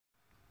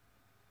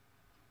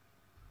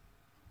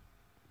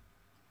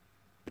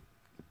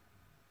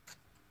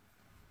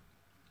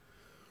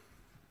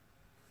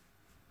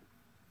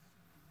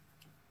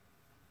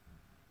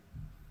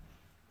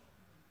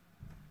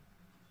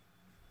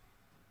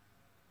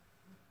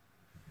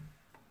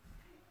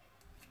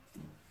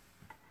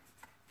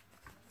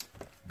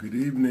Good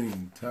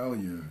evening,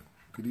 Talia.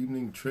 Good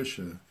evening,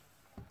 Trisha.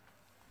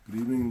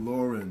 Good evening,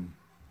 Lauren.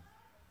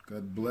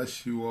 God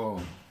bless you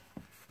all.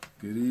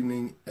 Good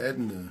evening,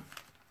 Edna.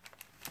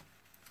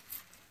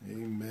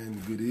 Amen.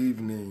 Good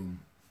evening.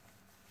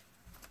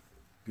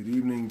 Good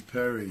evening,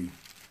 Perry.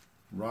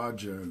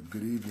 Roger,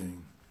 good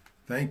evening.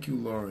 Thank you,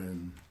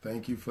 Lauren.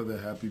 Thank you for the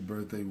happy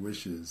birthday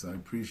wishes. I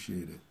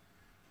appreciate it.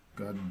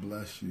 God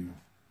bless you.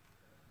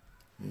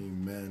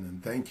 Amen.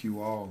 And thank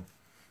you all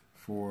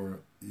for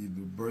the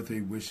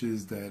birthday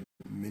wishes that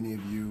many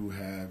of you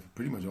have,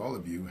 pretty much all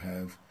of you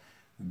have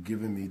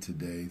given me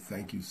today.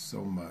 Thank you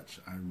so much.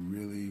 I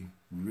really,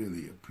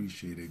 really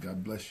appreciate it.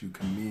 God bless you,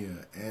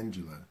 Camilla,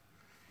 Angela.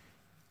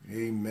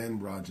 Amen,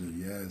 Roger.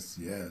 Yes,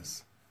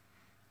 yes.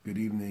 Good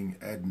evening,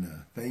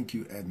 Edna. Thank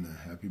you, Edna.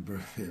 Happy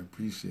birthday. I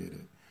appreciate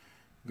it.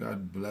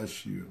 God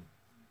bless you.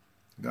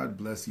 God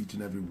bless each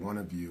and every one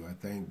of you. I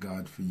thank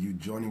God for you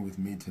joining with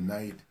me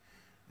tonight.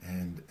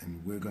 And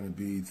we're going to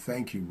be,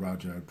 thank you,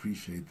 Roger. I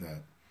appreciate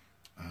that.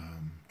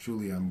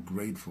 Truly, I'm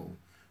grateful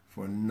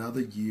for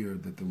another year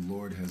that the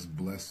Lord has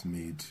blessed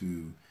me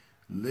to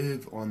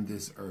live on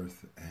this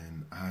earth.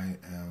 And I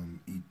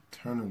am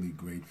eternally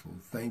grateful.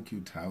 Thank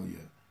you,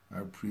 Talia. I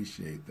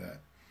appreciate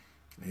that.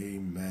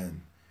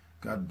 Amen.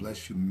 God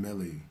bless you,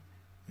 Millie.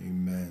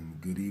 Amen.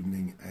 Good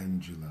evening,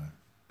 Angela.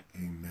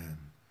 Amen.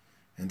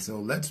 And so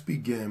let's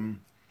begin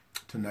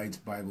tonight's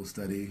Bible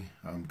study,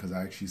 because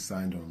I actually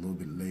signed on a little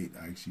bit late.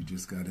 I actually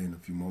just got in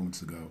a few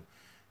moments ago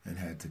and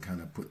had to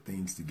kind of put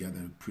things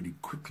together pretty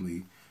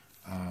quickly.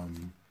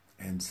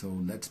 And so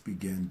let's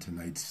begin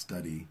tonight's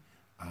study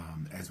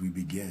as we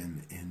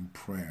begin in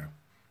prayer.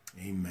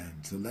 Amen.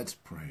 So let's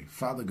pray.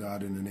 Father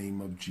God, in the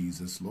name of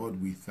Jesus,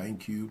 Lord, we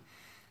thank you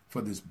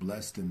for this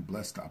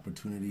blessed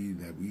opportunity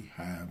that we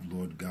have,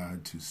 Lord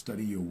God, to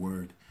study your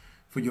word.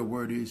 For your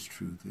word is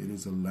truth. It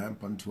is a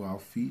lamp unto our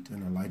feet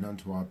and a light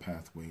unto our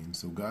pathway. And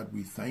so, God,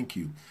 we thank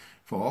you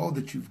for all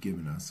that you've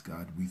given us,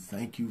 God. We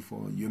thank you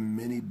for your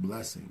many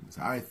blessings.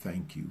 I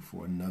thank you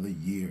for another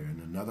year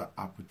and another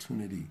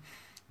opportunity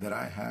that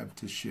I have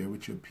to share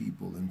with your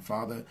people. And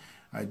Father,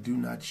 I do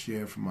not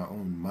share from my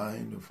own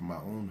mind or from my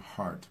own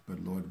heart,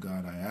 but Lord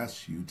God, I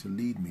ask you to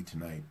lead me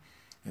tonight,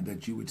 and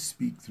that you would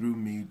speak through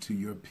me to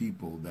your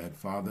people, that,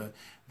 Father,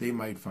 they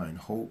might find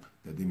hope,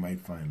 that they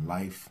might find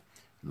life,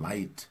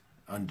 light,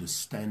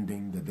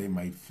 understanding, that they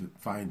might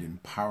find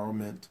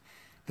empowerment,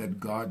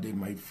 that, God, they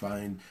might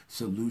find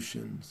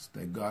solutions,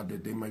 that, God,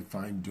 that they might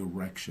find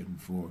direction.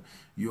 For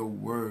your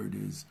word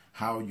is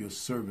how your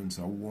servants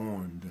are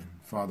warned. And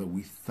Father,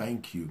 we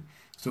thank you.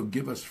 So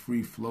give us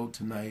free flow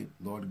tonight,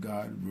 Lord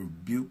God.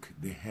 Rebuke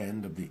the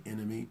hand of the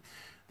enemy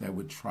that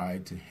would try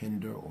to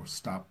hinder or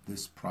stop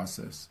this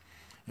process.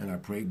 And I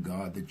pray,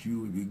 God, that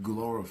you would be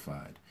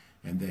glorified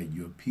and that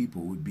your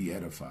people would be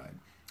edified.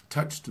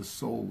 Touch the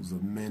souls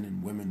of men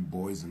and women,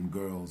 boys and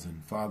girls.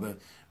 And Father,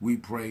 we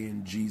pray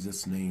in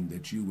Jesus' name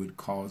that you would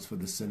cause for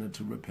the sinner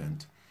to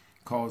repent,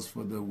 cause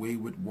for the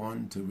wayward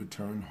one to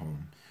return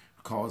home,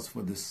 cause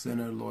for the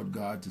sinner, Lord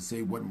God, to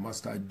say, what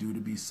must I do to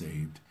be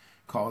saved?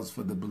 Cause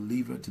for the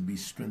believer to be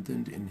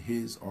strengthened in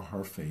his or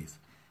her faith.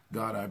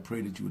 God, I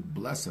pray that you would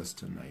bless us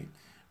tonight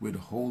with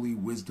holy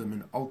wisdom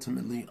and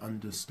ultimately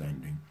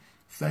understanding.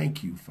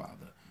 Thank you,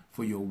 Father,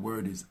 for your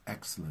word is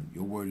excellent.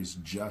 Your word is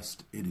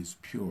just. It is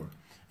pure.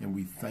 And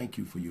we thank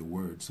you for your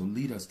word. So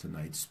lead us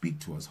tonight. Speak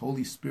to us.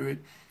 Holy Spirit,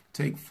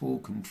 take full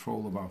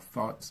control of our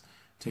thoughts.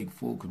 Take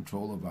full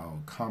control of our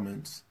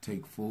comments.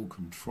 Take full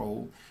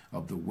control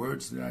of the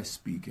words that I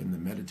speak and the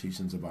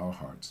meditations of our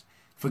hearts.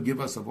 Forgive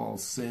us of all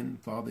sin,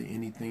 Father,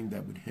 anything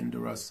that would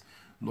hinder us,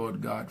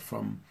 Lord God,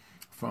 from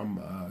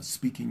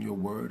speaking your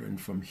word and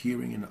from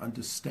hearing and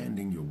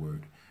understanding your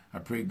word. I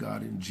pray,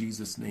 God, in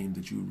Jesus' name,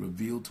 that you would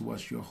reveal to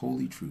us your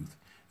holy truth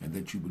and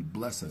that you would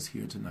bless us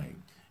here tonight.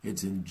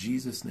 It's in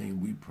Jesus'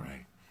 name we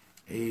pray.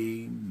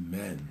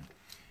 Amen.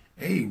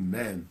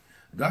 Amen.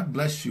 God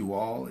bless you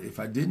all.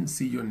 If I didn't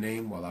see your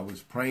name while I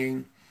was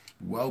praying,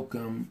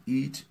 welcome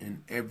each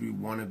and every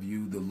one of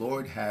you. The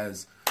Lord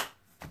has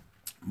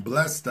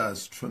blessed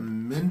us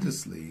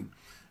tremendously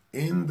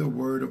in the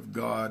Word of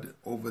God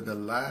over the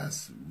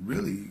last,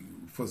 really,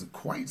 for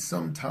quite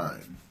some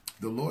time.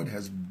 The Lord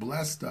has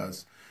blessed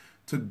us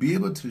to be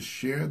able to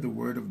share the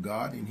word of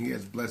God, and he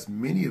has blessed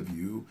many of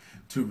you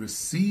to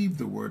receive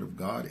the word of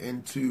God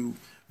and to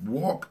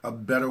walk a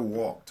better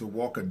walk, to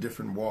walk a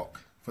different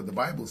walk. For the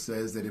Bible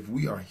says that if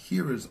we are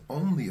hearers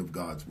only of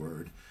God's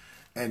word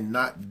and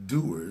not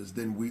doers,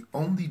 then we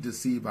only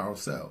deceive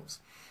ourselves.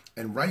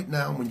 And right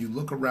now, when you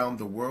look around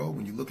the world,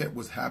 when you look at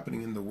what's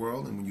happening in the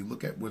world, and when you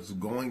look at what's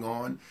going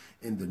on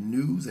in the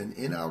news and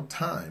in our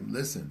time,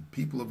 listen,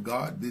 people of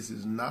God, this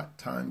is not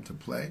time to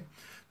play.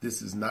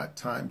 This is not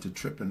time to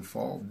trip and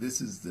fall.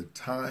 This is the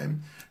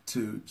time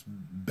to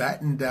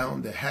batten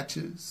down the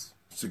hatches,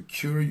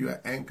 secure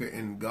your anchor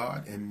in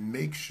God, and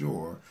make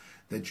sure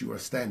that you are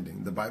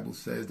standing. The Bible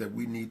says that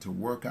we need to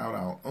work out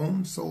our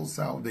own soul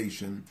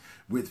salvation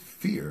with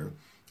fear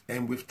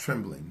and with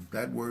trembling.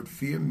 That word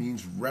fear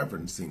means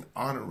reverencing,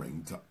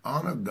 honoring, to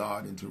honor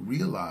God and to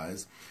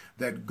realize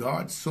that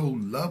God so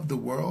loved the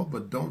world,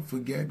 but don't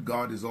forget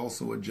God is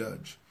also a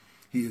judge.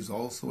 He is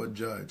also a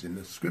judge. And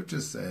the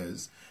scripture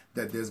says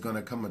that there's going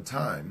to come a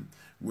time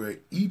where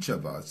each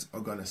of us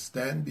are going to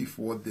stand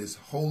before this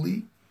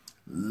holy,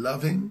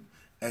 loving,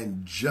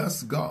 and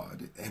just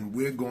God, and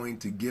we're going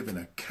to give an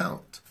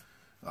account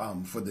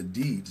for the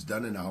deeds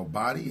done in our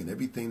body and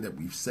everything that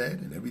we've said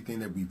and everything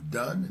that we've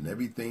done and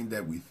everything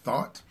that we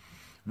thought.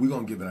 We're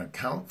going to give an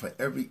account for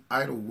every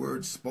idle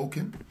word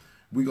spoken.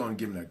 We're going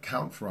to give an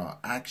account for our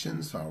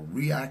actions, our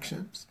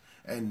reactions.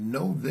 And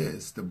know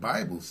this, the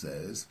Bible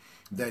says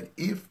that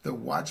if the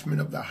watchman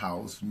of the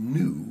house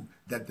knew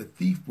that the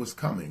thief was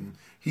coming,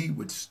 he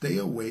would stay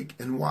awake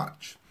and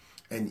watch.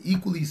 And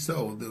equally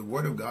so, the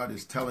Word of God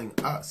is telling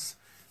us,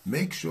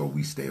 make sure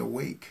we stay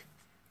awake.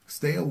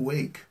 Stay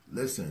awake.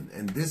 Listen,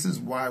 and this is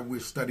why we're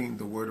studying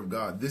the Word of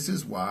God. This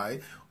is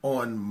why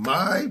on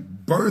my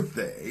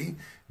birthday,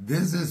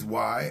 this is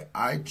why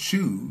I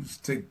choose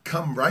to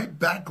come right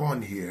back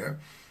on here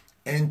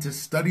and to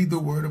study the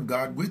Word of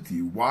God with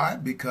you. Why?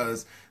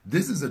 Because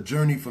this is a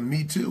journey for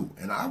me too,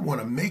 and I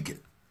want to make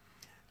it.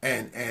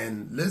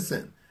 And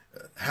listen,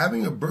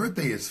 having a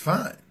birthday is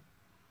fine,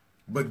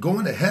 but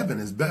going to heaven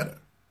is better.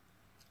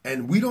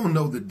 And we don't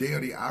know the day or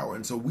the hour,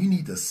 and so we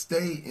need to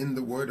stay in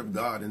the Word of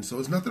God. And so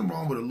there's nothing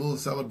wrong with a little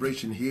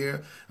celebration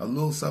here, a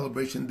little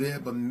celebration there,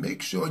 but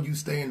make sure you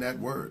stay in that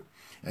Word.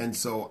 And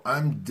so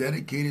I'm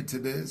dedicated to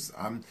this.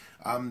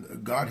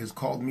 God has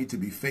called me to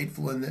be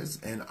faithful in this,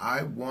 and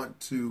I want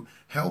to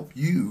help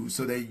you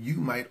so that you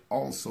might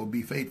also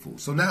be faithful.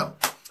 So now,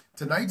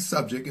 tonight's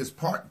subject is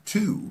part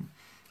 2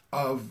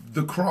 of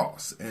the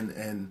cross.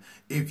 And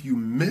if you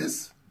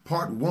miss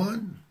part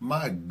 1,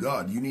 my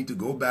God, you need to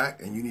go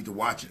back and you need to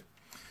watch it.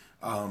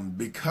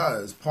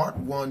 Because part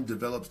 1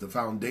 develops the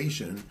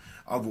foundation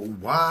of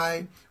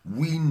why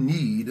we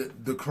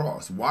need the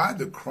cross, why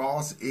the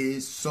cross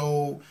is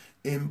so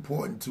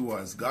important to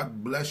us.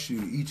 God bless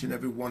you, each and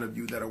every one of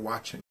you that are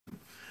watching.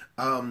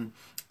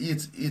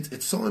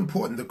 It's so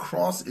important. The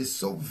cross is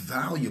so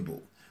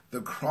valuable.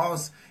 The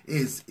cross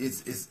is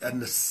a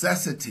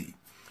necessity.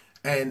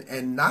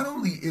 And not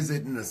only is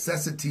it a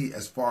necessity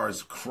as far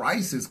as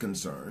Christ is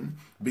concerned,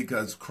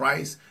 because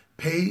Christ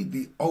paid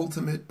the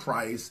ultimate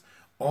price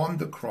on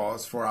the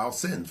cross for our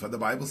sins. For the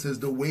Bible says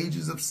the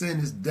wages of sin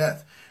is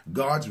death.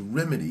 God's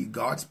remedy,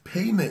 God's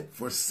payment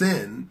for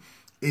sin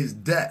is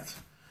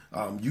death.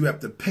 You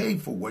have to pay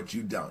for what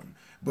you've done.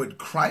 But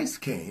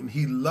Christ came,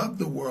 he loved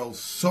the world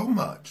so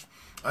much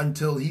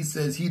until he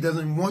says he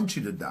doesn't want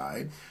you to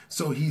die.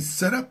 So he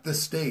set up the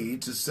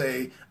stage to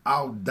say,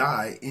 I'll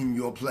die in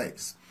your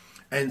place.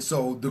 And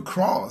so the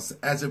cross,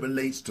 as it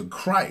relates to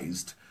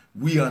Christ,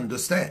 we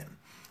understand.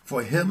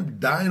 For him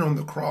dying on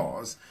the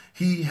cross,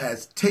 he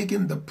has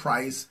taken the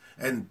price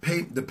and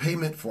the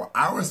payment for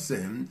our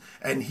sin,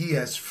 and he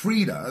has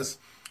freed us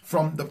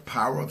from the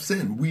power of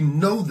sin. We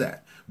know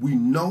that. We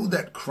know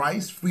that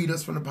Christ freed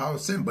us from the power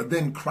of sin. But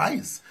then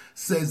Christ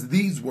says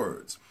these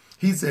words.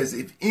 He says,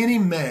 if any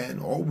man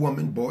or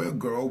woman, boy or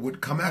girl,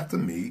 would come after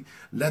me,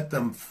 let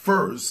them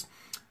first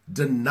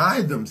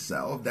deny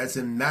themselves. That's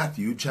in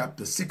Matthew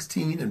chapter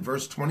 16 and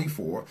verse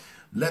 24.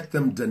 Let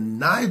them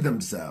deny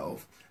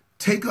themselves,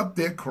 take up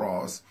their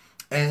cross,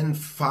 and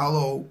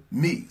follow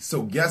me.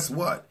 So guess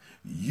what?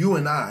 You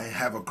and I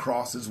have a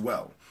cross as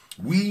well.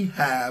 We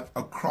have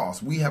a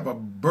cross. We have a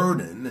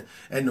burden.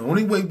 And the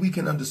only way we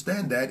can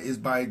understand that is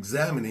by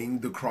examining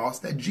the cross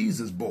that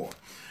Jesus bore.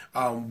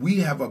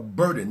 We have a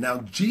burden. Now,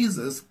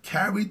 Jesus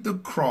carried the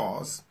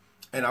cross,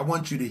 and I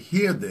want you to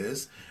hear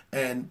this.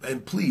 And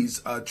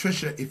please,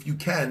 Trisha, if you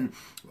can,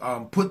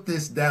 put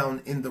this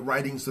down in the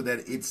writing so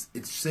that it's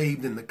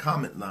saved in the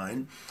comment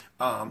line.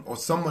 Or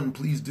someone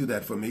please do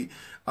that for me.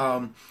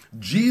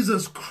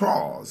 Jesus'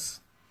 cross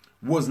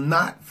was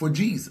not for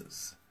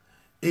Jesus.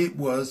 It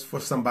was for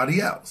somebody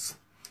else.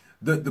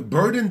 The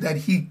burden that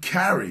he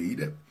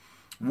carried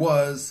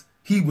was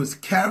he was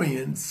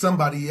carrying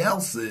somebody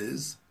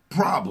else's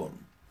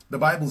problem. The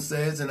Bible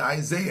says in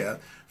Isaiah,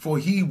 for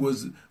he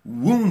was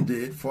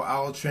wounded for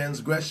our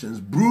transgressions,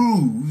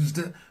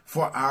 bruised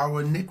for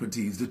our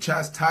iniquities. The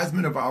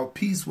chastisement of our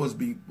peace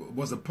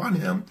was upon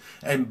him,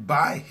 and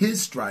by his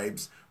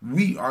stripes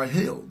we are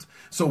healed.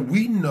 So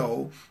we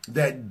know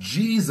that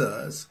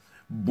Jesus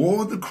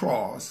bore the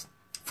cross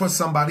for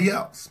somebody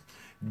else.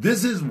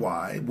 This is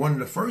why one of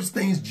the first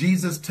things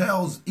Jesus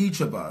tells each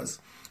of us,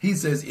 he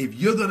says, if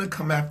you're going to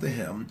come after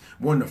him,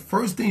 one of the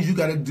first things you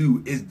got to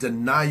do is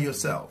deny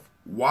yourself.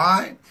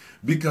 Why?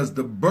 Because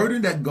the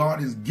burden that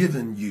God has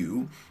given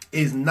you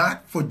is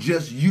not for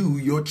just you,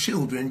 your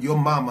children, your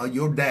mama,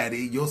 your daddy,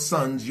 your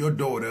sons, your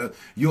daughter,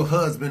 your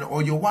husband,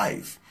 or your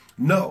wife.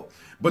 No.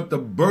 But the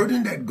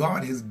burden that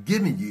God has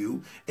given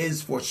you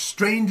is for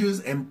strangers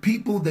and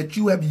people that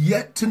you have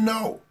yet to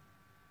know.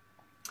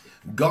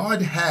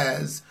 God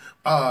has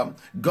a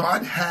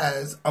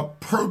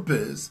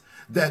purpose,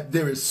 that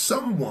there is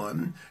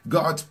someone,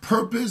 God's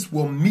purpose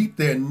will meet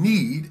their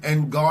need,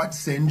 and God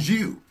sends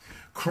you.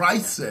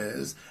 Christ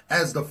says,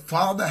 as the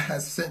Father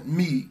has sent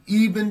me,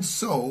 even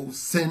so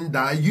send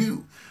I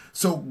you.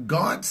 So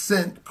God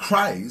sent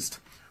Christ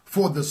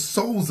for the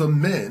souls of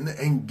men.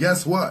 And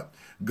guess what?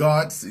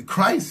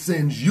 Christ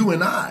sends you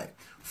and I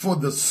for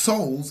the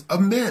souls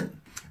of men.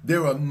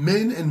 There are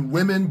men and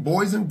women,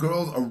 boys and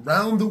girls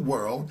around the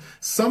world,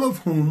 some of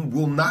whom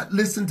will not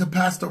listen to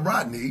Pastor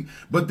Rodney,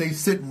 but they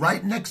sit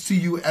right next to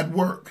you at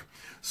work.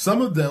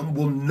 Some of them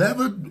will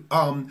never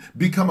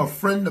become a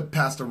friend of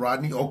Pastor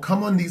Rodney or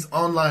come on these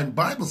online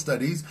Bible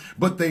studies,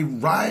 but they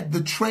ride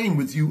the train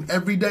with you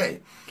every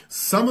day.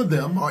 Some of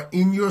them are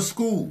in your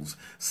schools.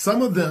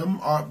 Some of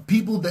them are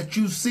people that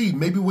you see,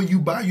 maybe where you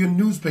buy your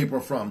newspaper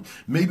from,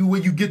 maybe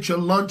where you get your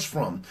lunch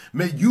from.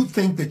 You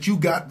think that you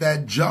got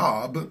that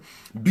job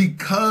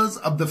because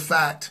of the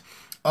fact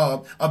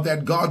of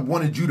that God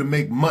wanted you to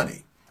make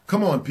money.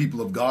 Come on,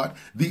 people of God.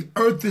 The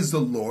earth is the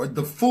Lord,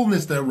 the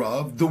fullness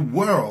thereof, the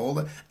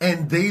world,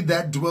 and they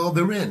that dwell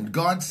therein.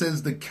 God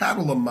says the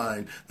cattle are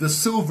mine, the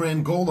silver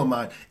and gold are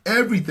mine.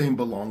 Everything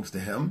belongs to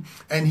him.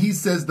 And he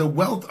says the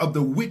wealth of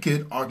the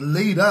wicked are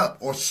laid up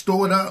or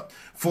stored up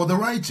for the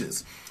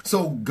righteous.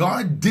 So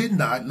God did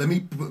not, let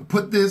me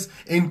put this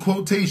in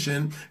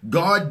quotation,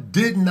 God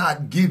did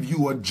not give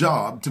you a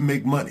job to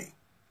make money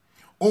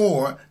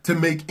or to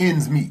make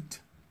ends meet.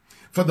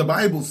 For the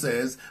Bible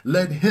says,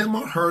 let him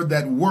or her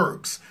that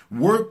works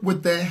work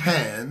with their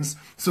hands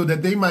so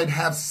that they might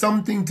have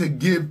something to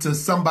give to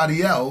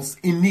somebody else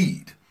in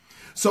need.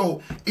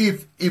 So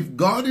if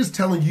God is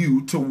telling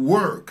you to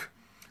work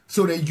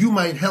so that you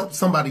might help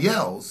somebody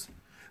else,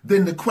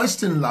 then the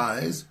question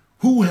lies,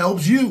 who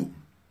helps you?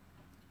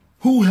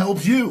 Who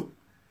helps you?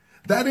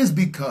 That is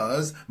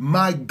because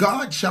my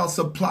God shall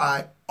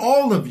supply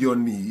all of your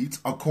needs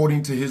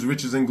according to his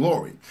riches and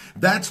glory.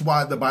 That's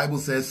why the Bible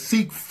says,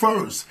 seek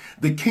first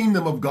the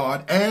kingdom of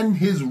God and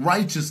his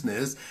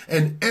righteousness,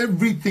 and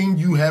everything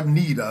you have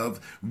need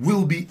of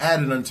will be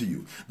added unto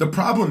you. The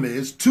problem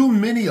is, too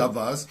many of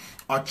us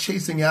are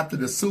chasing after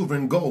the silver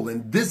and gold,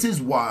 and this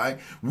is why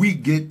we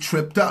get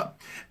tripped up.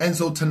 And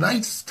so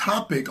tonight's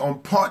topic on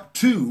part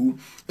 2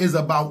 is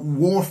about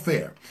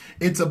warfare.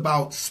 It's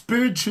about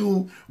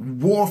spiritual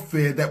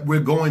warfare that we're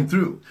going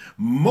through.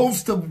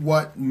 Most of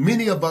what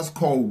many of us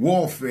call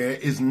warfare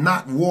is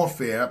not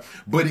warfare,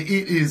 but it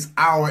is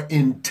our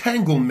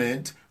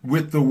entanglement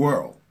with the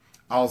world.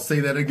 I'll say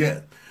that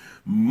again.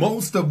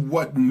 Most of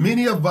what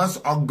many of us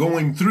are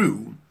going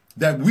through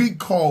that we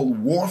call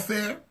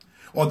warfare,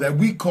 or that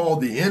we call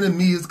the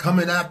enemy is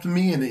coming after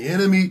me and the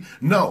enemy.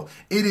 No,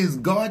 it is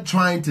God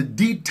trying to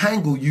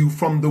detangle you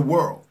from the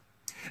world.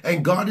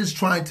 And God is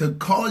trying to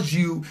cause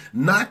you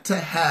not to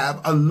have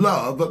a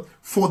love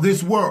for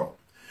this world.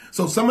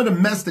 So some of the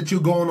mess that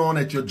you're going on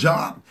at your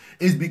job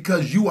is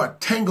because you are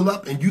tangled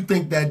up and you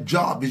think that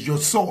job is your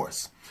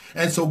source.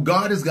 And so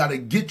God has got to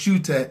get you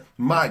to,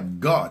 my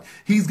God,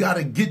 he's got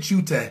to get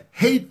you to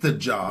hate the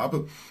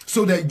job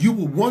so that you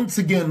will once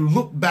again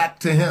look back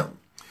to him.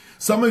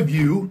 Some of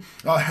you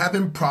are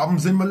having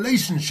problems in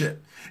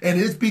relationship, and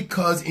it's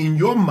because in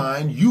your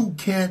mind, you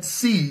can't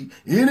see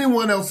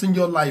anyone else in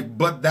your life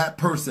but that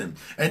person.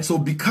 And so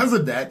because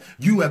of that,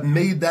 you have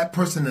made that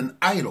person an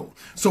idol.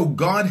 So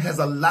God has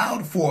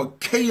allowed for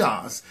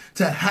chaos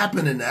to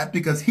happen in that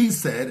because he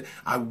said,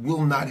 I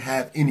will not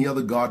have any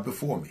other God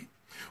before me.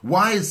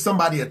 Why is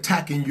somebody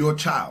attacking your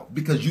child?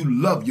 Because you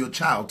love your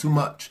child too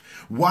much.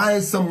 Why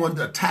is someone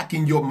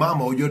attacking your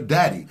mama or your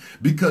daddy?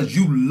 Because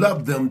you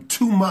love them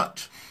too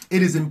much.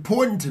 It is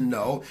important to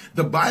know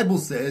the Bible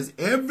says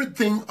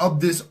everything of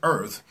this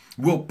earth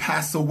will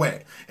pass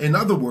away. In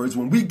other words,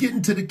 when we get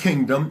into the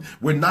kingdom,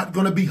 we're not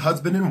going to be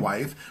husband and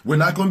wife. We're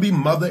not going to be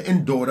mother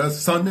and daughter,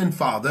 son and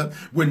father.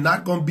 We're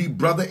not going to be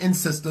brother and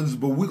sisters,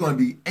 but we're going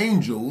to be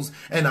angels.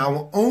 And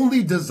our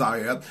only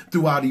desire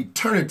throughout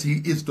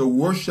eternity is to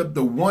worship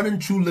the one and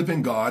true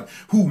living God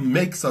who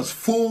makes us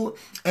full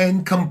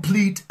and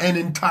complete and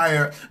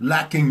entire,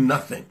 lacking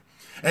nothing.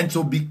 And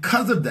so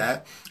because of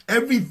that,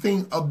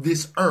 everything of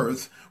this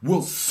earth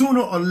will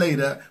sooner or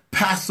later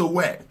pass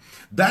away.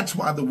 That's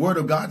why the word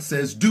of God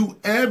says, do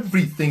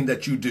everything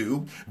that you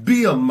do.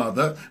 Be a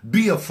mother,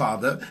 be a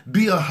father,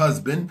 be a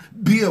husband,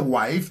 be a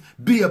wife,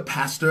 be a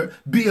pastor,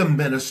 be a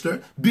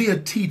minister, be a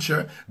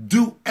teacher.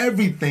 Do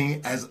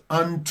everything as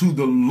unto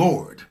the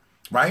Lord.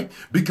 Right?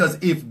 Because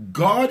if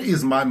God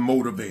is my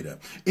motivator,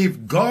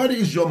 if God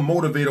is your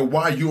motivator,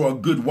 why you are a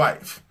good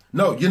wife?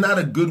 No, you're not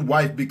a good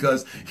wife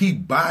because he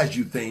buys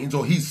you things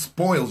or he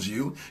spoils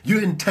you.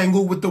 You're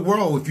entangled with the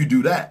world if you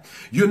do that.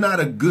 You're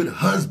not a good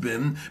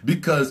husband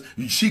because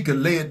she could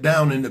lay it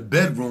down in the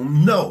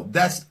bedroom. No,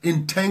 that's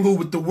entangled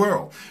with the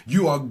world.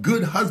 You are a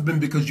good husband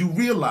because you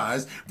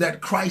realize that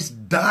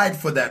Christ died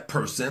for that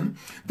person,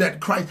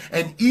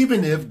 and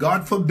even if,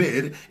 God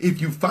forbid,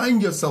 if you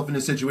find yourself in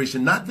a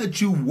situation, not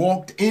that you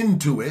walked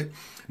into it,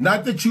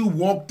 Not that you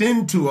walked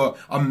into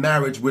a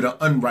marriage with an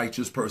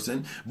unrighteous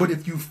person, but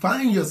if you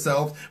find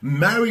yourself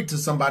married to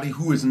somebody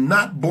who is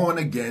not born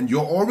again,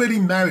 you're already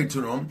married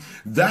to them,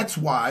 that's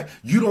why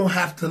you don't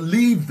have to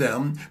leave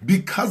them,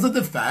 because of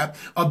the fact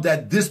of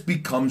that this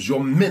becomes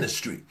your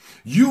ministry.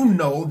 You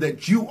know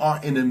that you are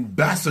an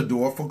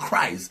ambassador for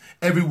Christ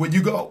everywhere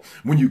you go.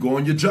 When you go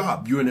on your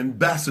job, you're an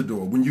ambassador.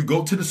 When you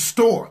go to the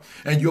store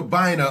and you're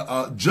buying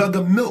a jug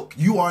of milk,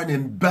 you are an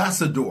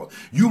ambassador.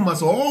 You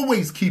must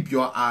always keep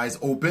your eyes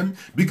open,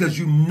 because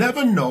you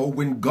never know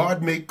when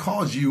God may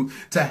cause you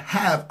to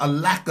have a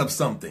lack of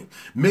something.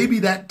 Maybe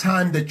that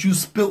time that you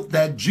spilt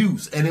that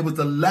juice and it was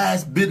the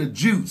last bit of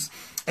juice,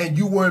 and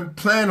you weren't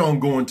planning on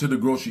going to the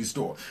grocery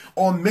store.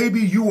 Or maybe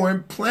you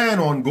weren't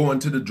planning on going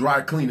to the dry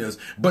cleaners,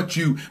 but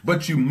you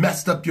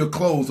messed up your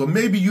clothes. Or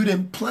maybe you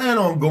didn't plan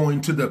on going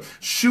to the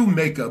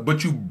shoemaker,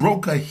 but you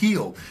broke a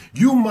heel.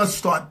 You must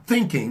start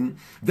thinking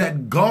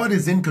that God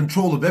is in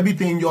control of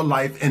everything in your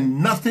life,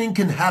 and nothing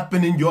can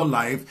happen in your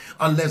life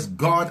unless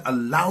God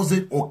allows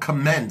it or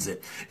commands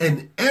it.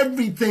 And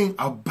everything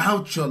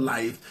about your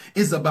life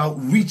is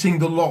about reaching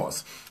the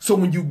lost. So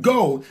when you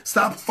go,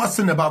 stop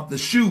fussing about the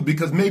shoe,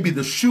 because maybe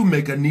the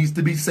shoemaker needs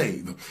to be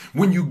saved.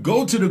 When you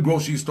go to the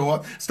grocery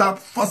store, stop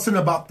fussing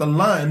about the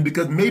line,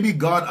 because maybe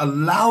God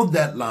allowed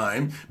that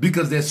line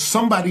because there's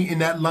somebody in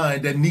that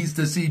line that needs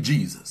to see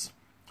Jesus.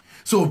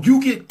 So if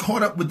you get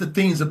caught up with the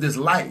things of this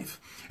life,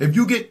 if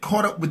you get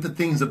caught up with the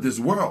things of this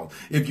world,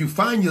 if you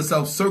find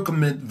yourself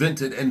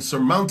circumvented and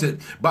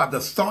surmounted by the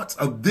thoughts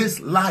of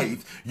this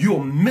life,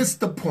 you'll miss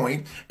the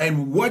point.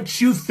 And what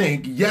you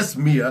think, yes,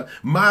 Mia,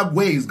 my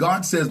ways,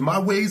 God says, my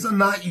ways are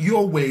not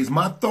your ways.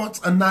 My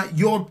thoughts are not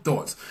your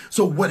thoughts.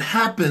 So what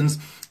happens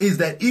is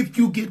that if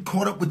you get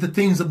caught up with the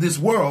things of this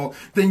world,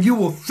 then you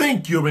will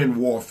think you're in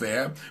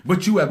warfare,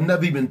 but you have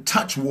never even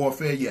touched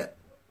warfare yet.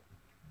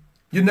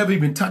 You never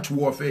even touched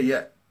warfare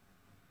yet.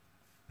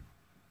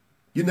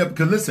 You never,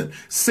 because listen,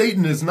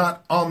 Satan is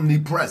not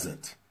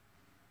omnipresent.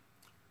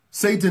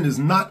 Satan is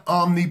not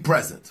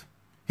omnipresent.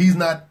 He's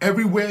not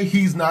everywhere.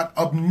 He's not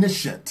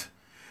omniscient.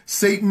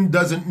 Satan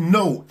doesn't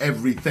know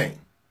everything.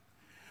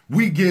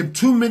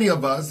 Too many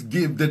of us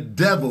give the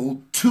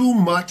devil too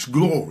much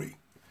glory.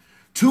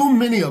 Too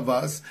many of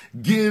us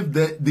give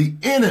the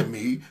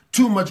enemy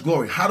too much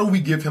glory. How do we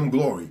give him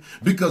glory?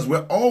 Because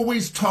we're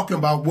always talking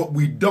about what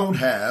we don't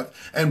have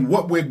and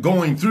what we're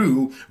going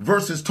through,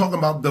 versus talking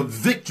about the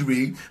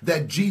victory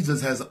that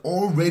Jesus has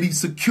already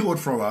secured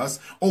for us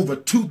over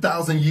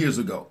 2,000 years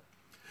ago.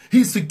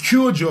 He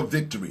secured your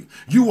victory.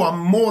 You are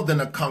more than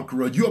a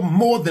conqueror. You're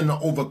more than an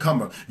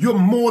overcomer. You're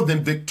more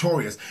than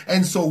victorious.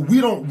 And so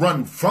we don't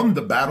run from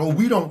the battle.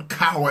 We don't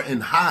cower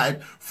and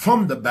hide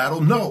from the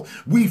battle. No,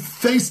 we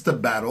face the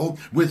battle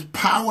with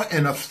power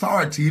and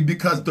authority,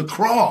 because the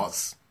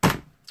cross,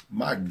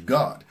 my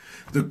God,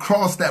 the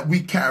cross that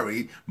we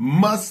carry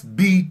must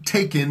be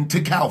taken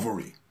to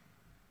Calvary.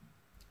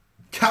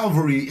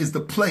 Calvary is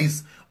the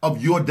place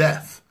of your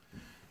death.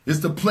 It's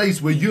the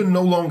place where you're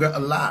no longer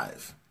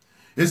alive.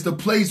 It's the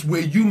place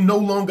where you no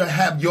longer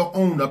have your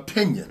own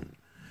opinion.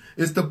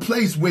 It's the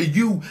place where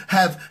you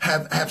have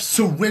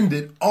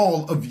surrendered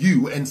all of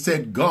you and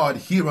said, God,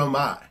 here am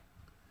I.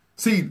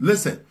 See,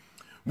 listen,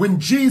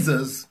 when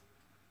Jesus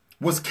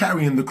was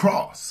carrying the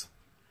cross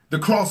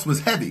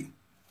was heavy.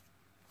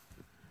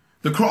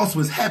 The cross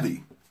was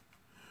heavy.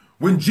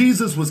 When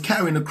Jesus was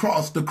carrying the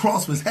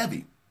cross was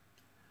heavy.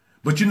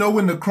 But you know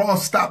when the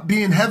cross stopped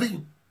being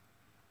heavy?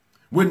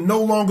 When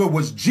no longer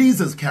was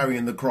Jesus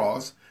carrying the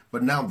cross,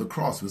 but now the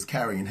cross was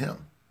carrying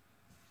him.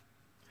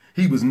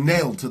 He was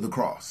nailed to the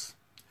cross,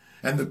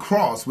 and the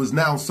cross was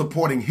now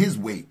supporting his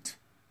weight.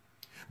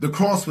 The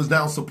cross was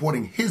now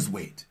supporting his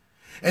weight.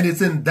 And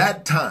it's in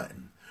that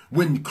time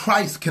when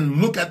Christ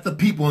can look at the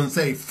people and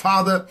say,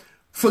 Father,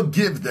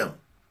 forgive them,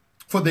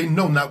 for they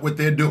know not what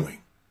they're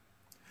doing.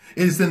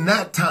 It is in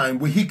that time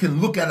where he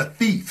can look at a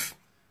thief,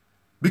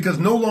 because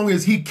no longer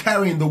is he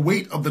carrying the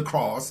weight of the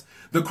cross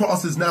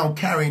is now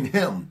carrying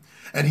him.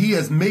 And he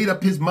has made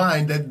up his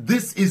mind that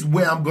this is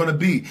where I'm going to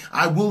be.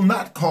 I will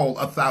not call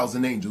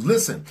 1,000 angels.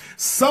 Listen,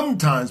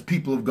 sometimes,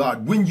 people of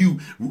God, when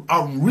you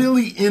are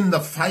really in the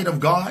fight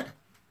of God,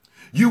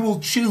 you will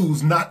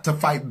choose not to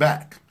fight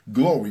back.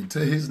 Glory to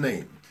his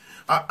name.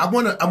 I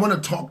want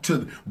to talk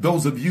to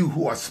those of you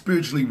who are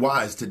spiritually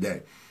wise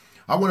today.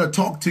 I want to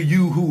talk to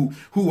you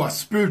who are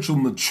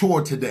spiritually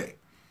mature today.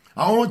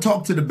 I want to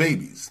talk to the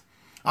babies.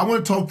 I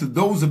want to talk to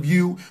those of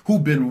you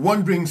who've been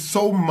wondering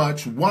so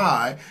much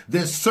why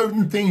there's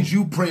certain things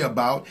you pray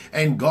about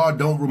and God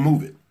don't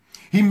remove it.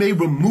 He may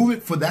remove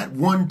it for that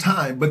one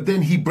time, but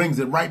then he brings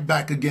it right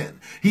back again.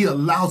 He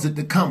allows it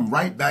to come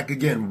right back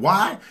again.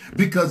 Why?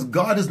 Because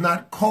God is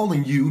not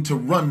calling you to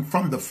run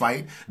from the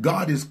fight.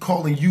 God is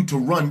calling you to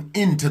run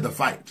into the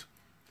fight.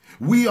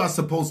 We are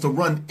supposed to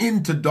run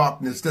into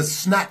darkness to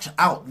snatch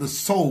out the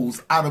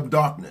souls out of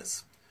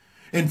darkness.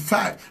 In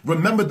fact,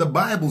 remember the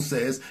Bible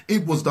says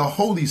it was the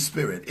Holy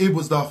Spirit. It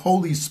was the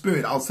Holy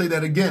Spirit. I'll say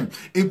that again.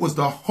 It was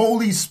the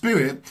Holy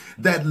Spirit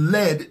that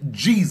led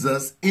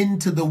Jesus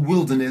into the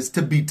wilderness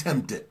to be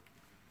tempted.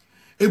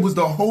 It was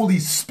the Holy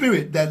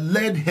Spirit that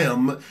led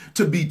him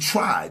to be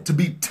tried, to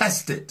be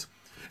tested.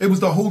 It was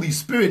the Holy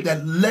Spirit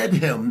that led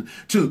him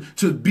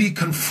to be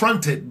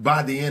confronted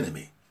by the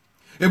enemy.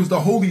 It was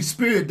the Holy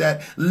Spirit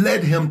that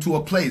led him to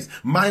a place.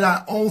 Might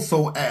I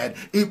also add,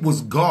 it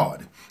was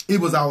God. It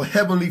was our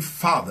Heavenly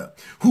Father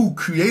who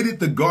created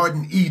the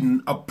Garden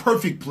Eden, a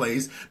perfect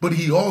place, but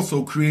he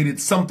also created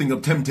something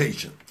of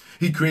temptation.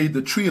 He created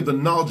the tree of the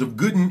knowledge of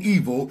good and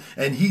evil,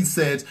 and he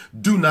says,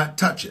 do not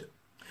touch it.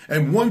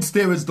 And once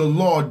there is the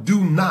law,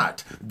 do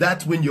not,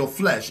 that's when your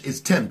flesh is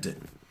tempted.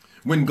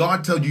 When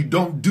God tells you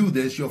don't do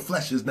this, your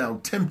flesh is now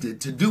tempted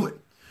to do it.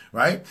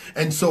 Right?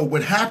 And so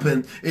what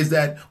happened is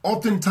that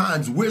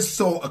oftentimes we're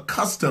so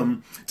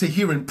accustomed to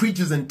hearing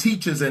preachers and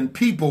teachers and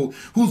people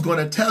who's going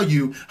to tell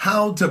you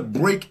how to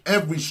break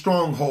every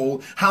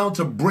stronghold, how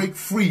to break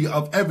free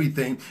of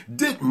everything.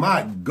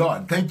 My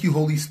God, thank you,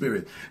 Holy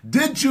Spirit.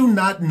 Did you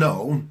not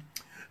know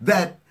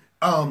that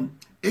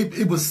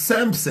it was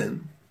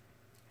Samson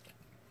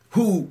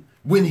who,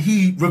 when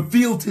he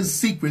revealed his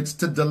secrets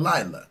to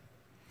Delilah,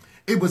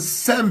 it was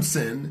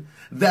Samson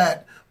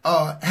that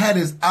had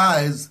his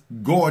eyes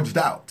gorged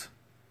out.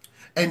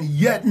 And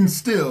yet and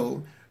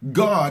still,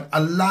 God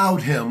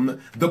allowed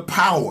him the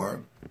power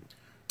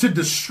to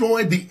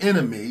destroy the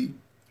enemy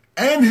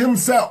and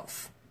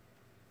himself.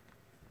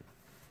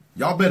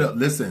 Y'all better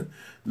listen.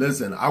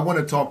 I want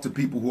to talk to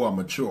people who are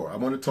mature. I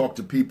want to talk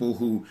to people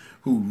who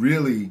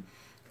really,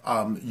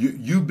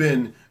 you've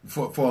been,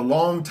 for a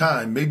long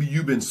time, maybe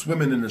you've been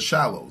swimming in the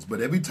shallows,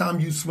 but every time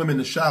you swim in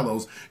the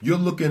shallows, you're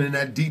looking in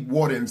that deep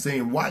water and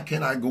saying, why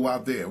can't I go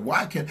out there?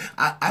 Why can't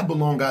I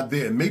belong out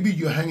there? Maybe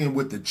you're hanging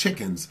with the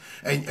chickens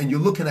and you're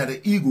looking at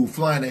an eagle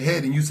flying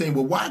ahead and you're saying,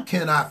 well, why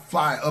can't I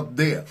fly up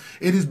there?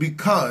 It is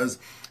because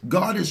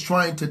God is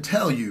trying to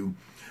tell you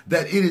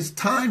that it is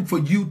time for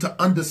you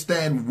to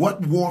understand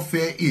what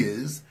warfare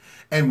is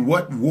and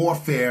what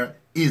warfare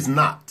is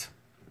not.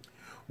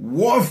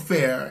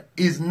 Warfare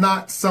is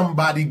not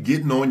somebody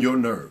getting on your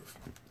nerve.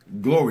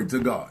 Glory to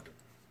God.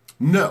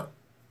 No.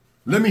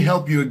 Let me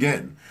help you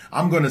again.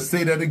 I'm going to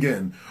say that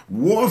again.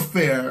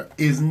 Warfare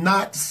is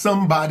not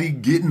somebody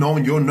getting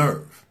on your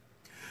nerve.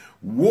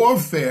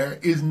 Warfare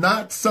is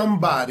not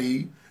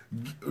somebody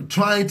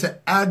trying to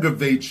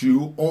aggravate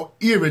you or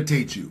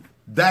irritate you.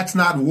 That's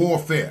not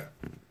warfare.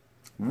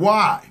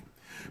 Why?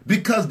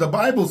 Because the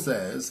Bible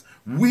says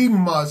we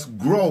must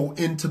grow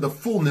into the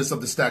fullness of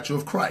the stature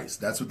of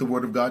Christ. That's what the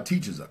Word of God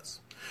teaches us.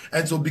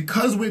 And so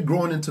because we're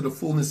growing into the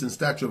fullness and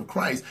stature of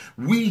Christ,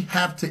 we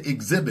have to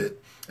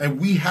exhibit and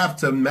we have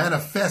to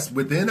manifest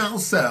within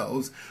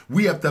ourselves.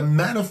 We have to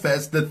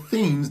manifest the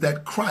things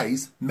that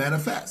Christ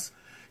manifests.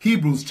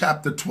 Hebrews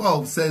chapter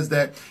 12 says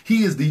that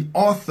he is the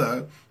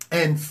author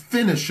and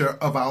finisher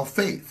of our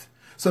faith.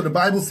 So the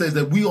Bible says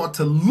that we ought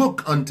to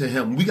look unto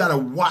him. We got to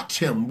watch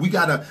him. We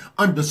got to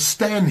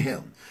understand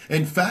him.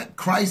 In fact,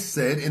 Christ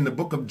said in the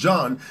book of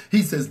John,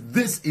 he says,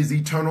 this is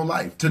eternal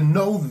life, to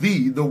know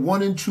thee, the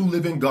one and true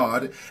living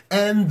God,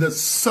 and the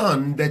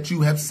Son that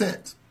you have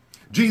sent.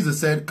 Jesus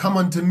said, come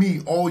unto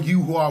me, all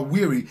you who are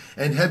weary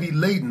and heavy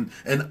laden,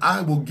 and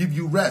I will give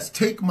you rest.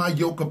 Take my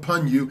yoke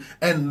upon you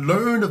and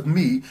learn of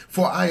me,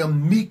 for I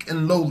am meek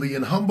and lowly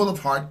and humble of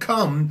heart.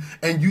 Come,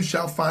 and you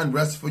shall find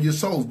rest for your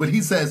souls. But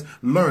he says,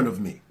 learn of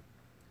me.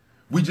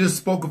 We just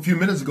spoke a few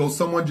minutes ago,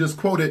 someone just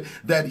quoted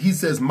that he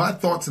says, my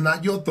thoughts are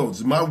not your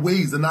thoughts, my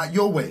ways are not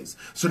your ways.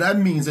 So that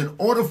means in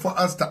order for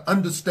us to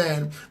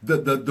understand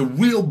the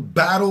real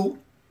battle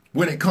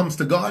when it comes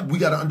to God, we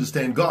got to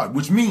understand God,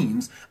 which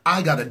means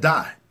I got to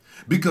die.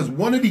 Because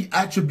one of the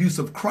attributes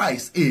of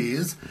Christ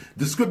is,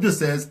 the scripture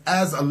says,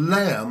 as a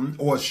lamb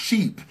or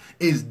sheep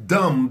is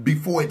dumb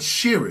before its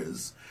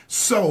shearers,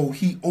 so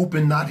he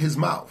opened not his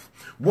mouth.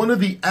 One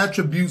of the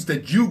attributes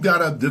that you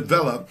gotta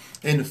develop,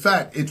 in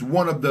fact, it's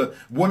one of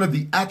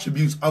the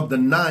attributes of the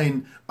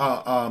nine,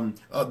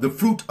 the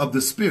fruit of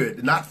the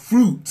Spirit, not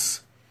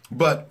fruits,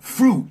 but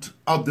fruit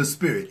of the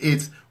Spirit.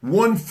 It's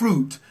one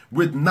fruit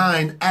with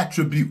 9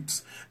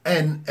 attributes,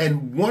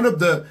 and one of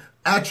the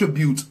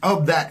attributes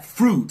of that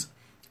fruit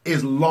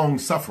is long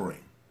suffering.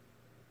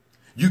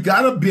 You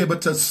got to be able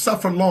to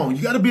suffer long.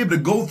 You got to be able to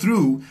go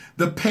through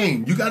the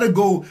pain. You got to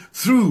go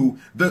through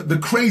the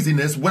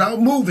craziness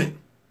without moving,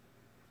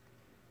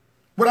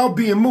 without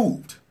being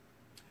moved.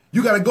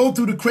 You got to go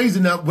through the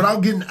craziness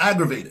without getting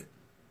aggravated.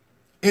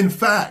 In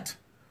fact,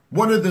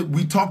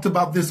 we talked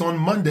about this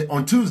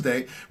on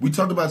Tuesday. We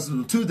talked about this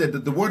on Tuesday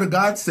that the Word of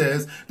God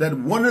says that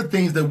one of the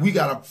things that we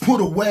got to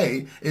put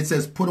away, it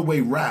says put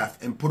away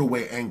wrath and put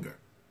away anger.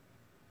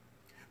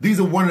 These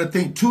are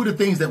two of the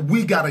things that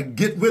we got to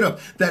get rid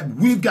of, that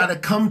we've got to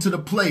come to the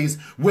place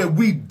where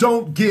we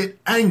don't get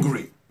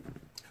angry.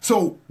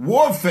 So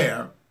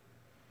warfare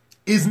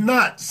is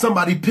not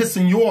somebody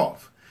pissing you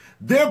off.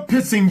 They're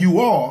pissing you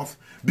off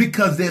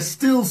because there's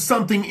still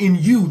something in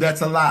you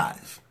that's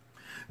alive.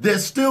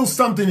 There's still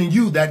something in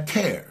you that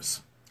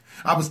cares.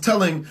 I was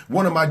telling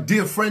one of my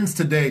dear friends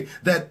today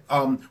that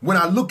when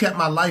I look at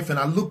my life and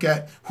I look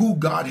at who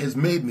God has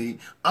made me,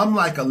 I'm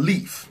like a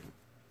leaf.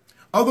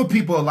 Other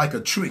people are like a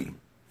tree.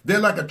 They're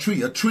like a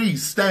tree. A tree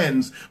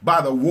stands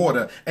by the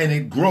water and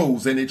it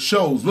grows and it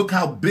shows, look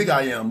how big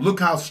I am. Look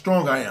how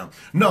strong I am.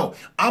 No,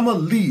 I'm a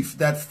leaf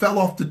that fell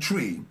off the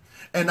tree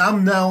and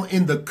I'm now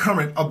in the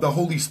current of the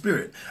Holy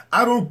Spirit.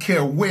 I don't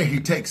care where he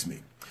takes me.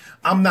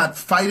 I'm not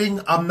fighting.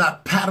 I'm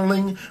not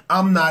paddling.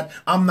 I'm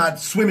not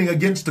swimming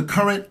against the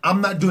current.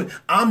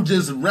 I'm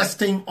just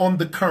resting on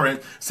the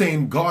current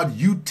saying, God,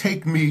 you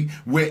take me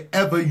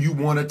wherever you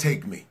want to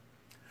take me.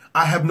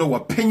 I have no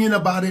opinion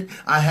about it.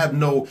 I have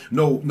no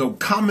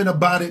comment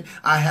about it.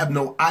 I have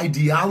no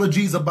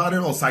ideologies about it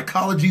or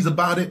psychologies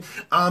about it.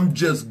 I'm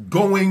just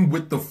going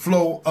with the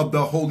flow of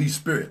the Holy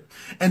Spirit.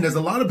 And there's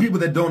a lot of people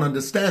that don't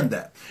understand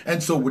that.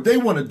 And so what they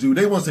want to do,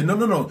 they want to say,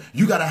 no,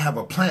 you got to have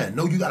a plan.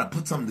 No, you got to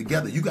put something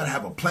together. You got to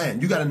have a plan.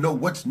 You got to know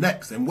what's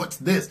next and what's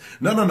this.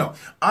 No.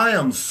 I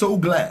am so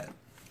glad.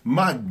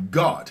 My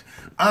God,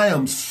 I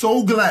am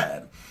so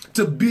glad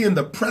to be in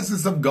the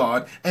presence of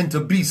God and to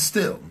be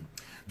still.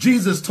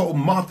 Jesus told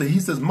Martha, he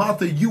says,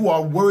 Martha, you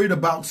are worried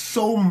about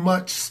so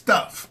much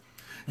stuff.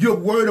 You're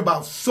worried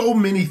about so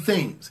many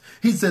things.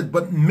 He said,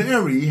 but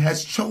Mary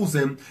has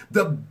chosen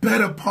the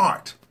better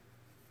part.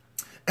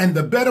 And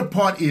the better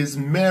part is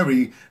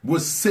Mary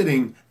was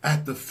sitting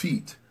at the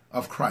feet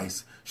of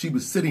Christ. She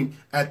was sitting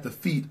at the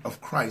feet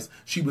of Christ.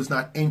 She was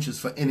not anxious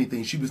for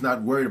anything. She was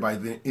not worried about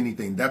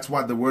anything. That's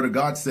why the word of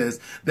God says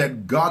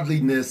that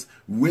godliness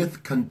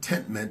with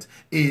contentment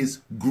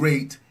is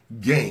great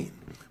gain.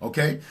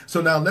 Okay,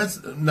 so now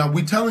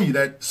we're telling you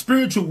that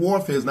spiritual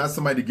warfare is not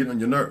somebody getting on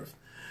your nerve.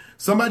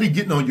 Somebody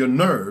getting on your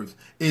nerve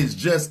is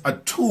just a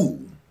tool.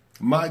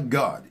 My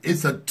God,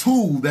 it's a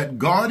tool that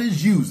God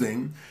is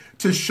using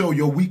to show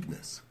your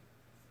weakness.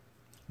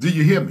 Do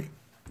you hear me?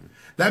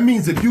 That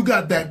means if you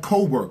got that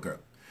coworker,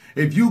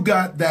 if you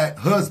got that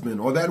husband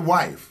or that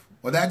wife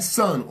or that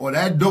son or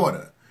that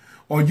daughter,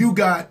 or you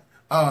got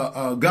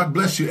God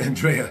bless you,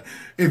 Andrea.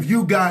 If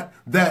you got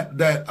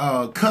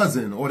that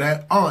cousin or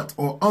that aunt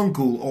or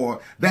uncle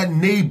or that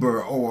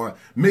neighbor or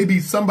maybe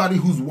somebody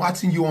who's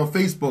watching you on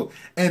Facebook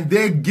and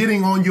they're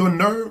getting on your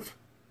nerve,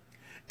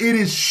 it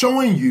is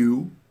showing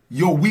you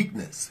your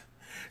weakness.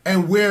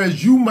 And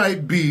whereas you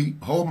might be,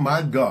 oh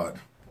my God,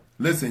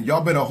 listen,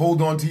 y'all better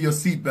hold on to your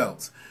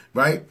seatbelts,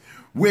 right?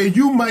 Where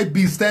you might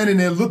be standing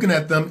there looking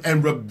at them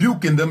and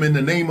rebuking them in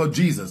the name of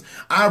Jesus.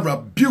 I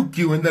rebuke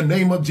you in the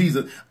name of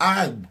Jesus.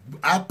 I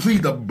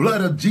plead the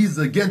blood of Jesus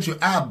against you.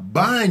 I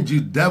bind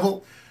you,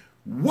 devil.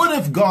 What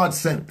if God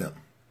sent them?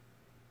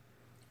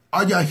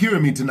 Are y'all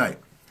hearing me tonight?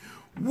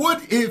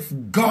 What if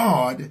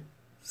God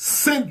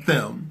sent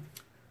them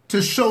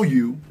to show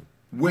you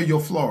where your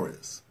flaw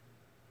is?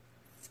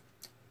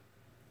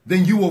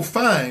 Then you will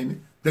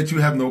find that you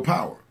have no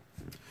power.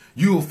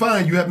 You will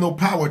find you have no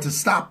power to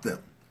stop them.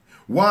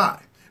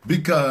 Why?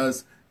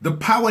 Because the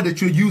power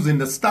that you're using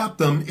to stop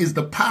them is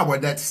the power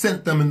that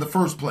sent them in the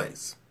first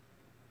place.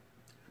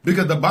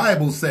 Because the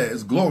Bible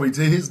says, glory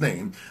to his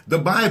name, the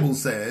Bible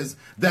says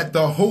that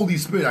the Holy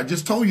Spirit, I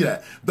just told you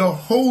that, the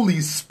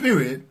Holy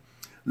Spirit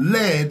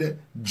led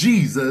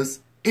Jesus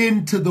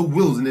into the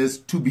wilderness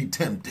to be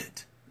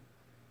tempted.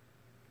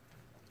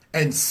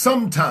 And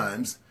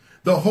sometimes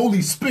the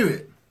Holy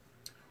Spirit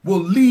will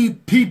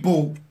lead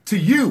people to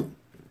you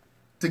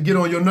to get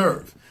on your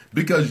nerve.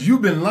 Because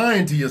you've been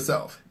lying to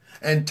yourself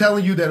and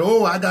telling you that,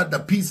 oh, I got the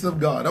peace of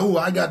God. Oh,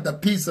 I got the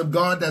peace of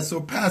God that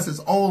surpasses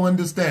all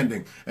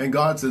understanding. And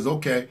God says,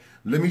 okay,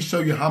 let me show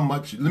you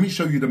let me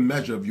show you the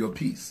measure of your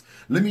peace.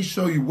 Let me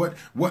show you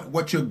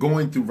what you're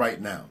going through right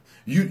now.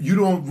 You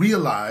don't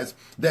realize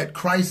that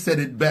Christ said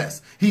it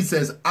best. He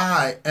says,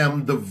 I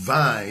am the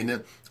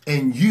vine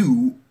and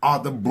you are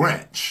the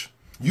branch.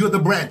 You're the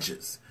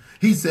branches.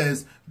 He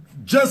says,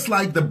 just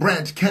like the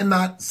branch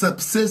cannot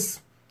subsist,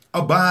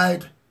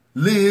 abide,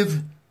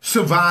 live,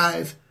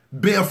 survive,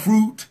 bear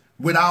fruit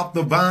without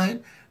the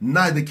vine,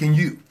 neither can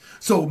you.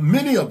 So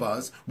many of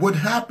us, what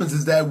happens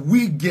is that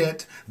we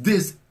get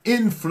this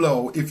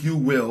inflow, if you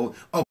will,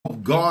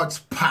 of God's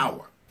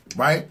power,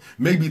 right?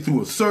 Maybe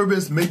through a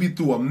service, maybe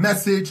through a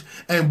message,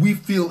 and we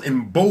feel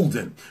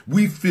emboldened.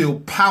 We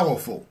feel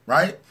powerful,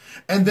 right?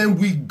 And then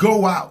we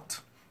go out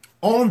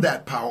on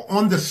that power,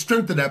 on the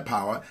strength of that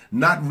power,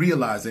 not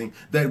realizing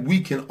that we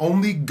can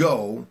only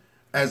go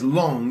as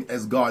long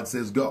as God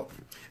says go.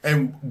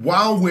 And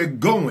while we're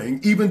going,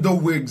 even though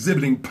we're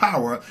exhibiting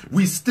power,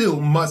 we still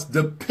must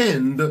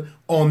depend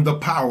on the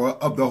power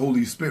of the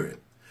Holy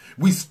Spirit.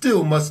 We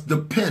still must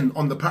depend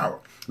on the power.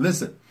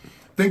 Listen,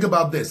 think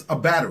about this, a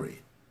battery.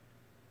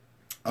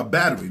 A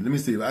battery. Let me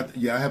see. I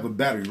have a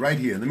battery right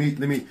here. Let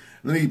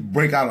me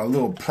break out a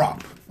little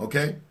prop,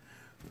 okay?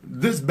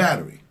 This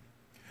battery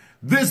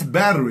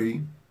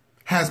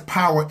has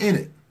power in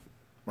it,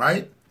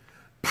 right?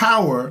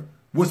 Power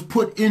was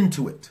put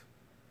into it.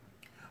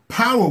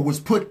 Power was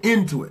put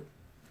into it.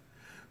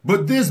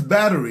 But this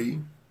battery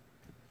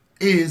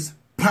is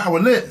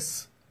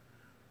powerless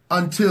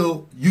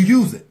until you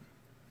use it.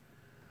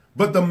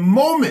 But the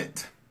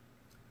moment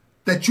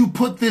that you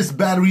put this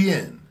battery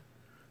in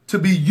to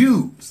be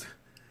used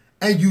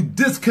and you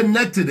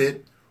disconnected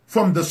it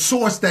from the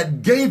source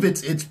that gave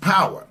it its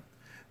power,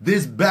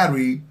 this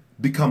battery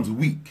becomes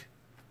weak.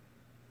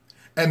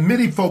 And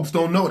many folks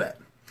don't know that.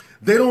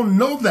 They don't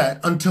know that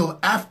until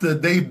after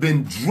they've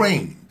been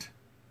drained.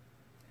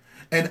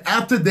 And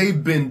after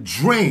they've been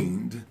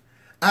drained,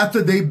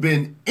 after they've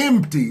been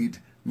emptied,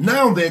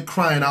 now they're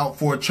crying out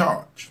for a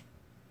charge.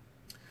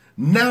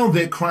 Now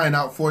they're crying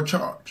out for a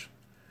charge.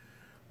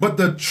 But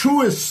the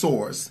truest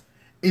source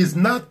is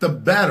not the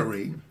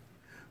battery,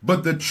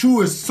 but the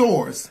truest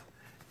source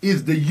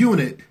is the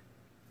unit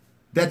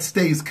that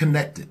stays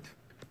connected.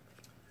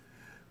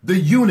 The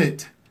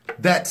unit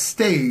that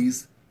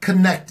stays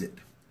connected.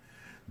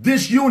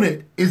 This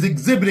unit is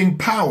exhibiting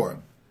power,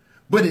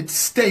 but it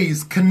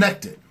stays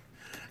connected.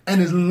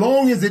 And as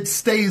long as it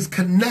stays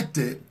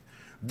connected,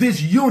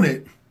 this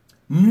unit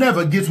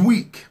never gets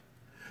weak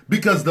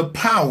because the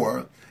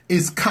power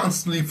is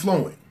constantly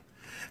flowing.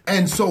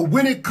 And so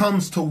when it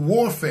comes to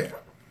warfare,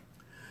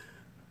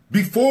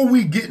 before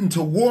we get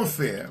into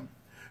warfare,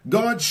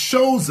 God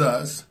shows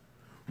us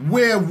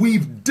where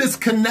we've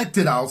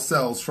disconnected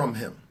ourselves from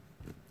him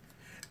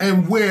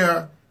and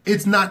where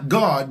it's not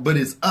God, but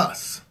it's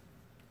us.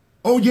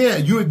 Oh yeah,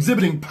 you're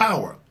exhibiting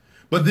power,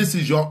 but this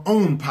is your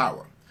own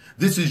power.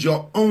 This is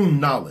your own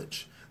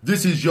knowledge.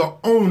 This is your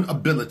own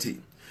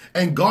ability.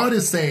 And God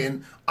is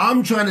saying,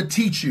 I'm trying to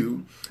teach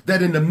you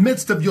that in the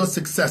midst of your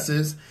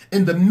successes,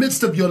 in the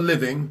midst of your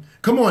living,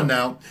 come on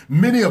now,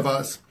 many of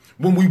us,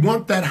 when we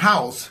want that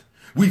house,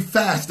 we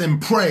fast and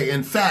pray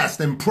and fast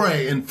and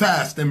pray and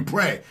fast and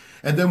pray.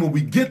 And then when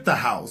we get the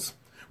house,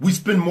 we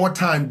spend more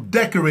time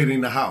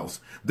decorating the house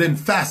than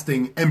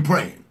fasting and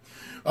praying.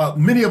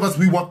 Many of us,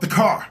 we want the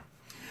car.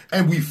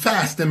 And we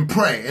fast and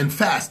pray and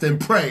fast and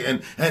pray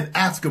and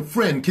ask a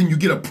friend, can you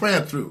get a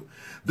prayer through?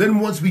 Then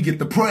once we get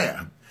the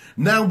prayer,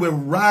 now we're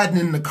riding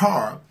in the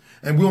car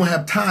and we don't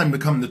have time to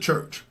come to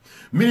church.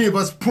 Many of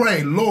us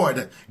pray,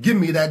 Lord, give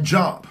me that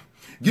job.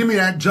 Give me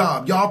that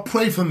job. Y'all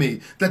pray for me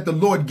that the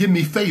Lord give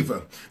me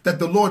favor, that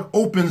the Lord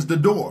opens the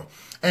door.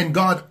 And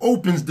God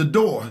opens the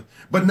door.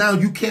 But now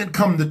you can't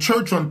come to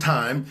church on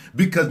time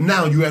because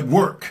now you're at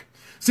work.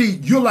 See,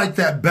 you're like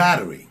that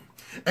battery.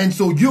 And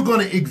so you're going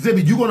to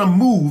exhibit, you're going to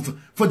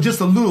move for just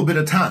a little bit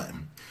of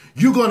time.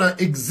 You're going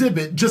to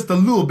exhibit just a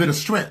little bit of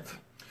strength.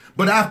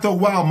 But after a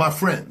while, my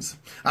friends,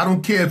 I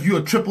don't care if you're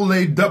a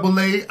AAA,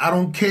 AA, I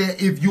don't care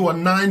if you're a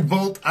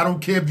 9-volt, I don't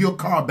care if you're a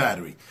car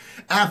battery.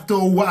 After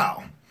a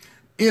while,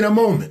 in a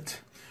moment,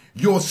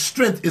 your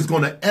strength is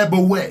going to ebb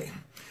away.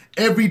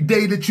 Every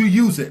day that you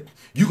use it,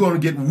 you're going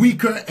to get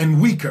weaker and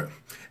weaker.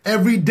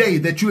 Every day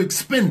that you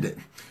expend it,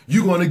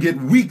 you're going to get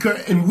weaker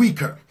and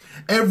weaker.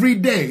 Every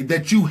day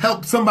that you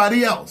help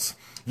somebody else,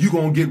 you're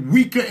going to get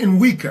weaker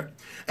and weaker.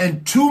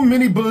 And too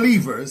many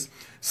believers,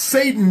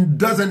 Satan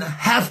doesn't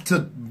have to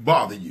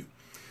bother you.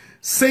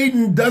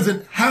 Satan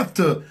doesn't have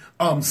to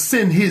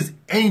send his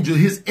angel,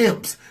 his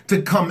imps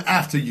to come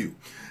after you.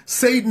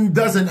 Satan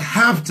doesn't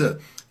have to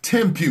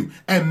tempt you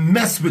and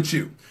mess with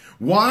you.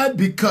 Why?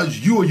 Because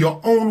you are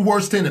your own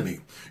worst enemy.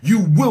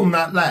 You will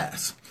not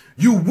last.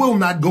 You will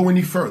not go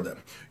any further.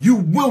 You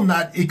will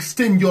not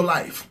extend your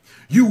life.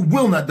 You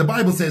will not. The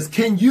Bible says,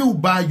 can you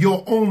by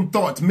your own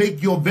thoughts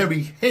make your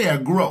very hair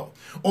grow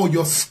or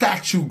your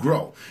statue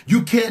grow?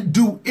 You can't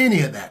do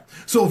any of that.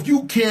 So if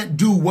you can't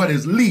do what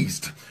is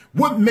least,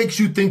 what makes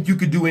you think you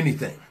could do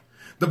anything?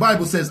 The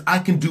Bible says, I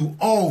can do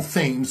all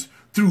things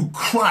through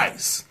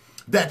Christ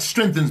that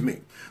strengthens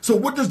me. So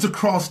what does the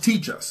cross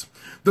teach us?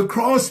 The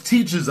cross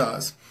teaches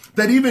us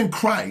that even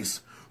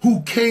Christ,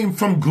 who came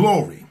from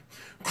glory,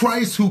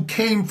 Christ who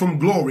came from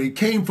glory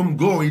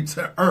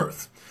to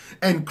earth.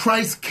 And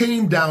Christ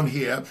came down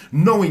here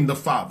knowing the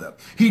Father.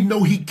 He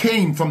knows he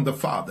came from the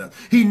Father.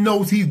 He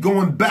knows he's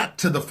going back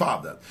to the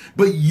Father.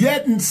 But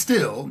yet and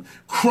still,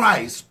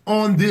 Christ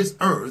on this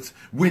earth,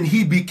 when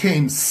he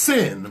became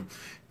sin,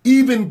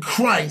 even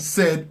Christ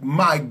said,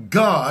 my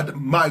God,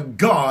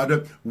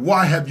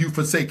 why have you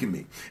forsaken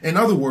me? In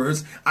other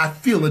words, I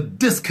feel a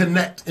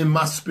disconnect in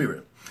my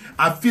spirit.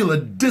 I feel a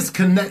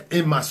disconnect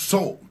in my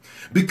soul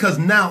because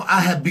now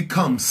I have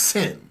become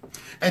sin.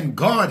 And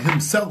God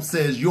himself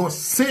says, your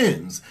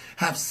sins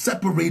have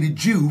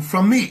separated you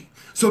from me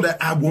so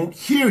that I won't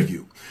hear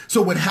you.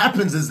 So what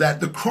happens is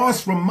that the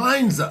cross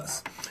reminds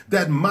us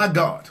that, my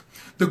God,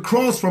 the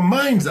cross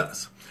reminds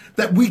us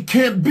that we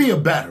can't be a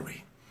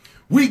battery.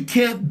 We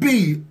can't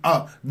be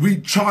a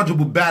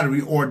rechargeable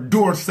battery or a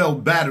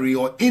Duracell battery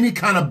or any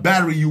kind of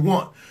battery you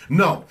want.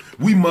 No,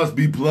 we must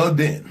be plugged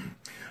in.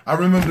 I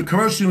remember the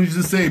commercial used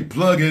to say,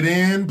 plug it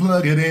in,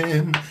 plug it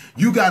in.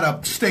 You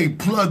got to stay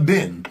plugged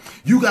in.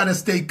 You got to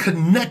stay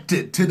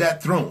connected to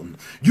that throne.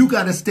 You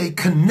got to stay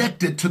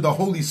connected to the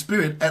Holy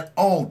Spirit at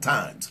all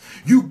times.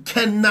 You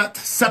cannot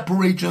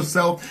separate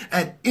yourself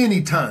at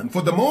any time.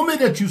 For the moment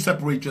that you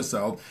separate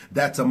yourself,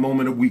 that's a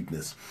moment of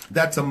weakness.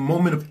 That's a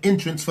moment of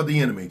entrance for the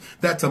enemy.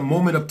 That's a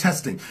moment of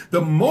testing.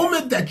 The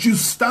moment that you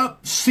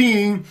stop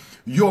seeing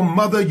your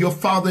mother, your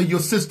father,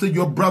 your sister,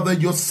 your brother,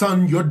 your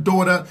son, your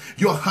daughter,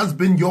 your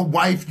husband, your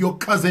wife, your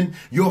cousin,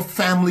 your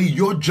family,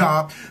 your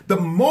job, the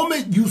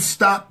moment you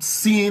stop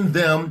seeing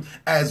them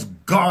as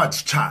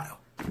God's child,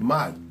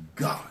 my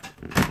God,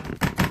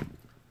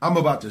 I'm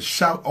about to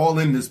shout all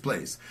in this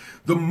place.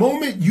 The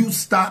moment you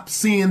stop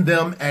seeing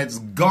them as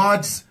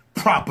God's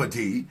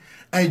property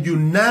and you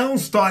now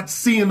start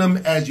seeing them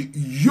as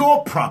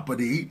your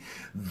property,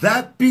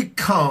 that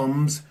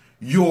becomes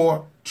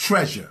your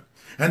treasure.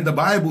 And the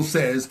Bible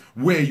says,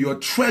 where your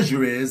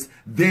treasure is,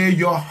 there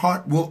your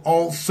heart will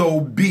also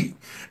be.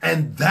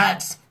 And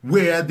that's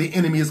where the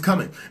enemy is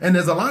coming. And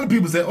there's a lot of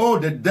people say, oh,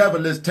 the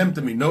devil is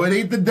tempting me. No, it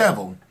ain't the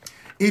devil.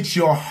 It's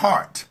your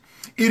heart.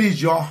 It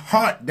is your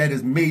heart that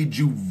has made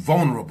you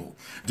vulnerable.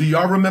 Do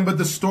y'all remember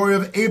the story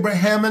of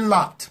Abraham and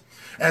Lot?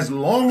 As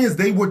long as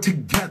they were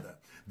together,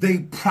 they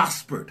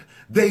prospered.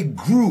 They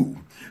grew.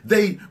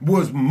 They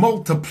was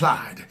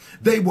multiplied.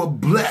 They were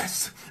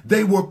blessed.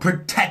 They were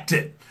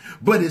protected.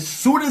 But as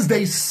soon as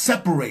they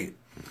separate,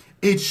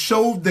 it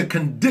showed the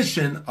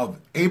condition of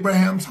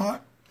Abraham's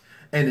heart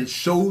and it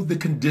showed the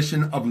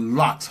condition of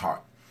Lot's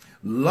heart.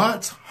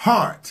 Lot's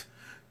heart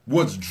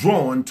was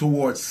drawn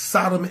towards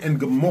Sodom and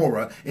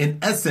Gomorrah. In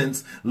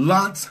essence,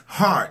 Lot's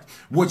heart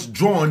was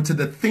drawn to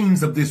the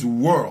things of this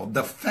world,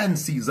 the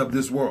fancies of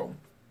this world,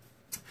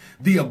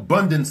 the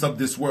abundance of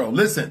this world.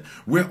 Listen,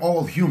 we're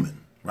all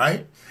human,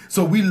 right?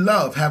 So we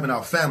love having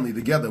our family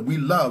together. We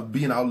love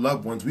being our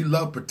loved ones. We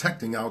love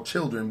protecting our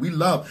children. We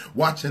love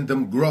watching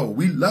them grow.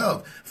 We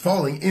love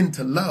falling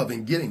into love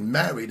and getting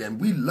married.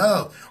 And we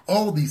love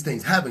all these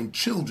things, having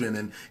children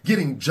and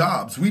getting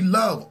jobs. We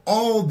love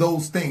all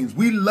those things.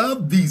 We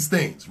love these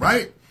things,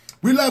 right?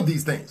 We love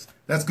these things.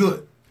 That's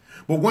good.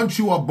 But once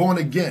you are born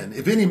again,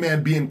 if any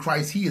man be in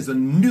Christ, he is a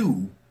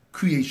new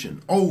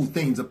creation. Old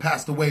things are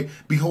passed away.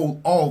 Behold,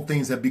 all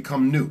things have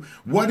become new.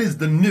 What is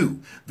the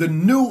new? The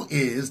new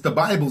is, the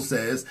Bible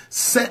says,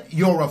 set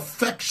your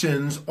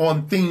affections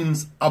on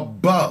things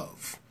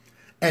above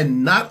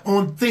and not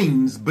on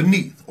things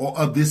beneath or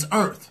of this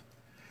earth.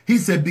 He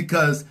said,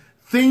 because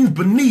things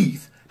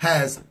beneath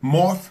has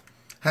moth,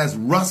 has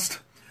rust,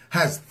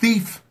 has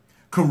thief,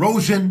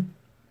 corrosion.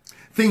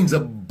 Things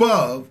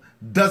above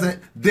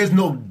there's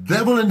no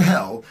devil in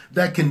hell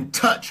that can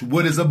touch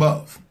what is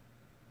above.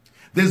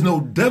 There's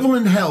no devil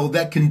in hell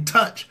that can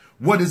touch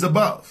what is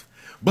above.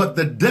 But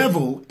the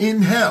devil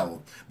in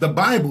hell, the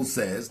Bible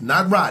says,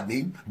 not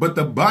Rodney, but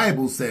the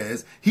Bible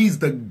says he's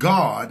the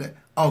God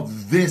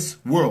of this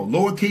world.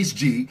 Lowercase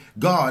g,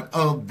 God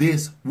of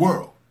this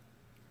world.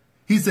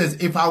 He says,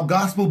 if our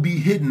gospel be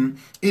hidden,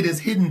 it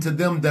is hidden to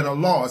them that are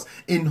lost,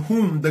 in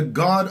whom the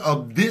God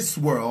of this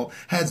world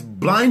has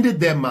blinded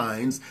their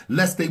minds,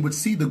 lest they would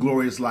see the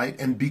glorious light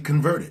and be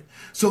converted.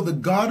 So the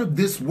God of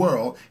this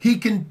world, he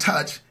can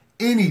touch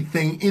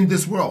anything in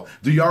this world.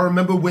 Do y'all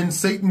remember when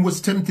Satan was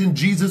tempting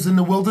Jesus in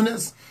the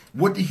wilderness?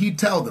 What did he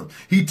tell them?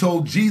 He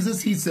told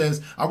Jesus, he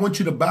says, I want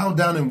you to bow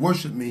down and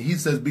worship me. He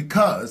says,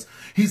 because,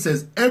 he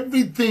says,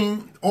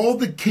 everything, all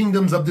the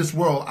kingdoms of this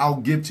world,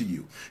 I'll give to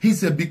you. He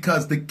said,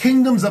 because the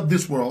kingdoms of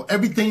this world,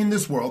 everything in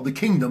this world, the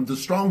kingdom, the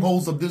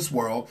strongholds of this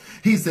world,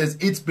 he says,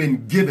 it's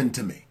been given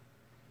to me.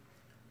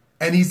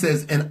 And he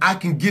says, and I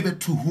can give it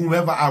to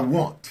whomever I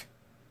want.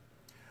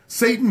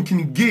 Satan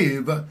can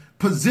give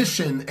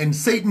position and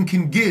Satan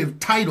can give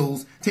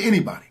titles to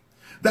anybody.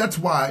 That's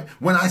why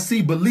when I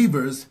see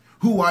believers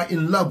who are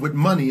in love with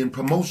money and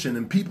promotion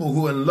and people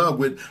who are in love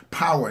with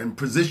power and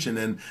position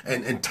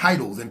and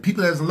titles and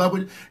people that's in love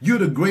with, you're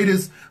the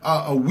greatest,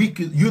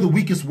 you're the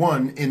weakest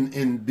one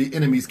in the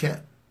enemy's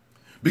camp,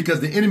 because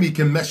the enemy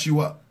can mess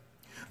you up.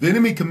 The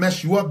enemy can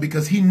mess you up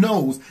because he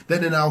knows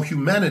that in our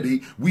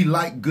humanity, we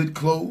like good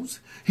clothes.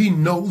 He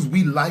knows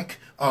we like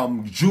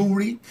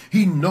jewelry.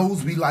 He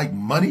knows we like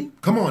money.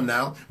 Come on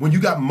now. When you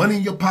got money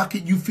in your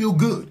pocket, you feel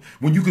good.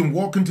 When you can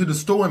walk into the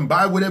store and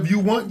buy whatever you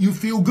want, you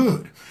feel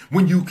good.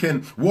 When you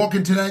can walk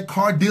into that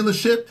car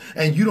dealership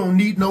and you don't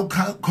need no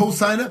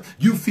co-signer,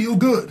 you feel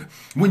good.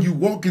 When you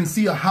walk and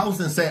see a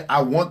house and say,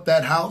 I want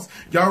that house.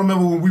 Y'all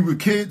remember when we were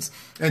kids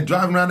and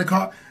driving around the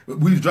car?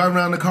 We was driving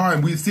around the car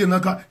and we see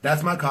another car.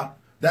 That's my car.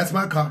 That's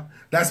my car.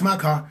 That's my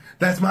car.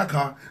 That's my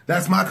car.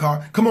 That's my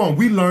car. Come on,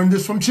 we learned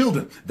this from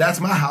children. That's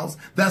my house.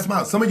 That's my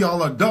house. Some of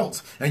y'all are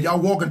adults and y'all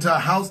walk into a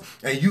house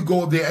and you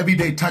go there every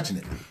day touching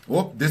it.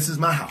 Oh, this is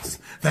my house.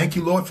 Thank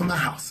you, Lord, for my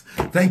house.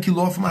 Thank you,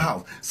 Lord, for my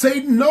house.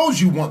 Satan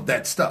knows you want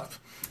that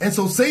stuff. And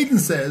so Satan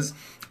says,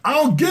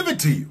 I'll give it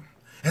to you.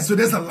 And so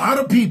there's a lot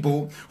of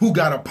people who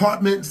got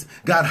apartments,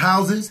 got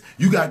houses,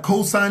 you got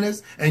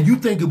co-signers, and you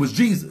think it was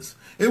Jesus.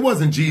 It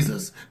wasn't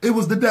Jesus. It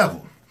was the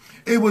devil.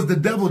 It was the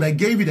devil that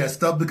gave you that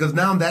stuff, because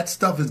now that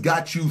stuff has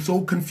got you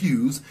so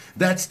confused.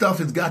 That stuff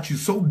has got you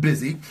so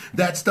busy.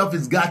 That stuff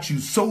has got you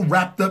so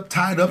wrapped up,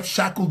 tied up,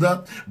 shackled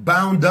up,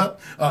 bound up,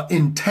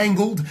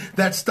 entangled.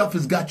 That stuff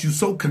has got you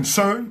so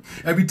concerned.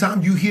 Every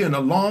time you hear an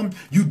alarm,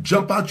 you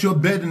jump out your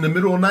bed in the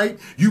middle of the night.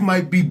 You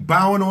might be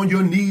bowing on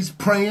your knees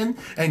praying,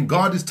 and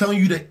God is telling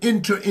you to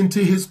enter into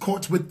his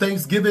courts with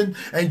thanksgiving,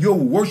 and you're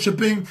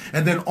worshiping,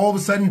 and then all of a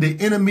sudden the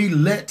enemy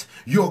let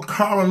your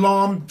car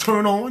alarm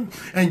turn on,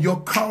 and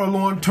your car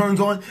alarm turns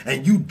on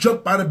and you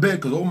jump out of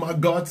bed because, oh my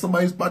God,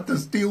 somebody's about to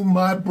steal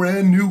my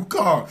brand new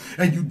car.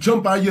 And you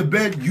jump out of your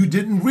bed. You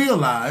didn't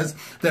realize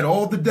that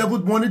all the devil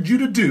wanted you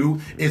to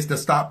do is to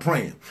stop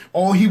praying.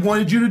 All he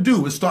wanted you to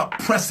do is stop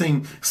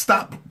pressing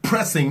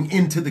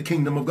into the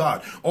kingdom of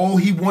God. All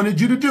he wanted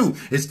you to do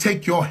is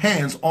take your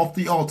hands off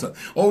the altar.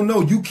 Oh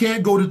no, you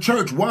can't go to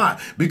church.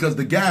 Why? Because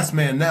the gas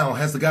man now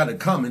has got to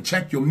come and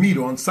check your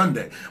meter on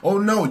Sunday. Oh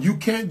no, you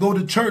can't go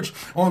to church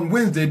on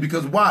Wednesday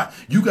because why?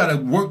 You got to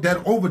work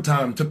that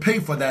overtime to pay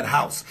for that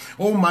house.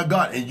 Oh my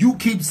God. And you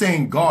keep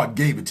saying God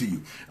gave it to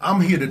you.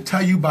 I'm here to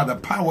tell you by the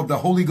power of the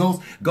Holy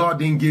Ghost, God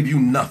didn't give you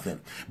nothing,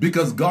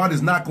 because God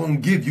is not going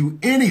to give you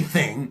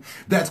anything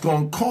that's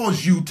going to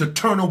cause you to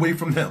turn away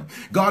from him.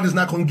 God is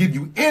not going to give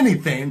you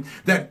anything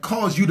that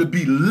cause you to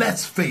be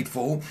less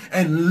faithful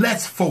and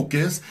less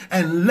focused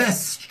and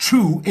less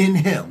true in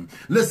him.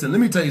 Listen, let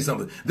me tell you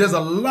something. There's a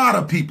lot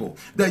of people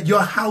that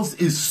your house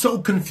is so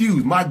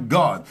confused. My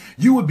God,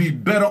 you would be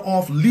better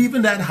off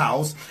leaving that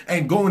house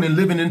and going and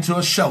living into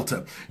a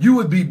shelter. You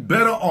would be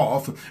better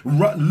off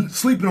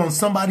sleeping on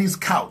somebody's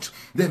couch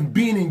than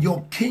being in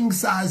your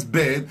king-size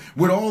bed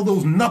with all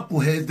those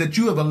knuckleheads that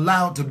you have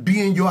allowed to be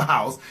in your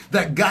house,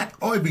 that got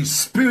every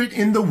spirit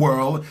in the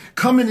world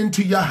coming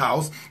into your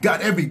house,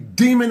 got every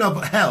demon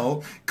of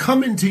hell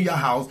coming to your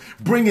house,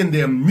 bringing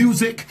their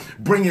music,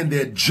 bringing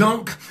their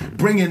junk,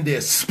 bringing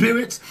their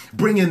spirits,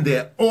 bringing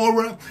their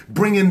aura,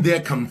 bringing their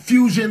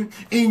confusion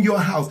in your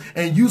house.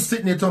 And you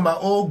sitting there talking about,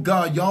 oh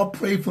God, y'all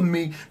pray for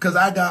me because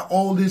I got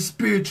all this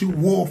spiritual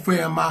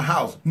warfare in my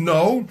house.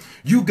 No,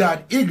 you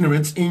got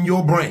ignorance in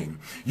your brain.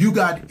 You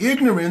got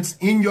ignorance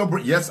in your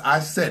brain. Yes, I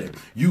said it.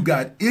 You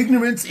got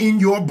ignorance in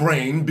your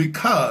brain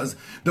because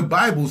the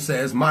Bible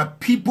says, my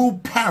people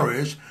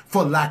perish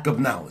for lack of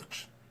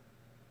knowledge.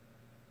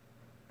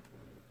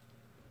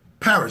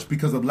 Perish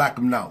because of lack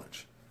of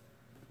knowledge.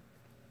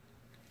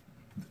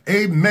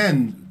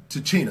 Amen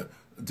to China.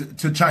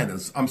 To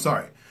China's. I'm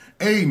sorry.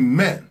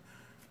 Amen.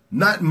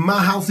 Not in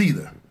my house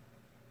either.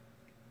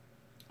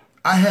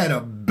 I had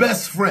a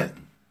best friend.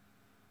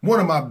 One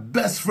of my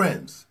best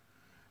friends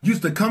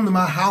used to come to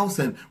my house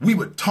and we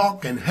would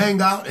talk and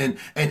hang out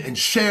and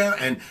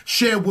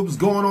share what was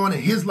going on in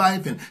his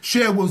life and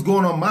share what was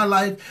going on in my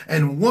life.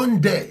 And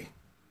one day,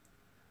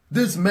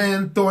 this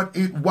man thought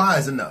it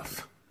wise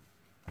enough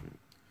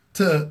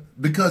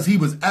because he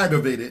was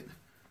aggravated,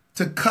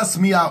 to cuss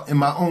me out in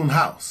my own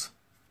house.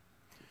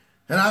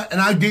 And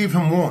I gave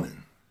him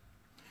warning.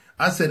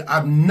 I said,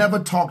 I've never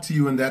talked to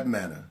you in that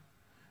manner.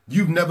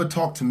 You've never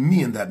talked to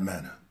me in that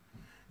manner.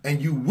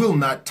 And you will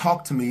not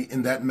talk to me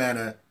in that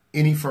manner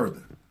any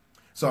further.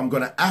 So I'm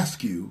going to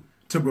ask you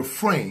to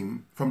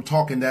refrain from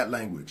talking that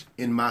language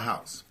in my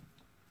house.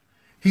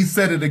 He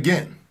said it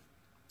again.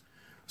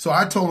 So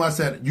I told him, I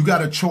said, you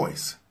got a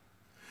choice.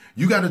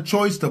 You got a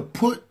choice to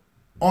put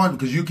on,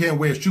 because you can't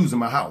wear shoes in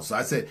my house. So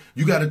I said,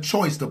 you got a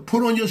choice to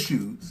put on your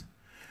shoes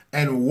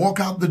and walk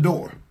out the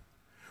door.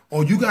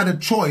 Or you got a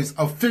choice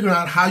of figuring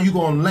out how you're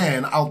going to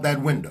land out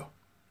that window.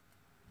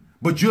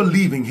 But you're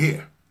leaving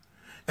here.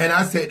 And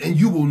I said, and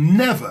you will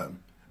never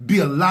be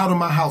allowed in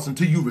my house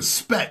until you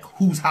respect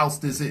whose house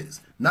this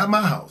is. Not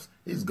my house.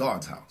 It's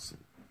God's house.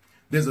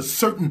 There's a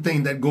certain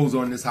thing that goes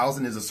on in this house,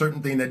 and there's a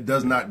certain thing that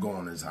does not go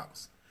on in this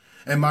house.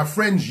 And my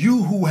friends,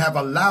 you who have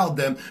allowed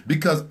them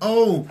because,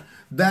 oh,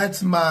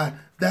 that's my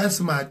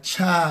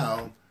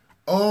child.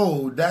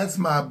 Oh, that's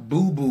my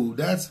boo-boo.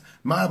 That's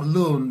my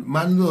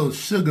little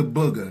sugar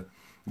booger.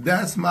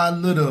 That's my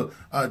little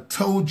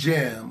toe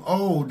jam.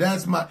 Oh,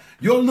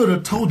 your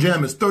little toe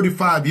jam is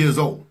 35 years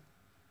old.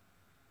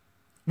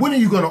 When are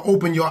you going to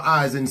open your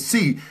eyes and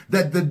see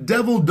that the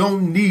devil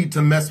don't need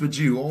to mess with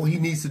you? All he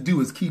needs to do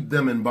is keep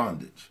them in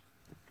bondage.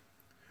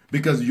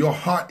 Because your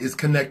heart is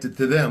connected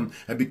to them,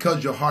 and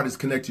because your heart is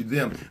connected to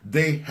them,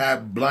 they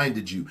have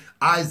blinded you.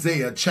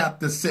 Isaiah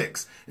chapter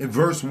 6, in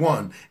verse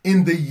 1,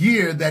 in the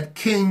year that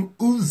King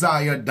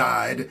Uzziah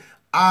died,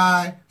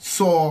 I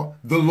saw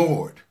the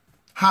Lord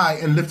high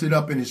and lifted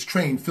up, and his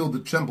train filled the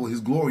temple.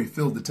 His glory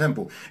filled the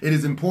temple. It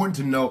is important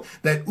to know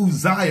that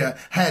Uzziah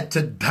had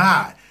to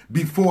die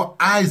before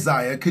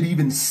Isaiah could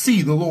even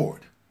see the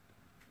Lord.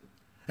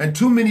 And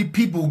too many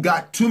people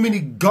got too many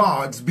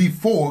gods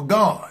before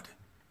God.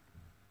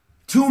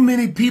 Too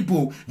many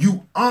people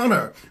you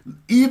honor.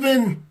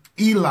 Even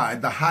Eli,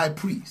 the high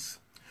priest,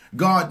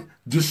 God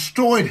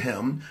destroyed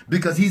him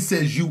because he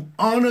says, you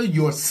honor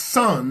your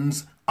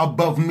sons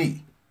above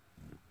me.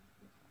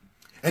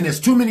 And there's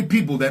too many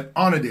people that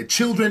honor their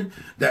children,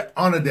 that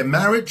honor their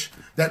marriage,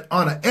 that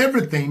honor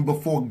everything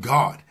before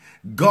God.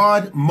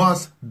 God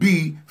must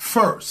be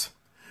first.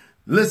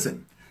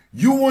 Listen,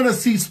 you want to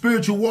see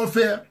spiritual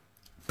warfare?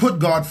 Put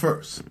God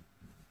first.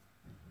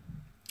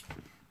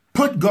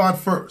 Put God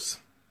first.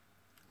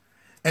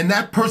 And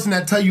that person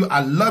that tell you, I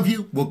love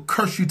you, will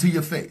curse you to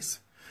your face.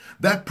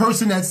 That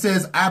person that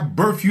says, I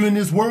birthed you in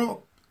this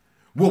world,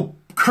 will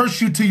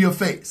curse you to your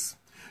face.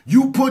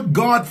 You put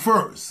God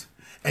first,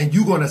 and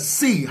you're going to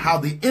see how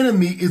the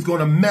enemy is going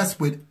to mess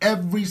with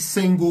every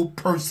single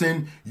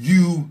person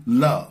you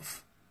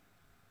love.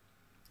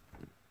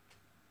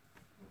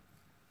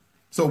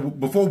 So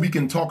before we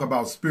can talk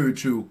about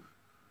spiritual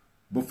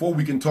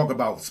warfare,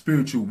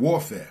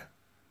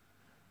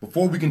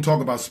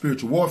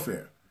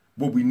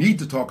 what we need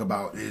to talk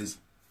about is,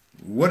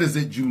 what is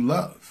it you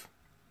love?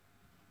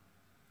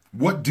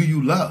 What do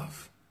you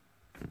love?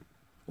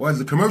 Or as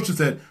the commercial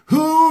said,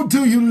 who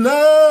do you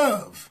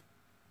love?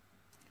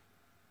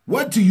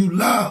 What do you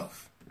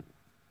love?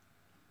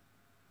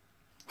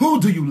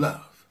 Who do you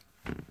love?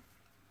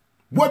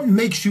 What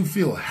makes you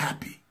feel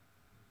happy?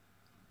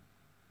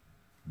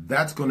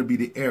 That's going to be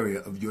the area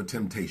of your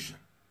temptation.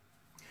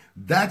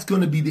 That's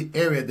going to be the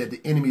area that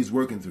the enemy is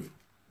working through.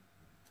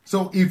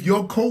 So if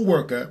your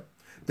coworker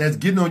that's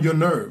getting on your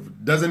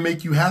nerve doesn't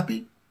make you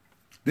happy,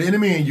 the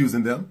enemy ain't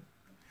using them.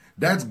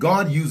 That's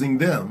God using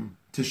them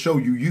to show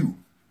you,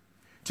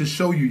 to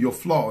show you your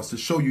flaws, to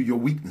show you your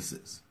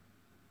weaknesses.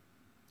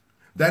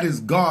 That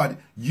is God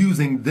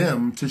using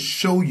them to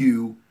show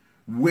you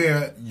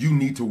where you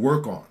need to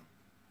work on.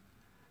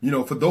 You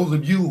know, for those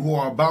of you who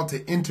are about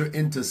to enter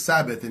into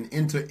Sabbath and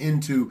enter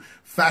into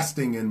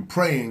fasting and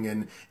praying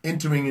and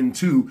entering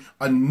into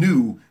a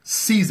new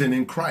season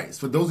in Christ,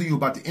 for those of you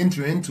about to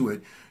enter into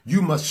it,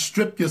 you must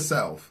strip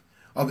yourself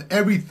of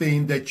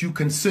everything that you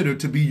consider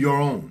to be your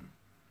own.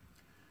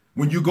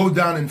 When you go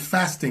down in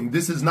fasting,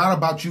 this is not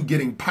about you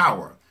getting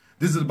power.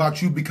 This is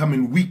about you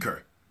becoming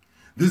weaker.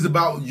 This is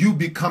about you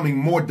becoming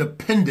more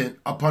dependent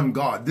upon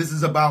God. This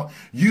is about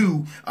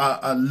you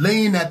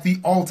laying at the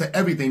altar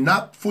everything,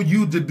 not for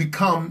you to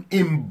become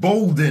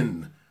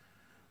emboldened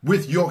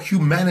with your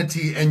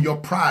humanity and your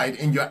pride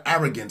and your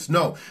arrogance.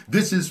 No,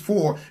 this is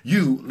for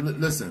you.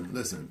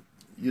 Listen.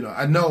 You know,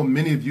 I know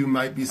many of you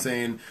might be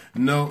saying,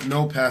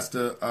 no,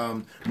 Pastor,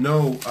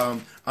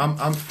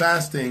 I'm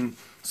fasting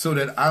so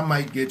that I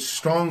might get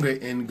stronger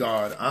in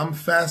God. I'm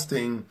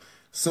fasting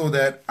so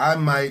that I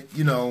might,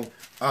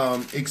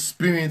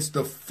 experience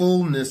the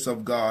fullness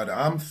of God.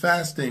 I'm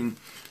fasting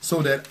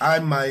so that I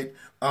might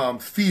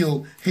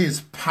feel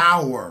his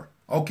power.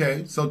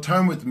 Okay, so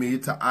turn with me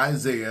to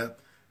Isaiah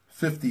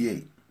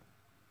 58.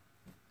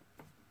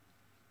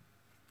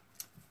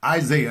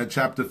 Isaiah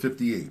chapter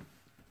 58.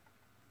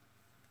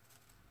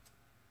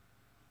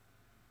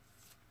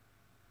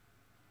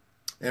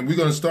 And we're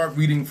going to start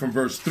reading from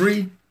verse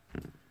 3.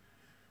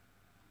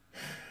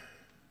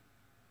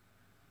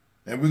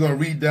 And we're going to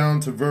read down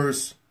to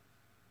verse,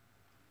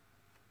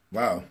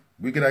 wow,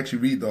 we could actually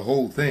read the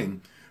whole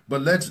thing.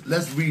 But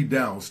let's read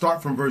down.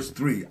 Start from verse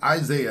 3.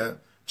 Isaiah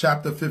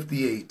chapter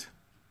 58.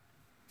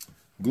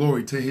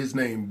 Glory to his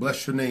name.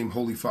 Bless your name,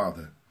 Holy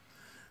Father.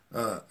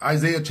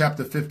 Isaiah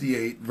chapter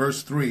 58,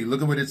 verse 3.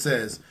 Look at what it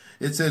says.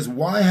 It says,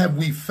 why have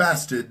we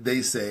fasted,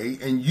 they say,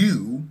 and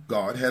you,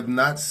 God, have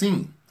not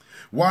seen?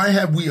 Why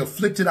have we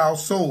afflicted our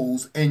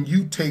souls and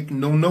you take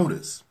no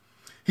notice?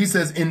 He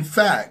says, in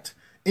fact,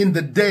 in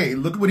the day,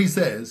 look at what he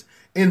says,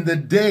 in the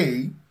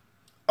day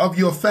of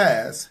your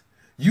fast,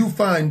 you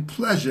find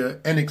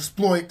pleasure and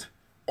exploit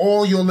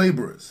all your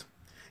laborers.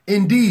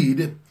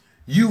 Indeed,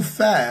 you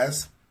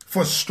fast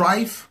for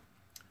strife,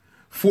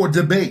 for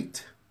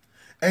debate,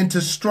 and to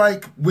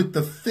strike with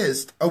the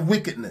fist of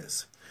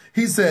wickedness.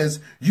 He says,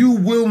 you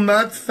will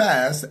not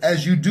fast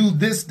as you do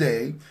this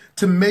day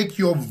to make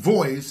your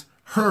voice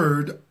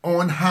heard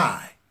on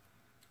high.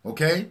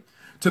 Okay?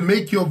 To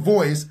make your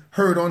voice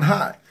heard on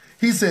high.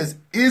 He says,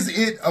 is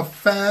it a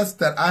fast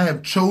that I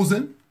have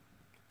chosen?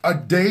 A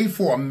day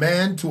for a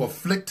man to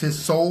afflict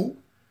his soul?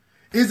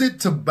 Is it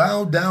to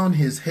bow down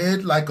his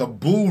head like a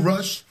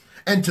bulrush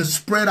and to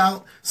spread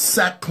out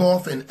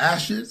sackcloth and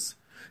ashes?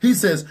 He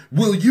says,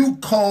 will you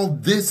call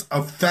this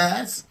a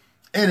fast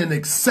and an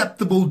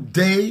acceptable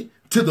day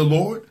to the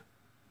Lord?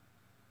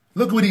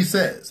 Look what he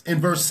says in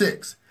verse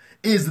 6.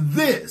 Is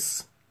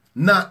this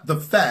not the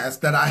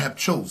fast that I have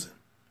chosen?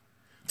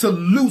 To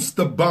loose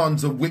the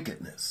bonds of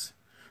wickedness,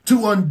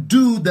 to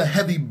undo the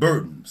heavy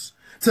burdens,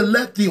 to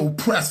let the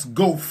oppressed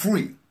go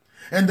free,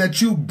 and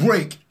that you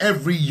break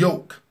every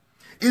yoke.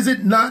 Is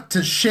it not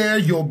to share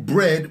your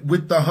bread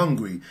with the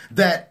hungry,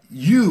 that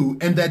you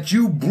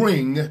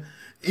bring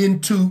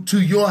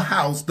into your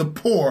house the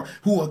poor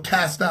who are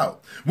cast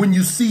out? When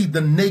you see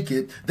the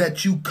naked,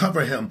 that you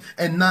cover him,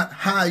 and not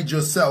hide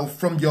yourself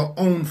from your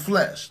own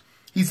flesh.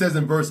 He says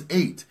in verse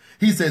 8,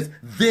 he says,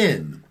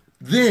 then,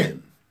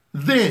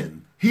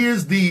 here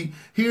is the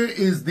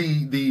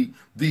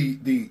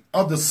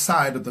other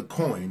side of the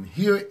coin.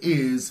 Here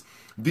is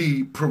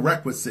the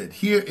prerequisite.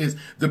 Here is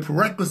the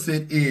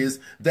prerequisite is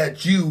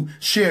that you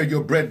share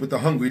your bread with the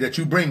hungry, that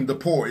you bring the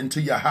poor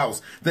into your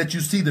house, that you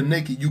see the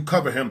naked, you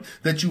cover him,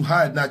 that you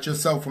hide not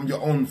yourself from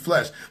your own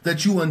flesh,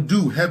 that you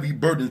undo heavy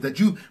burdens, that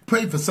you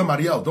pray for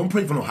somebody else. Don't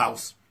pray for no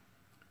house.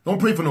 Don't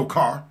pray for no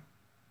car.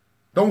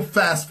 Don't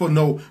fast for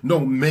no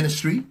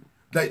ministry.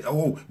 That,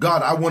 oh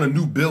God, I want a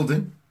new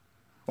building.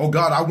 Oh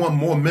God, I want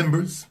more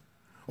members.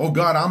 Oh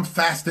God, I'm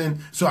fasting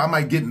so I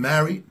might get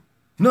married.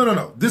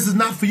 No. This is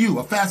not for you.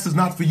 A fast is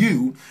not for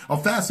you. A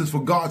fast is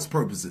for God's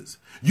purposes.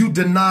 You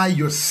deny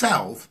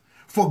yourself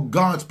for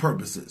God's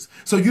purposes.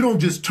 So you don't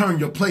just turn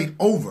your plate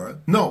over.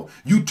 No,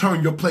 you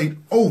turn your plate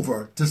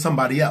over to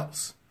somebody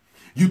else.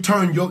 You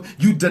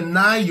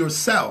deny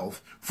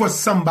yourself for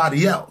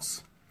somebody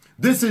else.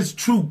 This is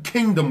true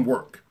kingdom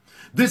work.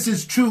 This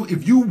is true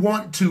if you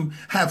want to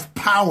have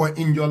power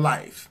in your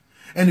life.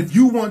 And if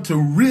you want to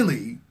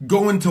really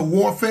go into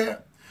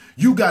warfare,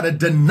 you got to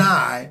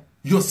deny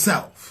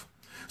yourself.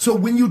 So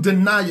when you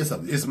deny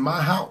yourself, it's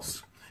my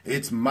house,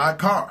 it's my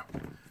car.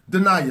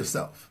 Deny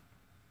yourself.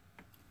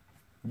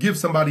 Give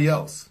somebody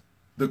else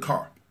the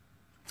car.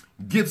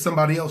 Give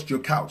somebody else your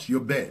couch,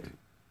 your bed.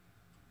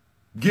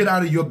 Get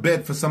out of your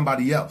bed for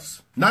somebody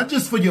else. Not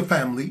just for your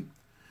family,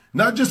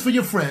 not just for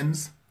your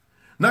friends,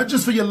 not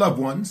just for your loved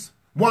ones.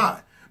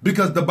 Why?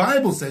 Because the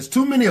Bible says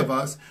too many of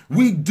us,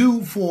 we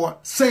do for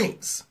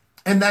saints,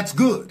 and that's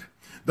good.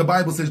 The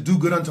Bible says do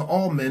good unto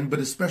all men, but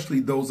especially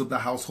those of the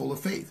household of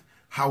faith.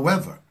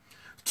 However,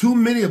 too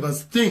many of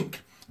us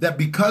think that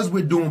because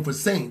we're doing for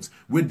saints,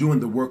 we're doing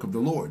the work of the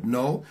Lord.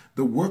 No,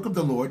 the work of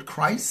the Lord,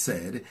 Christ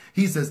said,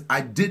 he says,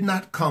 I did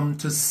not come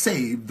to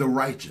save the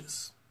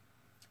righteous,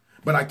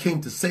 but I came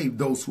to save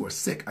those who are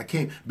sick. I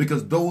came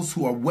because those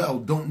who are well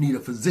don't need a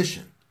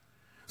physician.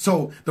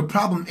 So the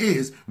problem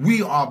is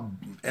we are,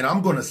 and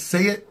I'm going to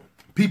say it,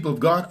 people of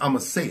God, I'm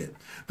going to say it.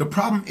 The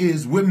problem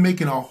is we're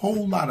making a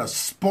whole lot of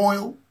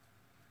spoiled,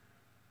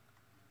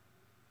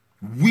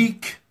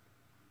 weak,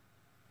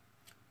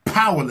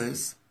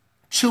 powerless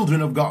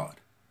children of God.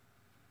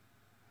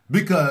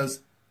 Because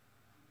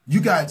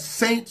you got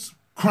saints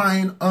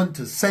crying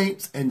unto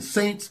saints and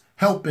saints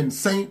helping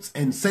saints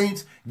and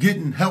saints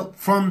getting help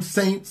from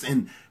saints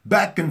and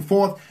back and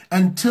forth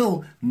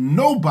until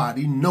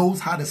nobody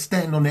knows how to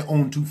stand on their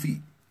own 2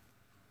 feet.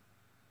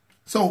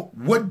 So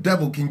what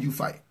devil can you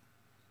fight?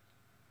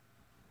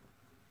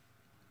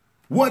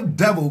 What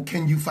devil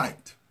can you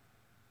fight?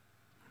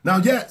 Now,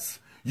 yes,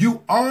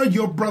 you are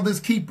your brother's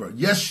keeper.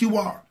 Yes, you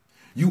are.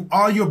 You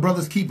are your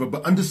brother's keeper,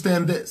 but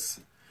understand this.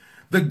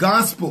 The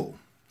gospel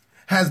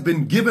has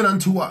been given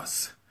unto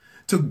us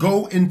to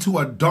go into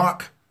a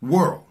dark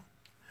world,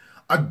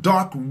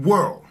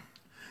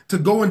 to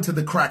go into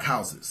the crack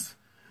houses,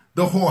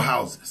 the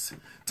whorehouses,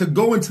 to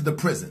go into the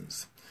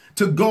prisons,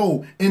 to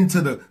go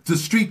into the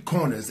street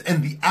corners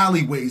and the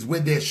alleyways where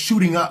they're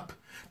shooting up,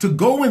 to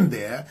go in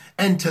there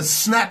and to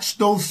snatch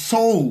those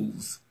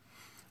souls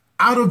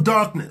out of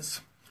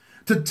darkness,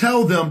 to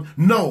tell them,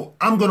 no,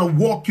 I'm going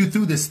to walk you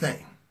through this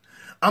thing.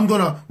 I'm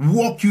going to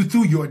walk you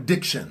through your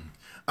addiction.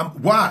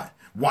 Why?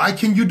 Why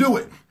can you do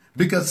it?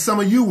 Because some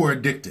of you were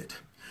addicted.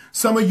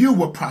 Some of you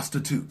were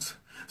prostitutes.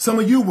 Some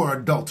of you were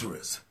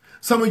adulterers.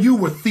 Some of you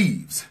were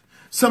thieves.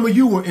 Some of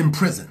you were in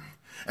prison.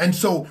 And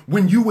so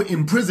when you were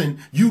in prison,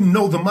 you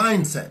know the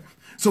mindset.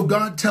 So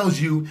God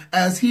tells you,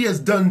 as he has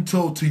done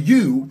so to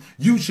you,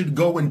 you should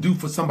go and do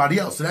for somebody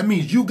else. So that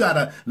means you got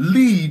to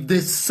leave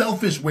this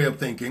selfish way of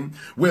thinking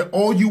where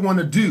all you want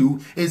to do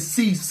is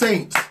see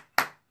saints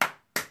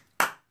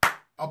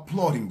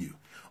applauding you.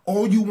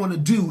 All you want to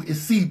do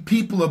is see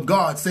people of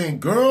God saying,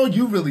 girl,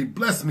 you really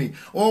blessed me.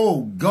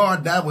 Oh,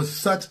 God, that was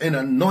such an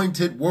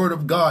anointed word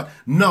of God.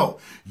 No,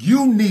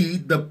 you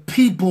need the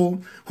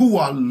people who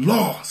are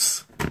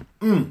lost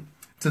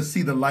to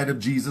see the light of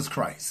Jesus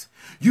Christ.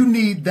 You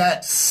need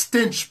that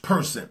stench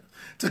person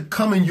to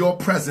come in your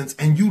presence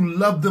and you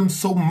love them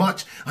so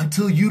much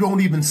until you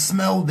don't even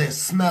smell their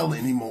smell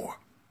anymore.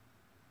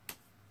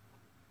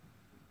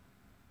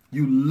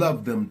 You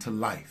love them to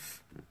life.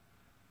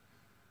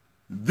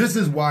 This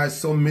is why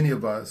so many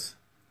of us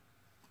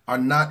are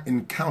not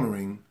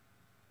encountering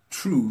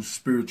true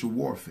spiritual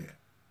warfare.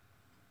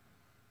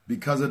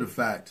 Because of the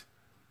fact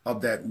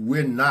of that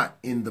we're not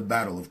in the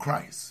battle of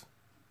Christ.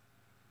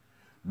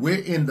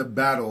 We're in the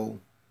battle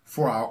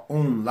for our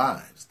own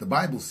lives. The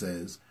Bible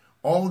says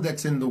all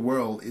that's in the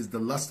world is the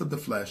lust of the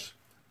flesh,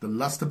 the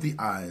lust of the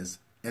eyes,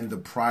 and the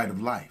pride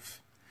of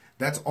life.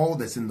 That's all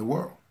that's in the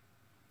world.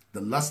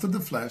 The lust of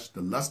the flesh,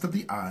 the lust of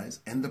the eyes,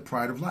 and the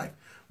pride of life.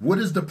 What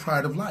is the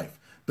pride of life?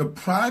 The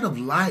pride of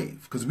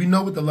life, because we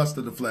know what the lust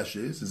of the flesh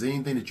is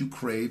anything that you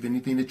crave,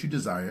 anything that you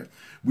desire.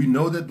 We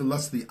know that the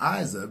lust of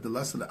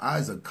the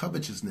eyes are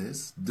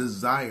covetousness,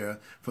 desire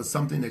for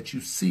something that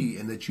you see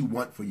and that you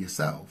want for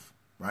yourself,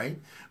 right?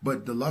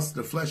 But the lust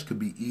of the flesh could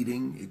be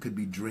eating, it could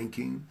be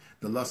drinking.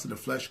 The lust of the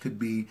flesh could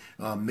be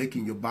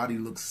making your body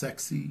look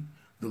sexy.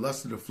 The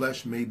lust of the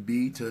flesh may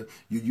be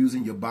you're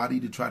using your body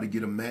to try to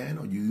get a man,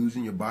 or you're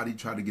using your body to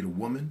try to get a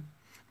woman.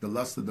 The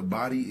lust of the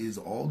body is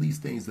all these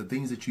things, the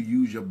things that you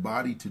use your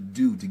body to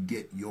do to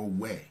get your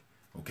way,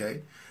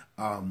 okay?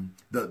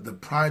 The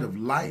pride of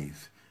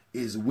life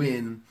is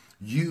when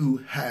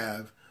you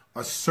have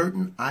a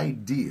certain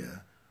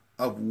idea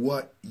of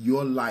what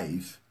your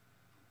life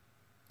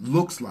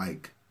looks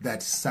like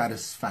that's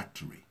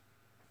satisfactory.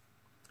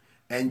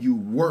 And you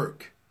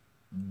work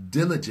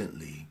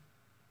diligently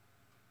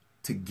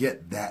to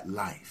get that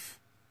life,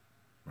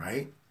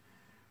 right?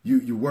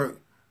 You work.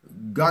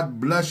 God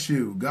bless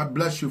you. God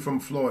bless you from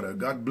Florida.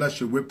 God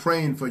bless you. We're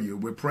praying for you.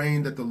 We're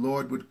praying that the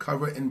Lord would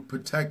cover and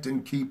protect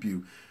and keep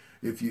you.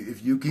 If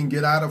you can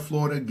get out of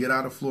Florida, get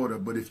out of Florida.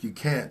 But if you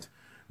can't,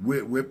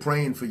 we're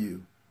praying for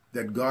you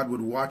that God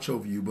would watch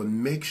over you. But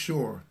make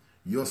sure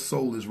your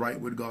soul is right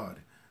with God.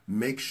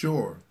 make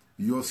sure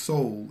your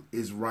soul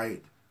is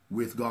right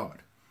with God.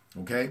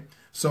 Okay?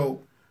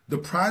 So the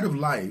pride of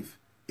life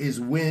is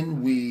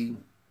when we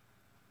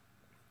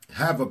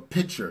have a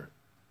picture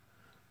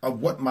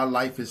of what my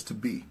life is to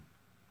be.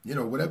 You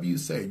know, whatever you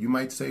say, you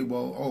might say,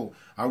 well, oh,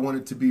 I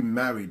wanted to be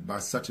married by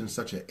such and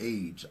such an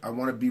age. I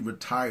want to be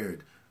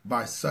retired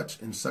by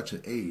such and such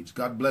an age.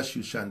 God bless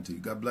you,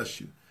 Shanti. God bless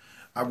you.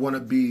 I want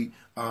to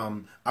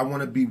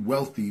be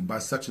wealthy by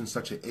such and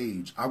such an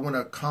age. I want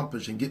to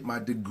accomplish and get my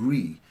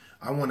degree.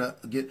 I want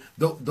to get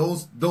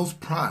those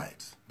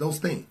prides, those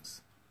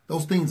things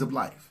of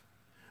life.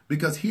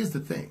 Because here's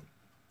the thing.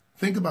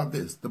 Think about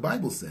this. The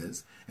Bible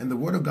says, and the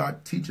Word of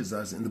God teaches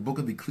us in the book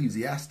of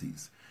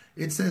Ecclesiastes,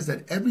 it says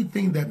that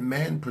everything that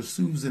man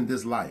pursues in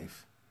this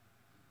life,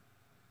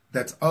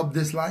 that's of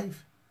this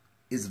life,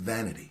 is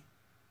vanity.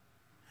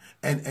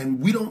 And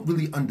we don't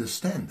really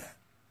understand that.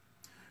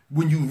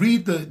 When you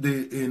read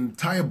the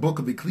entire book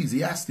of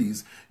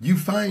Ecclesiastes, you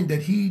find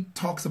that he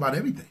talks about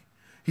everything.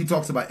 He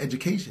talks about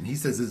education. He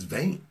says it's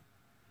vain.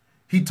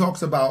 He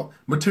talks about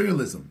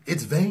materialism.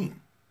 It's vain.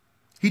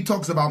 He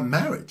talks about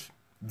marriage.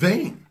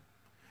 Vain.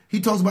 He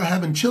talks about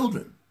having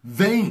children.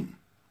 Vain.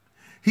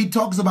 He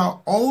talks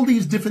about all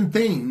these different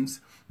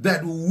things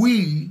that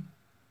we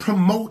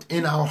promote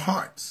in our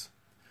hearts,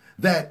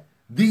 that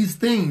these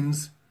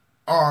things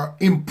are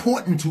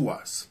important to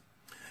us.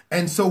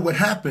 And so what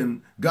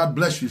happened, God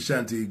bless you,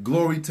 Shanti,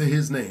 glory to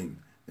his name.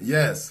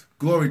 Yes,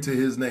 glory to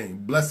his name.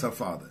 Bless her,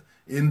 Father,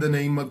 in the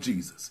name of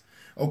Jesus.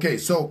 Okay,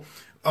 so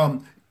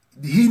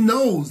he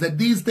knows that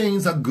these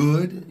things are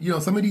good. You know,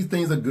 some of these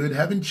things are good.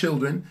 Having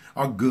children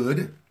are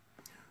good.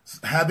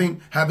 Having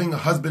a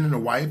husband and a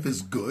wife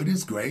is good,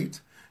 is great.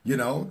 You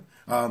know,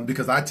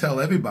 because I tell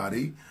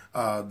everybody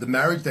the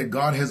marriage that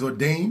God has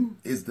ordained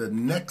is the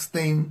next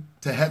thing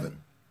to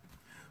heaven.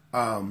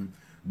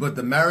 But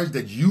the marriage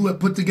that you have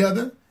put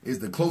together is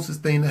the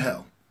closest thing to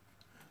hell.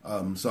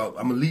 So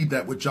I'm going to leave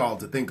that with y'all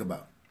to think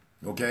about.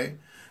 Okay?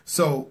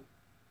 So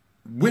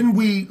when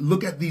we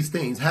look at these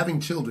things, having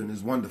children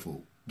is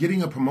wonderful.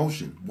 Getting a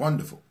promotion,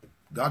 wonderful.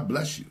 God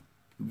bless you.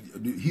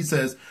 He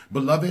says,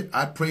 beloved,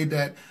 I pray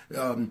that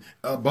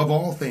above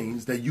all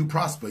things that you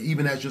prosper,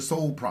 even as your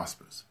soul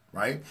prospers,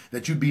 right?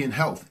 That you be in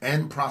health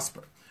and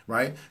prosper,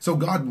 right? So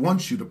God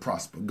wants you to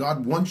prosper.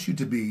 God wants you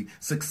to be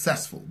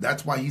successful.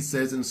 That's why he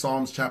says in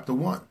Psalms chapter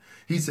 1,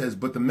 he says,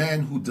 but the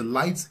man who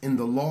delights in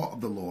the law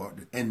of the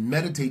Lord and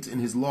meditates in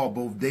his law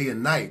both day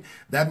and night,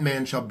 that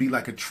man shall be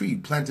like a tree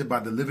planted by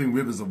the living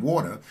rivers of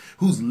water,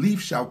 whose leaf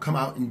shall come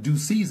out in due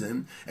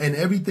season, and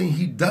everything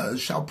he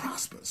does shall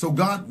prosper. So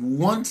God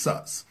wants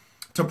us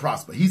to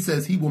prosper. He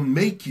says he will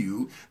make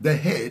you the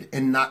head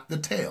and not the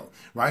tail,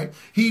 right?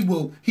 He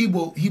will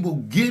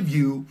give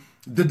you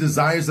the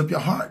desires of your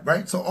heart,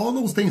 right? So all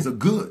those things are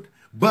good.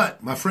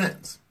 But my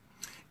friends,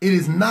 it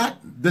is not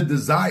the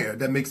desire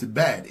that makes it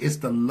bad. It's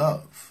the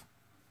love.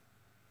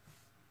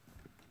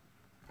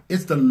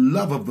 It's the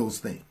love of those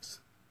things.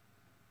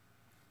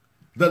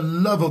 The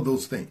love of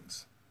those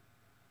things.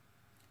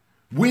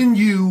 When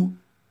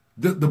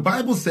the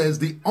Bible says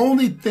the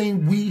only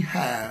thing we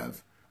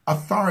have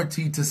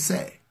authority to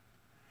say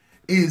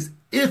is,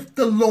 if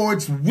the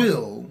Lord's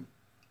will,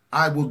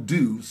 I will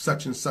do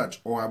such and such,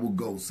 or I will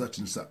go such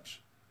and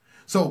such.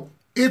 So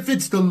if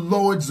it's the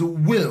Lord's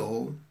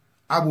will,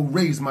 I will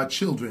raise my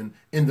children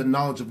in the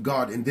knowledge of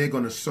God, and they're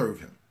going to serve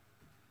him.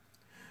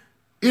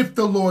 If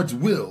the Lord's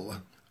will,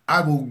 I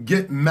will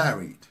get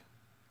married.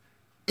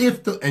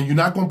 And you're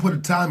not going to put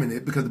a time in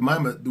it, because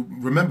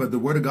remember, the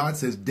word of God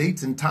says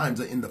dates and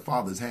times are in the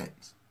Father's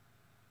hands.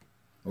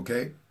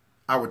 Okay?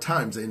 Our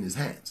times are in his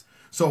hands.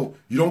 So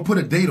you don't put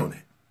a date on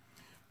it.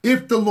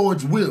 If the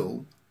Lord's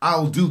will,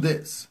 I'll do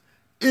this.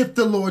 If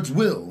the Lord's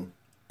will,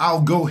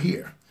 I'll go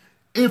here.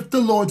 If the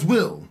Lord's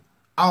will,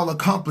 I'll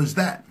accomplish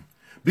that.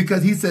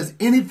 Because he says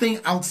anything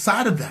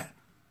outside of that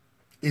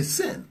is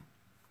sin.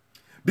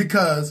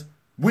 Because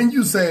when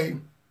you say,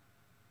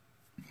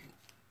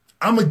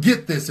 I'm going to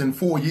get this in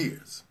 4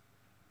 years,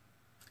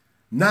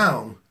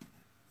 now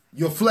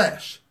your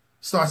flesh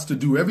starts to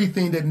do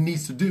everything that it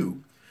needs to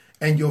do.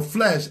 And your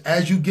flesh,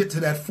 as you get to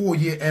that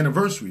 4-year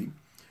anniversary,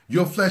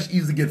 your flesh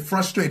either get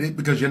frustrated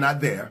because you're not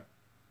there.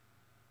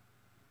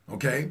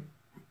 Okay?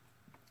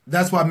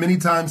 That's why many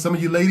times some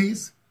of you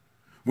ladies,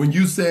 when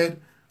you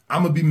said,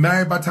 I'm going to be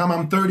married by the time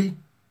I'm 30,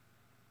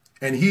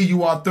 and here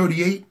you are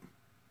 38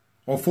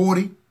 or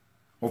 40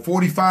 or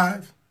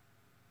 45,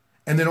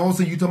 and then all of a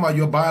sudden you're talking about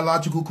your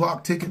biological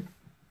clock ticking.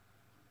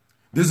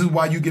 This is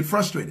why you get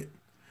frustrated,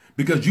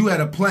 because you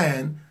had a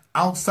plan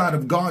outside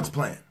of God's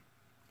plan.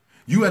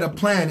 You had a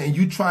plan and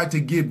you tried to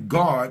give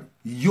God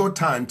your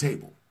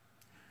timetable.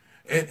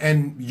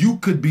 And you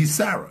could be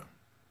Sarah.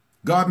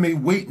 God may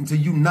wait until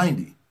you're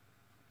 90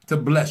 to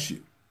bless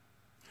you.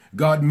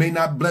 God may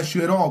not bless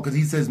you at all, because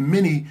he says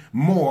many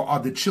more are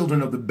the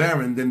children of the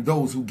barren than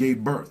those who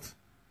gave birth.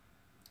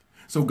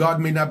 So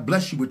God may not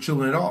bless you with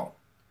children at all.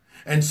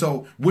 And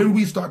so when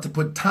we start to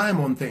put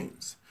time on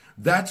things,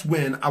 that's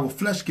when our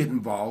flesh gets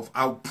involved,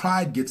 our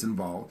pride gets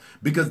involved,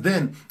 because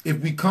then if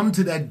we come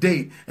to that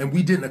date and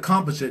we didn't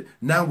accomplish it,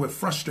 now we're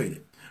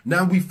frustrated.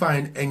 Now we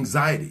find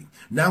anxiety.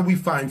 Now we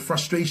find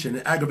frustration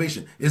and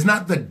aggravation. It's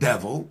not the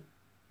devil.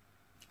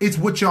 It's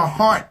what your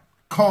heart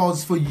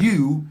caused for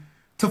you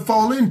to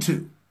fall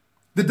into.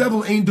 The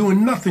devil ain't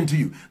doing nothing to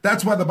you.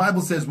 That's why the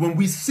Bible says when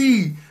we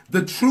see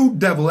the true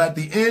devil at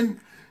the end,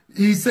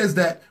 he says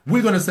that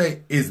we're going to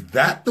say, is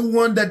that the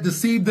one that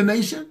deceived the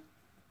nation?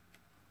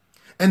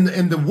 And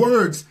the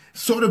words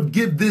sort of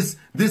give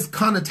this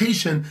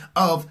connotation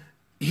of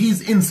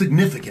he's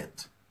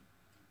insignificant.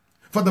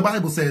 For the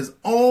Bible says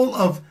all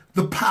of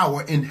the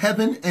power in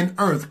heaven and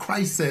earth,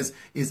 Christ says,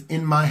 is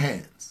in my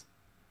hands.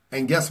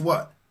 And guess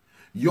what?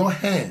 Your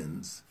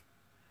hands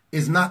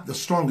is not the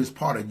strongest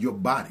part of your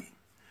body.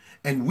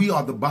 And we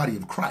are the body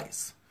of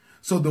Christ.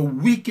 So the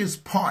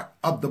weakest part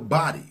of the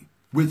body,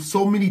 with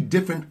so many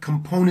different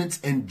components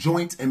and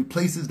joints and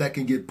places that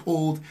can get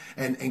pulled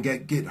and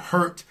get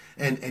hurt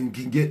and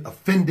can get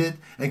offended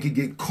and can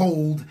get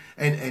cold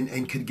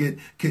and could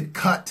get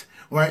cut,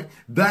 right?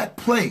 That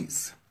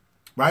place,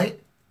 right,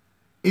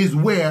 is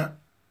where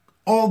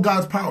all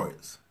God's power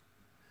is.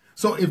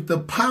 So if the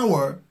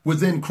power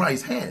was in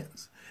Christ's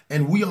hands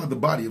and we are the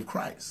body of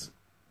Christ,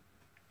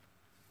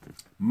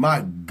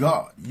 my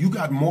God, you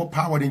got more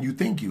power than you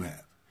think you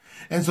have.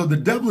 And so the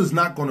devil is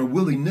not going to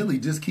willy-nilly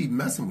just keep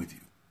messing with you.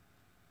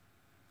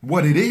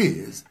 What it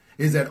is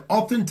that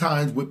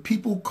oftentimes what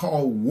people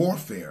call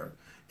warfare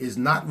is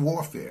not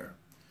warfare.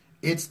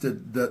 It's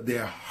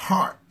their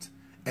heart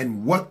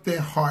and what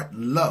their heart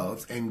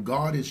loves. And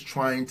God is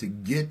trying to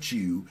get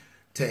you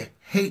to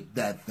hate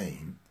that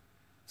thing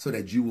so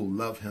that you will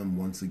love him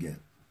once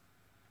again.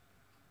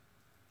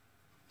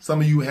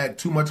 Some of you had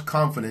too much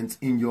confidence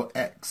in your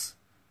ex.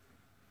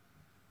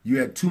 You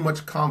had too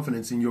much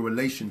confidence in your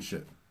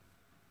relationship.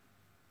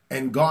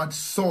 And God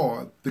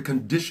saw the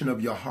condition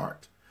of your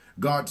heart.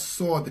 God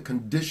saw the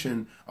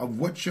condition of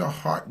what your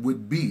heart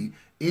would be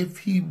if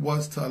he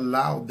was to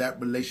allow that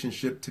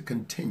relationship to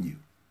continue.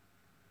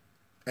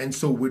 And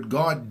so what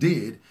God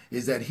did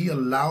is that he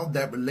allowed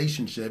that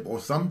relationship, or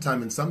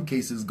sometime in some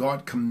cases,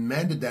 God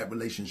commanded that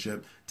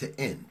relationship to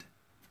end.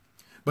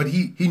 But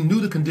he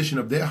knew the condition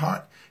of their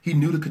heart. He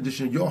knew the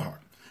condition of your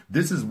heart.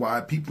 This is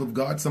why, people of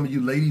God, some of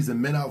you ladies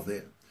and men out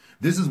there,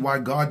 this is why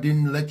God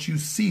didn't let you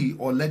see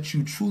or let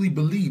you truly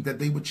believe that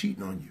they were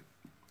cheating on you.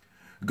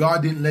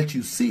 God didn't let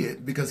you see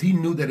it because he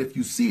knew that if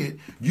you see it,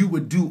 you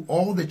would do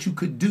all that you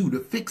could do to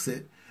fix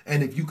it.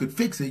 And if you could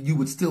fix it, you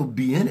would still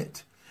be in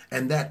it.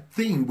 And that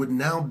thing would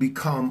now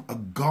become a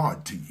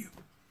god to you.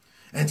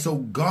 And so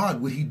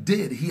God, what he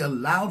did, he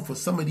allowed for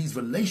some of these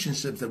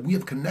relationships that we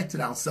have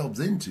connected ourselves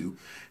into.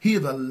 He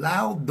have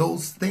allowed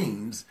those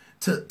things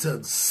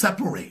to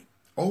separate.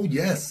 Oh,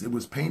 yes, it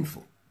was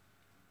painful.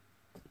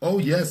 Oh,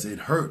 yes, it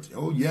hurt.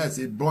 Oh, yes,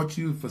 it brought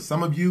you, for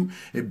some of you,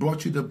 it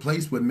brought you to a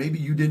place where maybe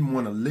you didn't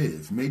want to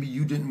live. Maybe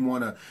you didn't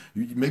want to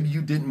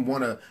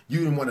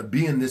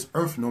be in this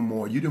earth no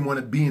more. You didn't want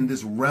to be in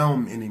this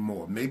realm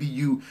anymore. Maybe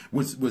you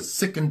was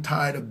sick and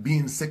tired of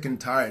being sick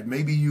and tired.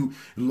 Maybe you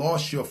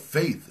lost your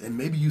faith. And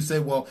maybe you say,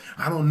 well,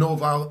 I don't know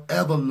if I'll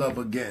ever love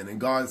again. And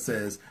God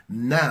says,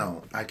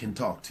 now I can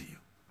talk to you.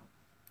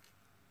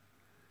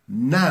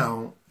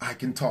 Now I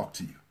can talk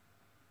to you.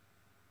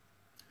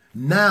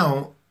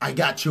 Now I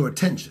got your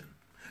attention.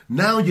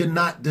 Now you're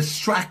not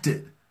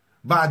distracted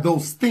by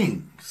those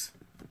things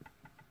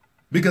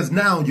because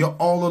now you're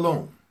all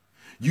alone.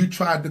 You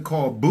tried to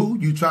call Boo.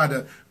 You tried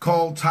to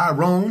call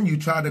Tyrone. You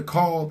tried to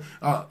call,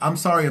 I'm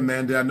sorry,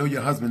 Amanda. I know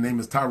your husband's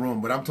name is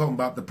Tyrone, but I'm talking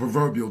about the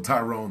proverbial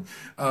Tyrone.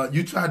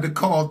 You tried to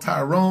call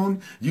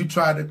Tyrone. You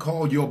tried to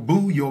call your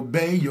Boo, your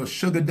bae, your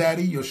sugar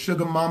daddy, your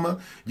sugar mama.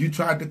 You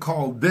tried to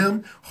call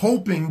them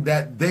hoping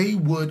that they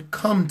would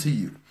come to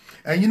you.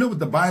 And you know what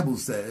the Bible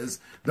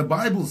says? The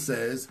Bible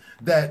says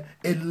that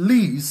at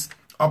least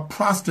a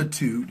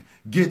prostitute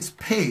gets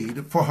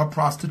paid for her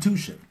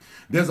prostitution.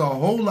 There's a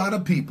whole lot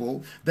of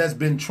people that's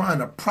been trying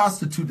to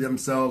prostitute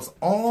themselves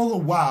all the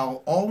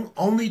while,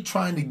 only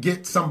trying to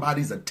get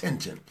somebody's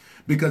attention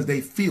because they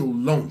feel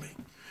lonely.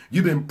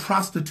 You've been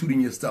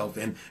prostituting yourself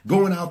and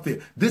going out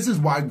there. This is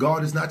why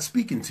God is not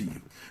speaking to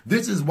you.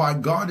 This is why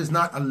God is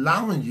not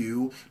allowing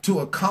you to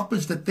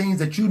accomplish the things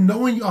that you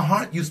know in your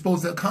heart you're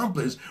supposed to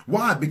accomplish.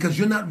 Why? Because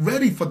you're not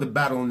ready for the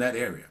battle in that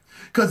area.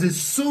 Because as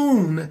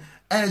soon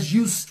as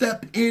you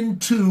step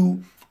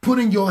into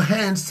putting your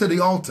hands to the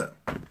altar,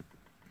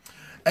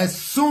 as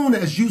soon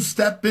as you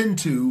step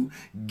into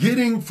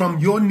getting from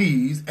your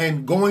knees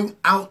and going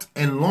out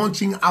and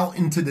launching out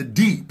into the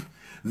deep,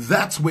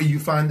 that's where you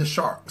find the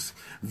sharks.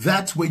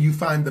 That's where you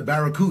find the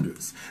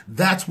barracudas.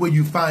 That's where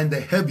you find the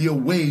heavier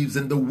waves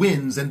and the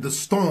winds and the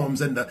storms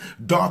and the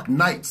dark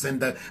nights and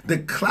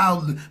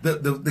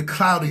the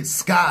clouded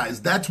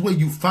skies. That's where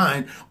you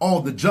find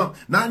all the junk.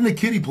 Not in the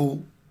kiddie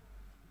pool.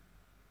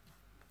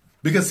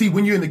 Because see,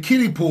 when you're in the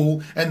kiddie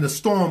pool and the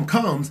storm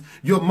comes,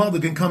 your mother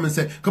can come and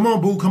say, come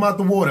on, boo, come out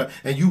the water.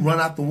 And you run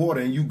out the water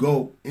and you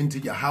go into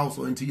your house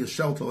or into your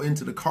shelter or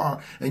into the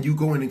car and you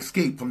go and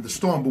escape from the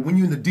storm. But when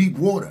you're in the deep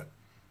water,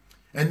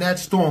 and that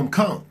storm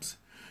comes,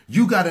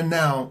 you got to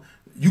now,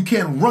 you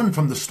can't run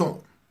from the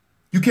storm.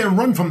 You can't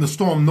run from the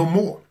storm no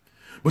more.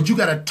 But you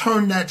got to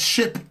turn that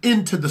ship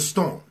into the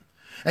storm.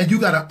 And you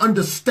got to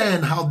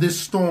understand how this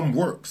storm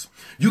works.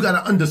 You got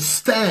to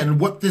understand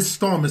what this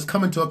storm is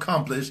coming to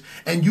accomplish.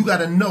 And you got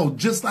to know,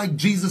 just like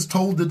Jesus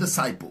told the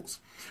disciples,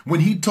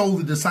 when he told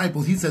the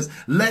disciples, he says,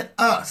 let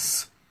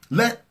us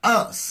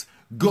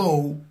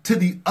go to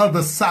the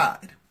other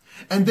side.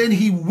 And then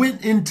he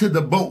went into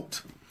the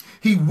boat.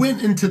 He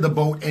went into the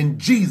boat and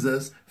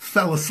Jesus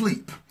fell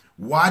asleep.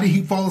 Why did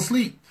he fall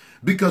asleep?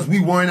 Because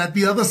we weren't at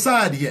the other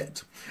side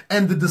yet.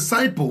 And the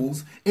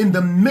disciples, in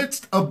the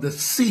midst of the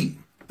sea,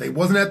 they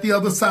wasn't at the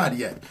other side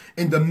yet.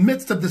 In the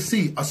midst of the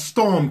sea, a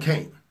storm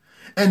came.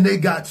 And they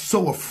got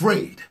so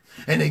afraid.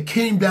 And they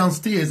came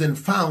downstairs and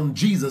found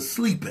Jesus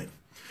sleeping.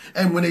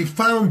 And when they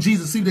found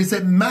Jesus sleeping, they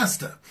said,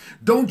 Master,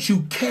 don't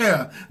you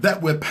care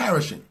that we're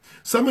perishing?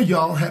 Some of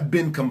y'all have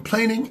been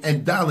complaining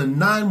and dialing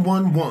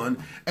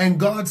 911. And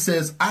God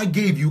says, I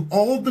gave you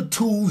all the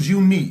tools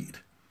you need.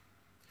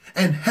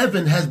 And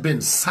heaven has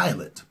been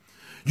silent.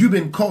 You've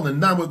been calling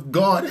now with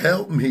God,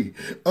 help me.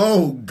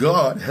 Oh,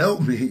 God,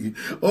 help me.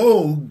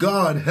 Oh,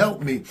 God,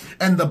 help me.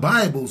 And the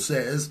Bible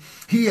says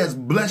he has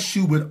blessed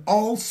you with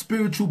all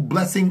spiritual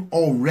blessing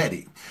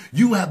already.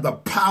 You have the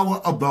power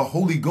of the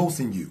Holy Ghost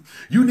in you.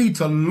 You need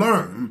to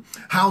learn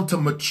how to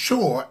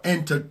mature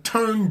and to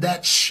turn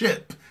that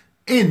ship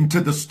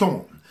into the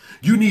storm.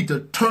 You need to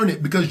turn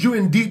it because you're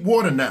in deep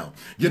water now.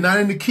 You're not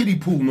in the kiddie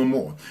pool no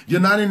more. You're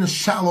not in the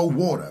shallow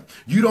water.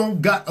 You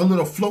don't got a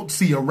little float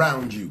sea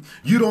around you.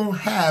 You don't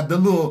have the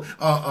little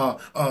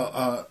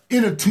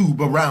inner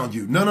tube around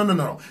you.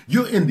 No.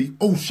 You're in the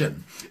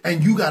ocean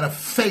and you got to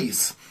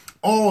face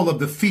all of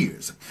the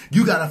fears.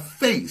 You got to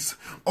face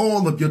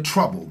all of your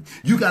trouble.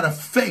 You got to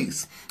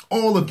face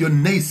all of your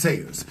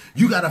naysayers.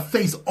 You got to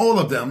face all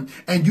of them,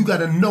 and you got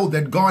to know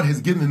that God has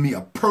given me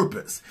a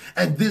purpose,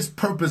 and this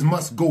purpose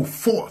must go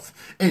forth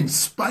in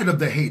spite of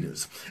the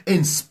haters,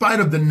 in spite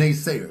of the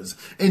naysayers,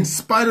 in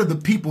spite of the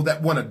people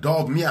that want to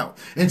dog me out,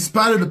 in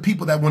spite of the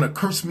people that want to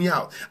curse me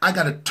out. I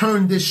got to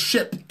turn this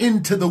ship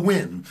into the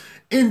wind,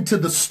 into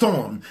the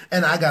storm,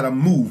 and I got to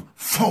move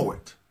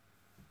forward.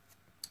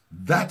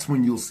 That's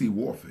when you'll see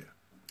warfare.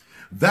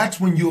 That's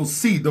when you'll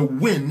see the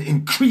wind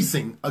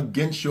increasing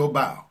against your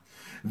bow.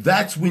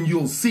 That's when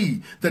you'll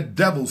see the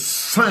devil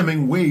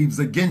slamming waves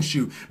against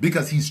you,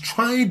 because he's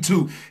trying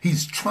to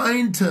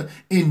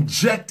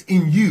inject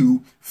in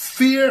you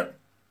fear,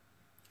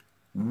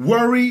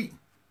 worry,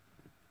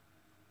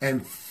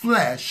 and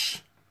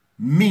flesh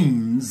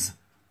means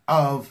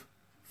of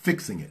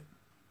fixing it.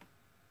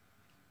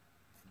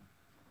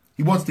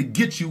 He wants to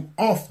get you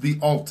off the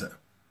altar,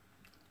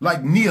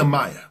 like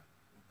Nehemiah.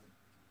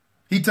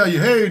 He tell you,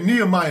 hey,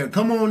 Nehemiah,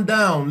 come on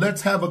down.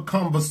 Let's have a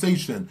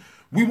conversation.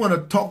 We want to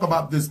talk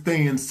about this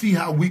thing and see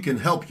how we can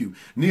help you.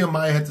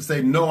 Nehemiah had to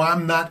say, no,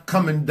 I'm not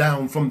coming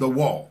down from the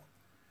wall.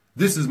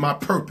 This is my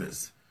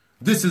purpose.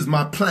 This is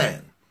my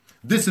plan.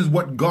 This is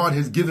what God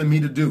has given me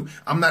to do.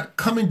 I'm not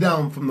coming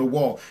down from the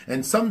wall.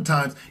 And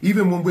sometimes,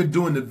 even when we're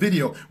doing the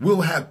video,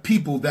 we'll have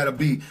people that'll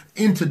be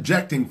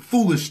interjecting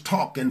foolish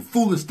talk and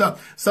foolish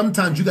stuff.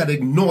 Sometimes you got to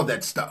ignore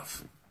that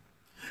stuff.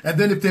 And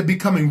then if they're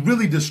becoming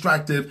really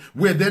distractive,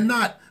 where they're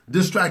not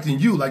distracting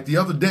you, like the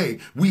other day,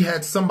 we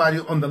had somebody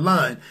on the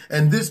line,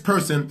 and this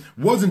person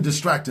wasn't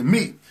distracting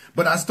me,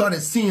 but I started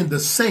seeing the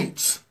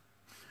saints,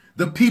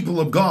 the people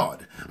of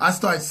God. I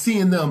started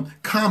seeing them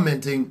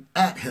commenting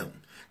at him,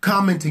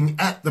 commenting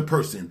at the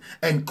person,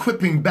 and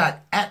quipping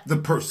back at the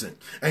person,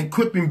 and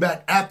quipping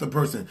back at the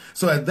person.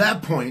 So at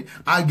that point,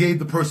 I gave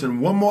the person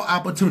one more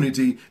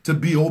opportunity to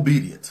be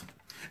obedient.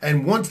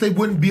 And once they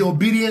wouldn't be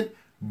obedient,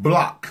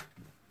 block.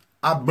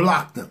 I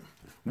blocked them.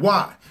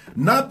 Why?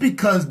 Not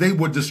because they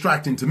were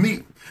distracting to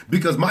me,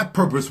 because my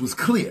purpose was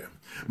clear.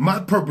 My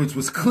purpose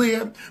was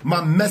clear.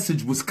 My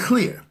message was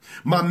clear.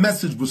 My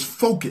message was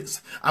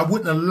focused. I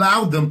wouldn't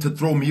allow them to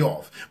throw me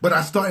off, but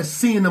I started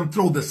seeing them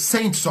throw the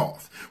saints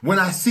off. When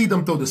I see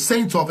them throw the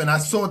saints off, and I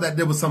saw that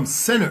there were some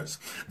sinners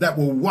that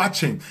were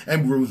watching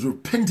and was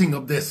repenting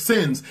of their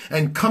sins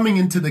and coming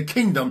into the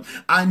kingdom,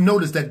 I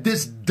noticed that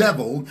this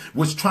devil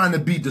was trying to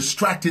be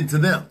distracting to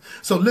them.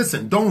 So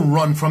listen, don't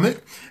run from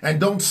it, and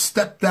don't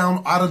step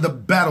down out of the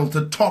battle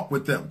to talk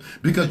with them,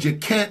 because you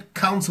can't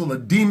counsel a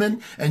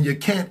demon and you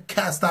can't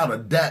cast out a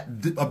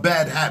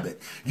bad habit.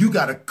 You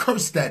got to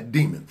curse that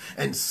demon,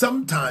 and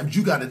sometimes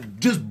you got to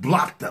just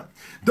block them.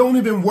 Don't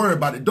even worry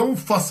about it. Don't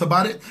fuss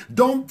about it.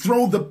 Don't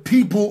throw the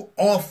people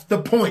off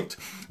the point.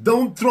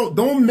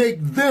 Don't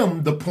make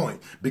them the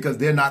point, because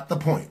they're not the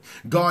point.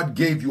 God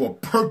gave you a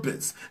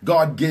purpose.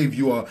 God gave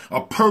you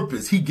a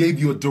purpose. He gave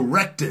you a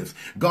directive.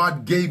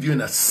 God gave you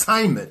an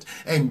assignment,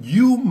 and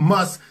you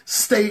must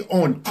stay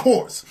on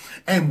course.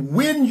 And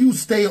when you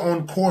stay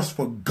on course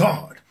for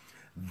God,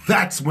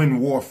 that's when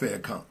warfare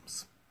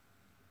comes.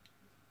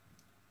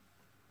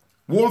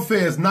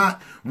 Warfare is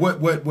not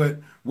what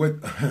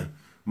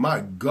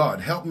my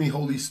God, help me,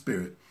 Holy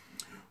Spirit.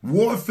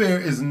 Warfare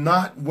is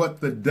not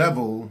what the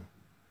devil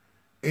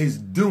is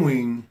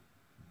doing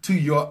to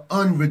your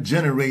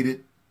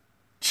unregenerated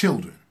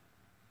children.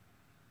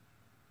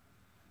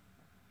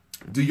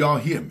 Do y'all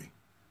hear me?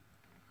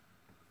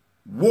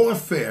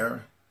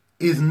 Warfare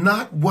is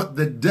not what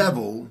the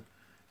devil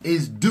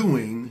is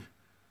doing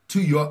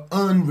to your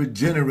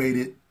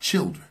unregenerated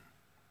children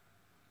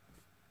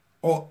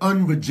or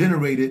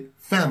unregenerated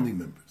family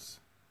members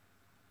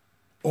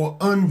or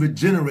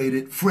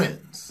unregenerated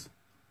friends.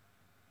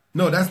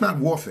 No, that's not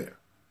warfare.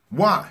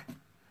 Why?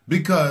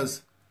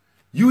 Because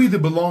you either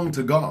belong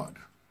to God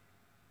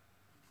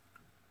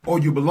or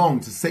you belong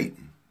to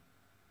Satan.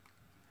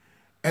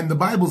 And the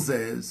Bible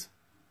says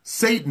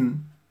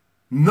Satan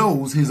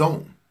knows his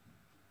own,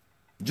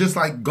 just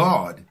like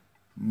God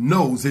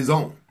knows his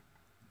own.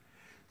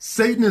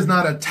 Satan is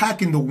not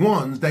attacking the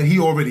ones that he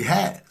already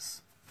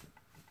has.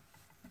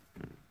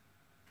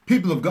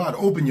 People of God,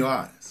 open your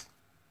eyes.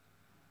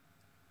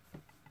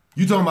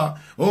 You talking about,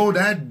 oh,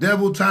 that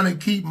devil trying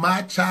to keep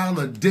my child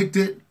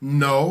addicted?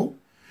 No,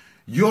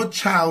 your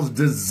child's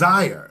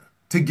desire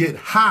to get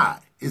high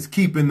is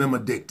keeping them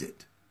addicted.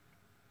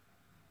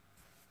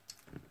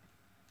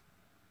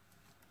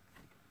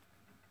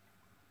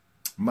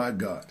 My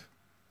God.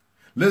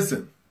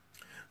 Listen,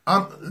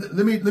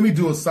 let me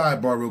do a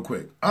sidebar real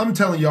quick. I'm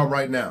telling y'all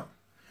right now,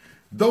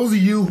 those of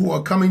you who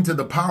are coming to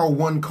the Power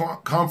One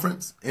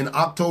conference in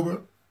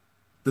October,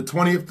 the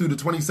 20th through the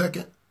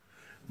 22nd,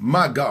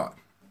 my God,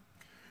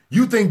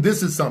 you think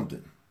this is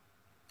something.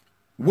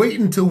 Wait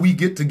until we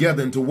get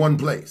together into one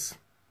place.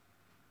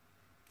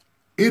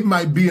 It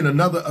might be in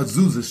another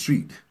Azusa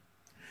Street.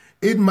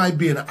 It might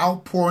be an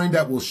outpouring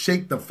that will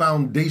shake the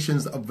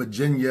foundations of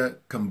Virginia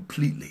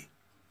completely.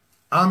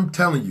 I'm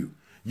telling you,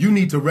 you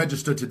need to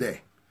register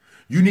today.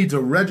 You need to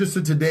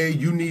register today.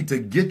 You need to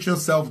get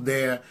yourself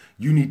there.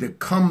 You need to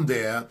come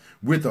there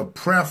with a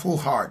prayerful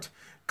heart.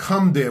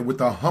 Come there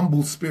with a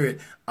humble spirit.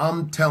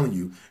 I'm telling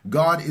you,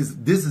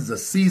 this is a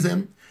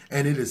season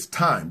and it is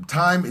time.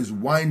 Time is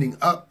winding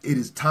up. It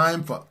is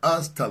time for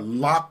us to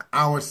lock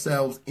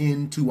ourselves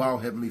into our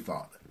Heavenly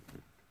Father.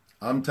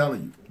 I'm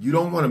telling you, you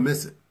don't want to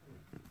miss it.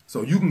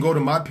 So you can go to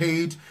my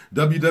page,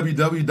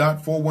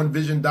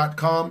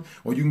 www.41vision.com,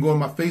 or you can go on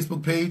my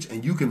Facebook page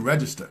and you can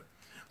register.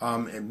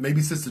 And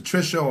maybe Sister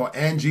Trisha or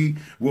Angie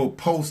will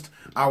post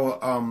our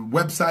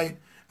website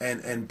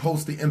and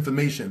post the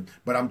information.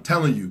 But I'm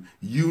telling you,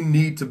 you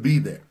need to be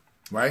there,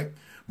 right?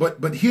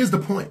 But here's the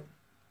point.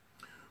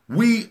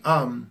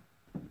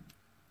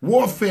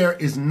 Warfare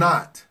is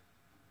not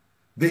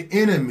the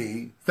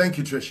enemy. Thank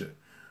you, Trisha.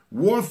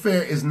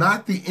 Warfare is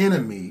not the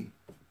enemy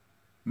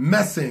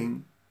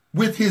messing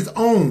with his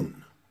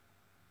own.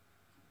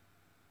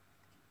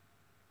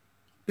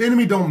 The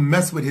enemy don't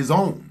mess with his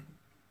own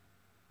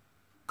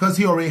because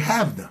he already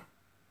have them.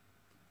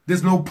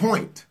 There's no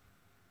point.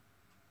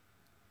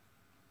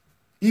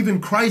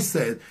 Even Christ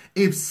said,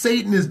 if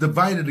Satan is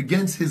divided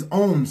against his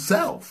own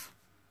self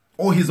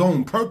or his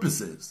own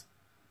purposes,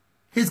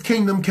 his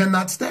kingdom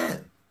cannot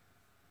stand.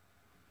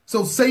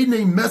 So Satan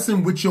ain't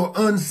messing with your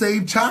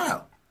unsaved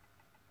child.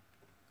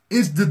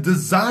 It's the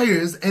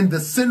desires and the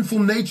sinful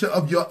nature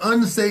of your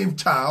unsaved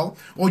child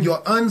or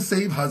your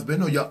unsaved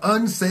husband or your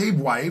unsaved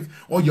wife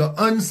or your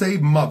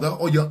unsaved mother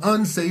or your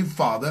unsaved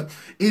father.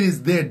 It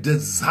is their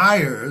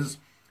desires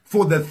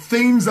for the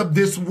things of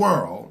this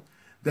world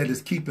that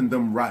is keeping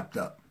them wrapped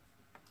up.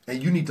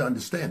 And you need to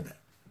understand that.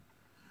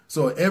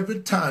 So every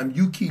time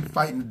you keep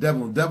fighting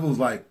the devil's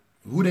like,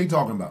 who they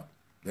talking about?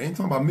 They ain't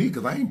talking about me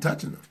because I ain't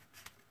touching them.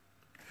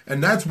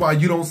 And that's why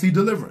you don't see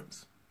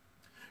deliverance.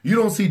 You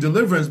don't see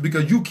deliverance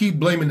because you keep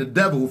blaming the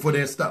devil for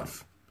their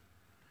stuff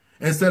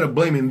instead of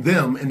blaming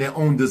them and their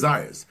own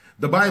desires.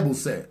 The Bible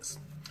says,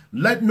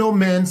 let no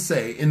man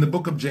say in the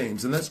book of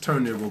James, and let's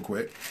turn there real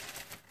quick.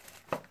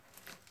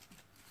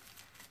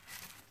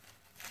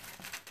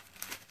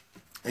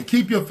 And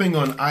keep your finger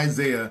on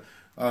Isaiah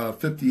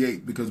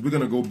 58 because we're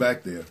going to go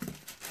back there.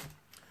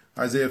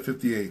 Isaiah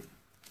 58.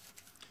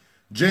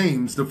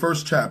 James, the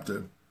first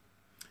chapter,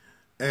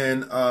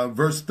 and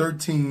verse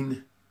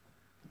 13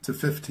 to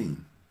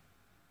 15.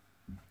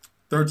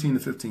 13 to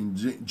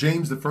 15.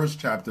 James, the first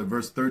chapter,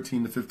 verse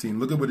 13 to 15.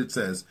 Look at what it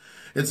says.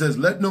 It says,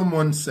 let no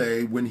one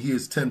say when he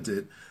is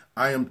tempted,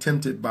 I am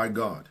tempted by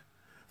God.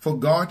 For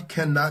God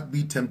cannot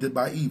be tempted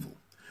by evil,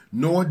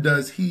 nor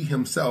does he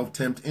himself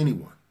tempt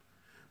anyone.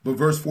 But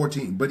verse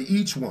 14, but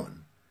each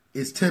one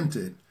is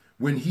tempted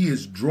when he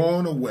is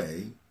drawn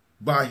away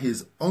by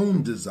his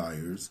own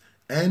desires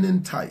and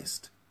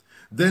enticed.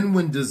 Then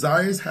when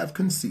desires have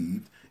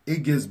conceived,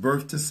 it gives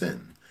birth to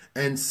sin.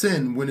 And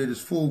sin, when it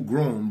is full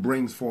grown,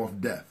 brings forth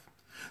death.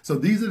 So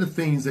these are the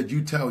things that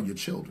you tell your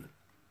children.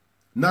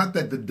 Not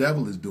that the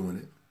devil is doing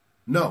it.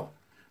 No.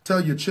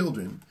 Tell your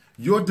children,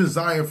 your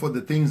desire for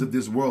the things of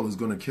this world is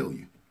going to kill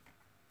you.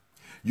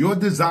 Your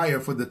desire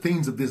for the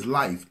things of this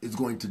life is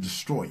going to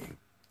destroy you.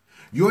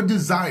 Your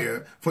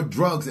desire for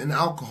drugs and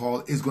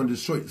alcohol is going to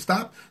destroy you.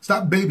 Stop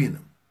babying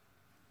them.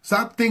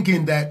 Stop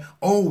thinking that,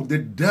 oh, the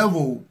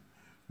devil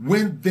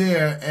went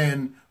there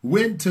and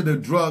went to the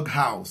drug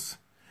house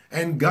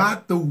and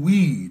got the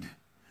weed,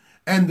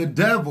 and the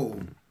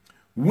devil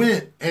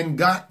went and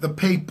got the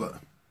paper,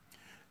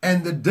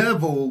 and the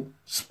devil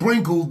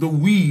sprinkled the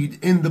weed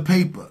in the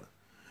paper,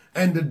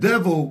 and the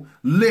devil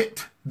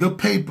lit the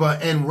paper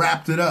and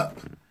wrapped it up,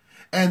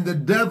 and the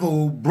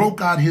devil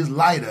broke out his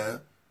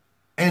lighter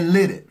and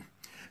lit it,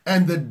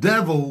 and the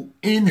devil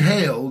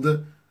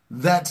inhaled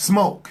that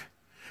smoke,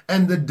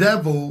 and the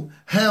devil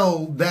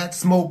held that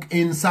smoke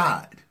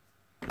inside.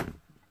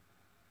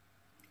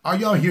 Are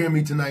y'all hearing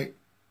me tonight?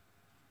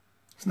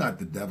 It's not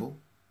the devil.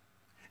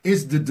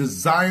 It's the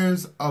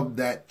desires of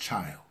that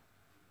child.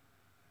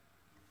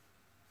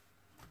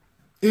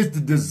 It's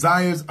the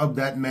desires of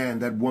that man,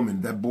 that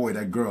woman, that boy,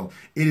 that girl.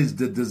 It is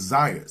the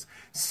desires.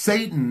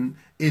 Satan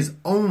is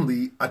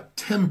only a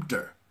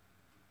tempter.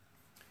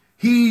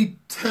 He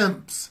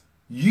tempts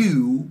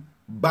you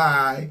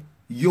by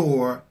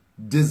your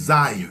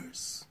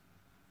desires.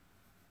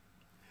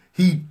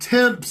 He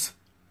tempts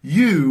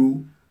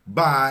you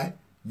by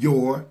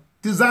your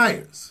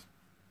desires.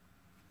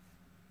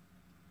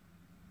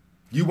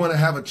 You want to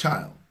have a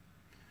child.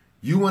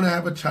 You want to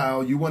have a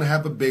child. You want to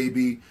have a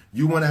baby.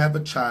 You want to have a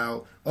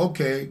child.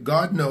 Okay,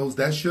 God knows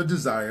that's your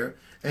desire.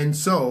 And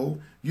so,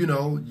 you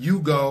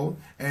go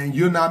and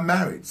you're not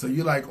married. So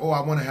you're like, oh,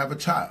 I want to have a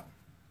child.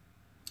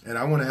 And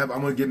I'm going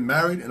to get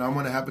married and I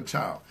want to have a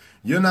child.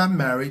 You're not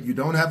married. You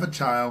don't have a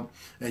child.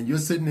 And you're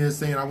sitting there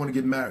saying, I want to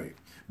get married.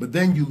 But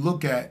then you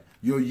look at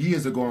your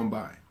years are going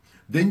by.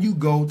 Then you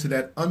go to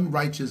that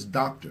unrighteous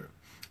doctor.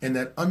 And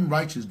that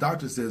unrighteous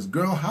doctor says,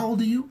 girl, how old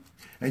are you?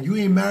 And you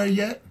ain't married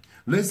yet?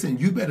 Listen,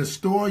 you better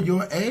store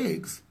your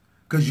eggs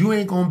because you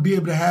ain't going to be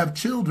able to have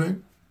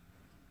children.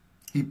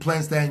 He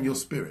plants that in your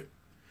spirit.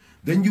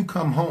 Then you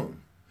come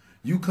home.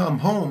 You come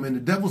home and the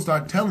devil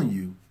start telling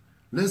you,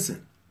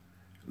 listen,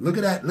 look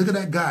at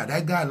that guy.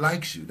 That guy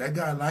likes you. That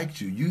guy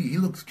likes you. He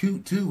looks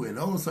cute too. And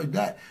all like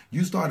that.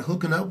 You start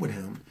hooking up with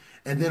him.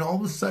 And then all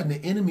of a sudden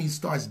the enemy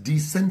starts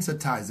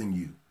desensitizing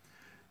you.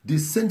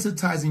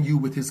 Desensitizing you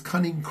with his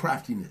cunning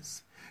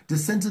craftiness.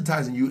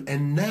 Desensitizing you,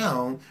 and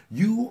now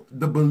you,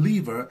 the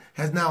believer,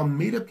 has now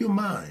made up your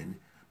mind,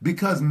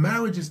 because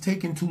marriage is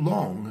taking too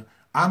long,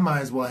 I might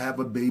as well have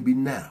a baby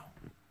now.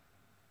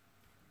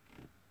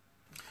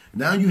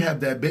 Now you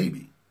have that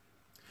baby,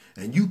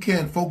 and you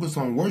can't focus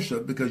on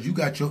worship because you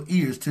got your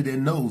ears to their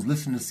nose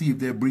listening to see if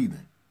they're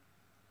breathing.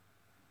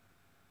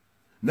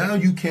 Now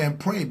you can't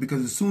pray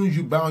because as soon as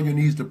you bow on your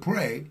knees to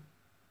pray,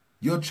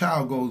 your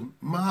child goes,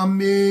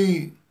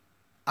 Mommy,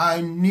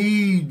 I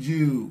need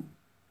you.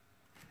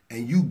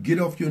 And you get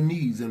off your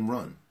knees and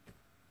run.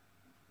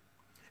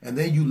 And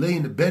then you lay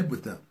in the bed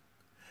with them.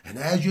 And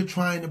as you're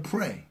trying to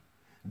pray,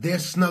 they're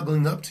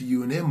snuggling up to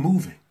you and they're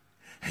moving.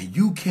 And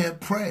you can't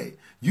pray.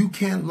 You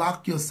can't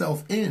lock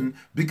yourself in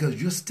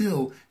because you're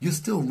still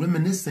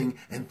reminiscing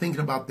and thinking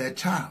about that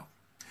child.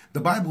 The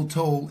Bible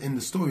told in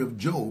the story of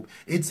Job,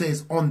 it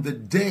says, on the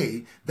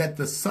day that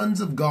the sons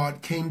of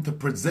God came to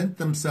present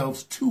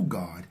themselves to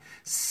God,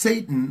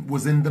 Satan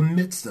was in the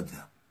midst of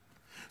them.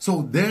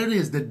 So there it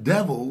is. The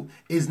devil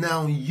is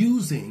now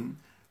using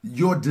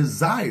your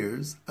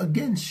desires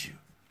against you.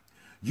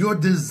 Your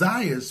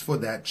desires for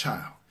that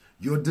child.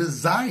 Your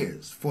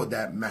desires for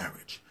that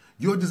marriage.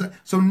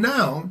 So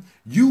now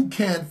you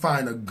can't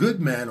find a good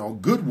man or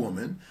good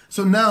woman.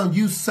 So now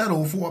you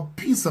settle for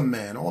a piece of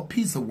man or a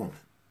piece of woman.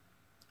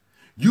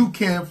 You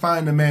can't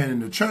find a man in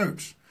the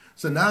church.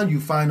 So now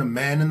you find a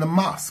man in the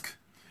mosque.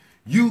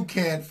 You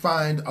can't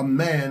find a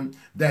man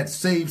that's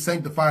saved,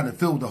 sanctified, and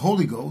filled with the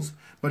Holy Ghost.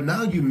 But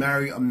now you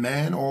marry a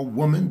man or a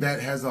woman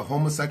that has a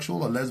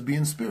homosexual or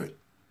lesbian spirit.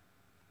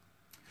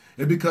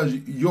 And because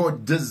your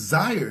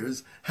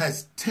desires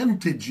has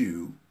tempted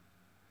you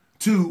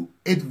to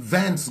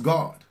advance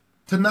God,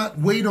 to not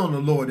wait on the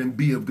Lord and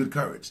be of good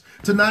courage,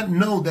 to not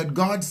know that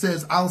God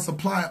says, I'll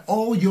supply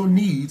all your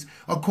needs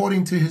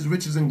according to his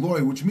riches and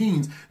glory, which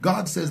means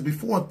God says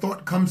before a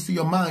thought comes to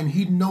your mind,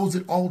 he knows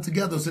it all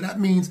together. So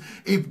that means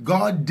if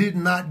God did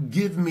not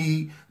give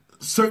me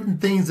certain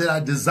things that I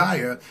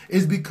desire,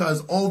 is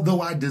because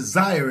although I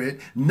desire it,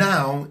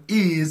 now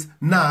is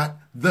not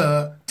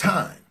the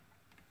time.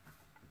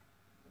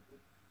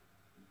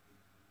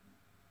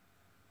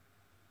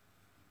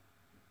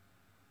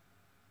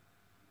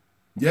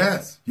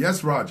 Yes,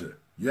 Roger.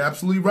 You're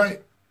absolutely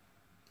right.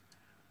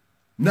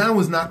 Now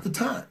is not the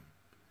time.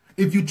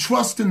 If you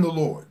trust in the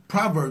Lord,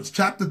 Proverbs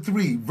chapter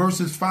 3,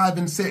 verses 5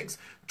 and 6,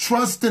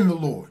 trust in the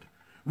Lord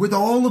with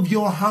all of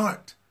your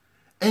heart.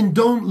 And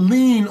don't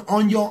lean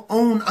on your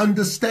own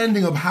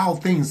understanding of how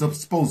things are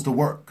supposed to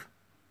work.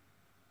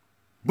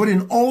 But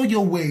in all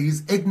your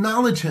ways,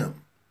 acknowledge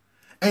him,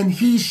 and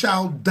he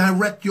shall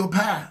direct your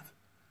path.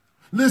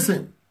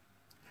 Listen,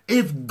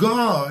 if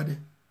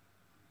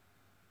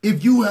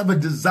you have a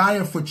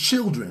desire for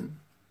children,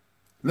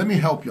 let me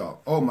help y'all.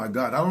 Oh my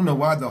God, I don't know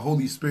why the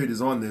Holy Spirit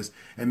is on this.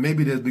 And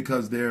maybe that's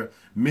because there are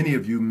many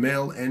of you,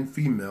 male and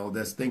female,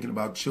 that's thinking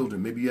about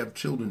children. Maybe you have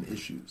children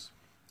issues,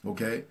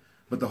 okay?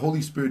 But the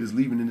Holy Spirit is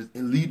leading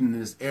in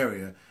this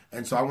area,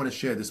 and so I want to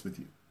share this with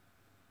you.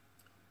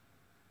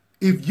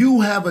 If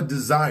you have a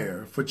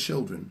desire for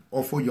children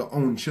or for your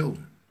own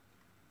children,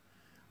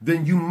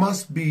 then you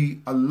must be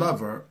a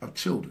lover of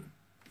children,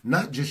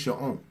 not just your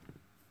own.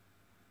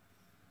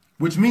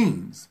 Which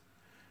means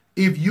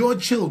if your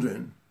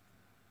children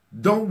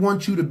don't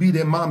want you to be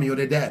their mommy or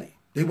their daddy,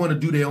 they want to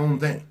do their own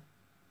thing,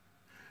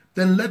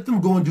 then let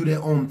them go and do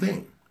their own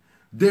thing.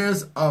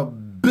 There's a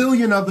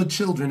billion other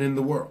children in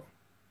the world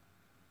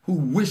who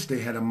wish they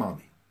had a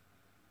mommy,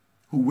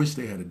 who wish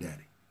they had a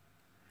daddy.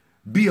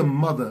 Be a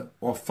mother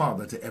or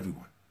father to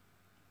everyone.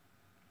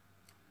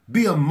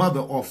 Be a mother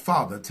or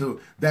father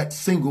to that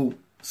single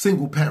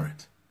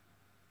parent.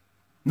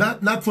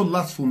 Not for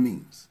lustful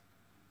means,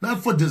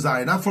 not for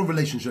desire, not for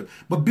relationship,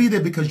 but be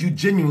there because you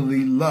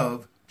genuinely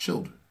love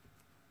children.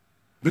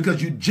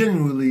 Because you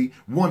genuinely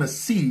want to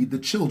see the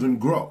children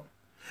grow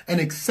and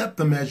accept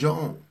them as your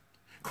own.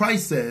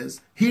 Christ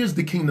says, here's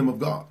the kingdom of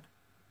God.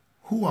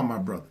 Who are my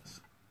brothers?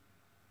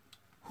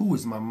 Who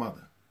is my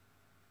mother?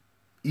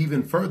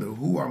 Even further,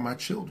 who are my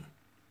children?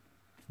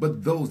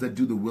 But those that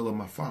do the will of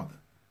my Father.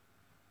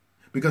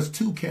 Because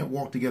two can't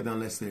walk together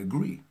unless they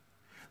agree.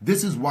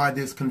 This is why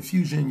there's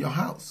confusion in your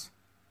house.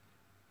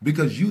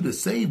 Because you, the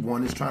saved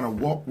one, is trying to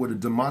walk with a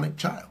demonic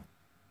child.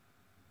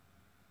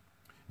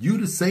 You,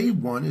 the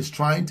saved one, is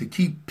trying to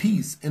keep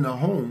peace in a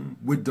home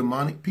with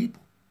demonic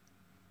people.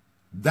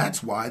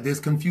 That's why there's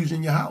confusion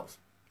in your house.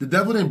 The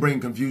devil didn't bring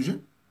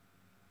confusion.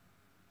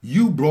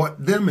 You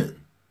brought them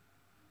in.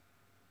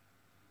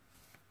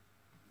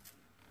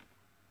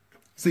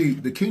 See,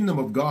 the kingdom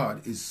of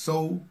God is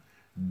so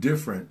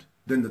different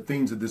than the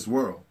things of this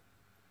world.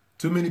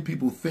 Too many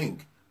people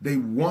think they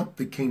want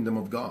the kingdom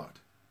of God,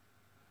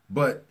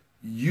 but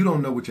you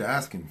don't know what you're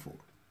asking for.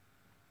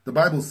 The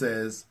Bible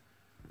says,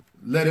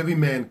 let every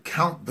man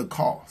count the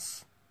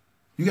cost.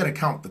 You got to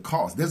count the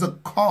cost. There's a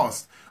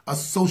cost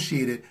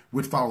associated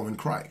with following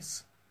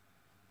Christ.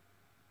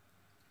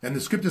 And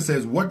the scripture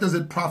says, what does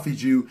it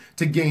profit you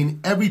to gain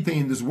everything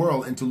in this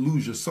world and to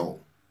lose your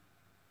soul?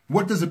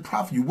 What does it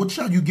profit you? What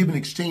shall you give in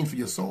exchange for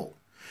your soul?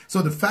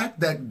 So the fact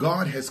that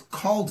God has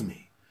called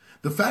me,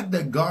 the fact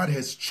that God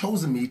has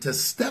chosen me to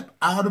step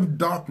out of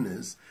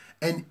darkness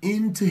and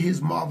into his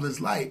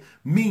marvelous light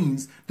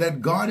means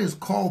that God has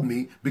called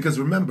me, because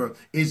remember,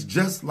 it's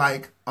just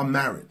like a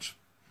marriage,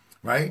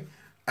 right?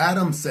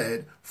 Adam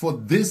said, for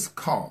this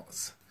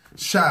cause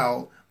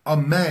shall a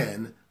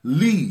man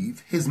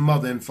leave his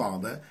mother and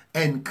father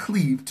and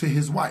cleave to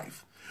his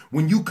wife.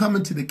 When you come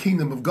into the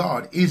kingdom of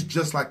God, it's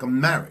just like a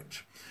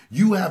marriage.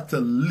 You have to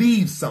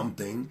leave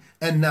something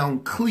and now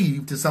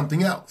cleave to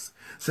something else.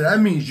 So that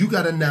means you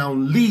got to now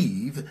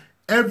leave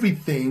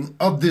everything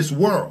of this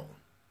world.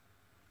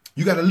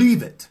 You got to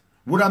leave it.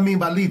 What do I mean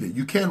by leave it?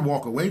 You can't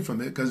walk away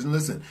from it, because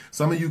listen,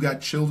 some of you got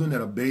children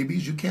that are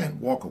babies. You can't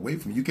walk away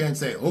from it. You can't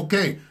say,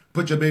 okay,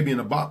 put your baby in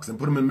a box and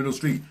put him in the middle of the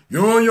street.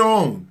 You're on your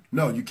own.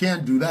 No, you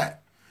can't do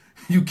that.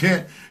 You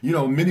can't,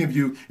 many of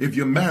you, if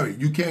you're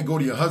married, you can't go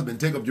to your husband,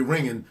 take up your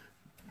ring and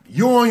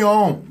you're on your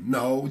own.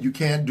 No, you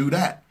can't do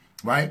that,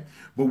 right?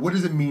 But what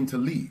does it mean to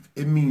leave?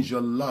 It means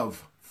your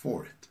love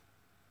for it.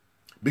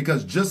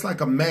 Because just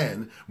like a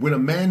man, when a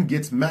man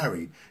gets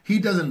married, he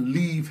doesn't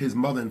leave his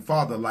mother and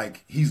father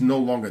like he's no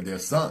longer their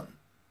son.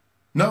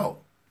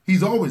 No,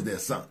 he's always their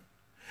son.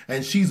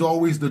 And she's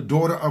always the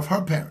daughter of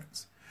her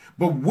parents.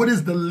 But what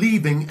is the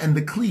leaving and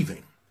the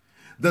cleaving?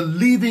 The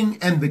leaving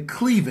and the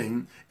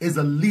cleaving is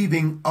a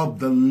leaving of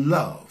the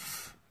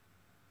love.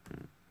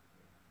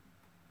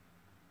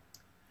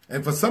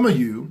 And for some of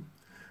you,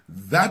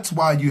 that's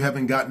why you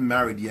haven't gotten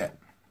married yet.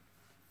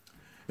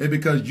 It's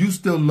because you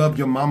still love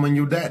your mama and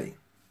your daddy.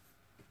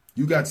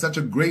 You got such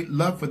a great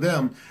love for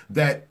them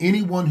that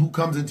anyone who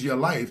comes into your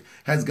life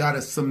has got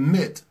to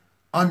submit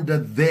under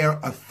their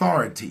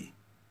authority.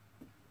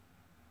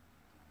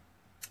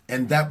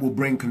 And that will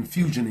bring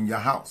confusion in your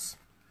house.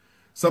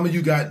 Some of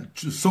you got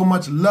so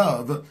much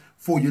love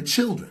for your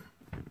children.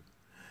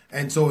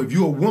 And so if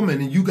you're a woman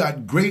and you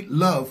got great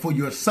love for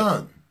your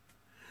son,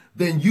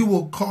 then you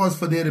will cause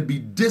for there to be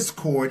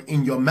discord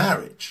in your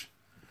marriage,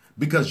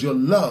 because your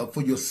love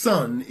for your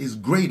son is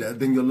greater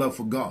than your love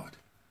for God.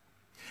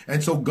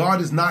 And so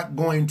God is not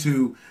going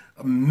to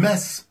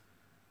mess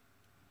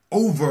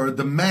over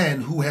the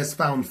man who has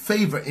found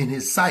favor in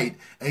his sight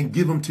and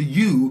give him to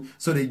you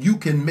so that you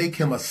can make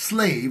him a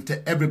slave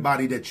to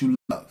everybody that you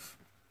love.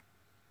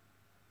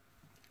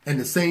 And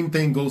the same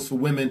thing goes for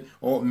women,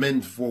 or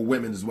men for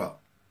women as well.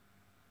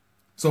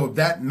 So if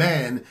that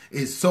man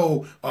is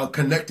so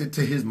connected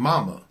to his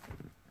mama,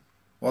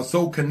 or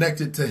so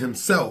connected to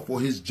himself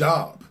or his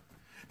job,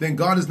 then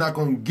God is not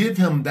going to give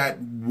him that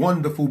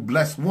wonderful,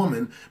 blessed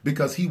woman,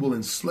 because he will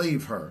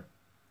enslave her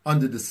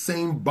under the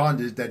same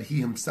bondage that he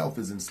himself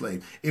is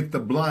enslaved. If the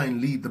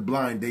blind lead the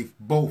blind, they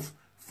both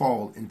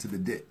fall into the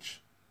ditch.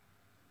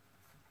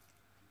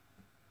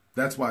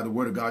 That's why the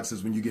word of God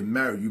says when you get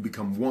married, you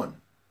become one.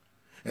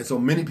 And so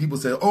many people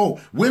say,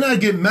 oh, when I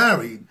get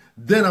married,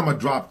 then I'm going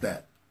to drop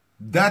that.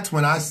 That's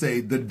when I say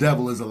the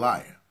devil is a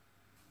liar.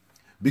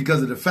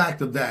 Because of the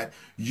fact of that,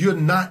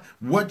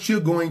 what you're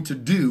going to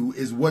do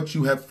is what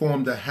you have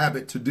formed a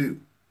habit to do,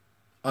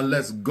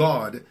 unless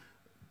God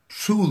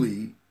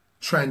truly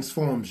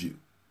transforms you.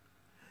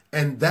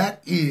 And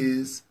that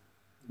is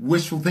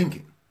wishful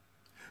thinking.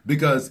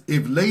 Because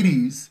if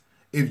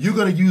you're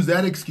going to use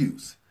that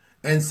excuse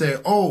and say,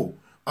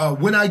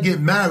 when I get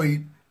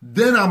married,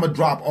 then I'm going to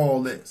drop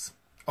all this.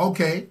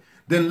 Okay,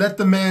 then let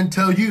the man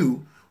tell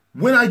you,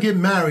 when I get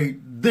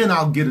married, then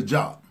I'll get a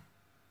job.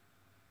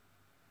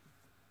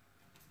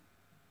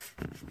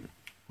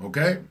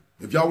 Okay?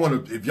 If y'all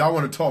want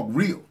to talk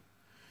real.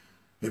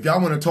 If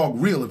y'all want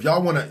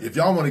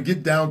to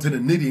get down to the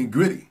nitty and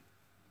gritty.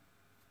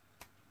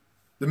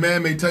 The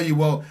man may tell you,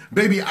 well,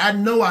 baby, I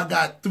know I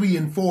got 3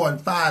 and 4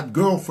 and 5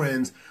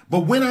 girlfriends,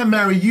 but when I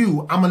marry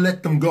you, I'm going to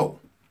let them go.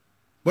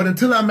 But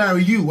until I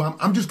marry you,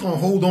 I'm just going to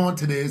hold on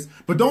to this.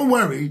 But don't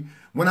worry,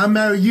 when I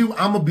marry you,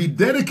 I'm going to be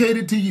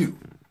dedicated to you.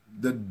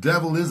 The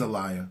devil is a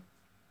liar.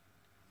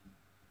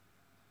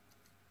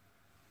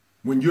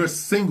 When you're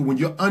single, when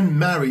you're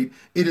unmarried,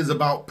 it is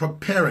about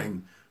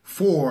preparing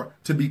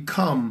to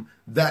become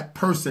that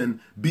person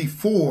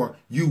before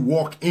you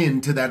walk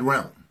into that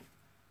realm.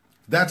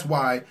 That's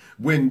why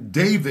when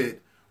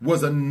David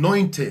was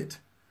anointed,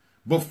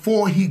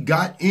 before he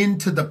got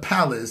into the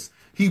palace,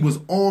 he was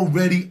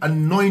already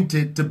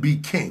anointed to be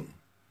king.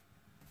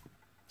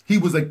 He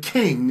was a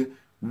king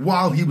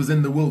while he was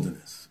in the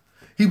wilderness.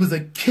 He was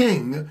a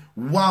king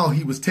while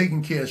he was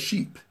taking care of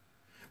sheep.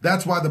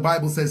 That's why the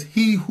Bible says,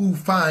 he who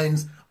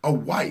finds a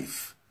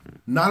wife,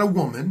 not a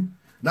woman,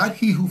 not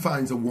he who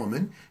finds a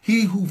woman,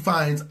 he who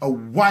finds a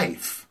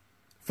wife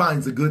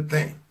finds a good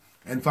thing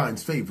and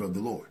finds favor of the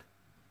Lord.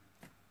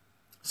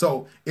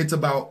 So it's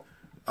about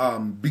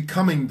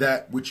becoming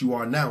that which you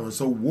are now. And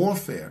so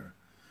warfare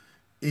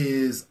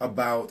is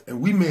about,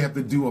 and we may have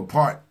to do a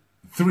part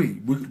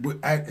 3.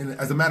 And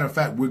as a matter of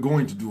fact, we're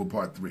going to do a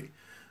part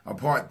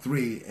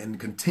 3, and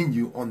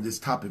continue on this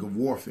topic of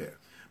warfare,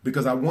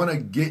 because I want to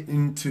get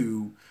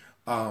into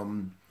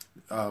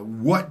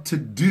what to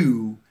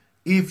do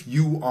if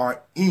you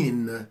are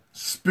in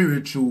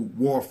spiritual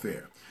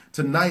warfare.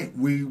 Tonight,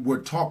 we were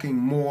talking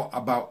more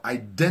about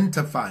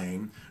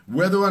identifying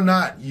whether or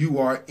not you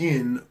are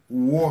in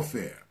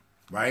warfare,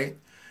 right?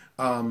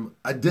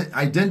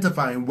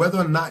 Identifying whether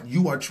or not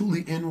you are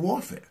truly in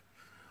warfare.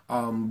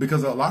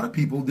 Because a lot of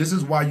people, this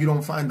is why you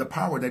don't find the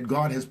power that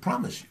God has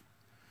promised you.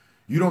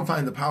 You don't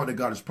find the power that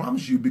God has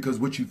promised you because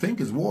what you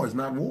think is war is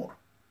not war.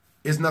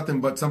 It's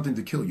nothing but something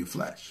to kill your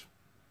flesh.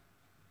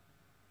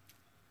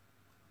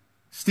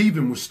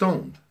 Stephen was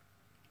stoned.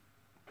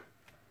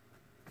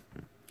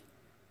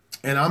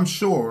 And I'm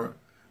sure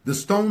the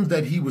stone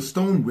that he was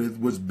stoned with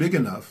was big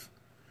enough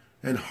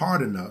and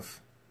hard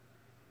enough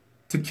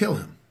to kill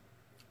him.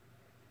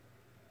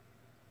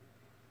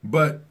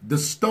 But the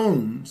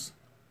stones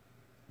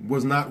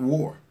was not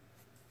war.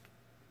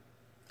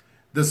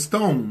 The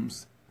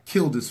stones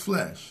killed his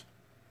flesh,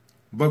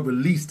 but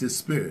released his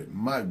spirit.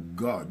 My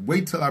God,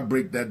 wait till I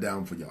break that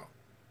down for y'all.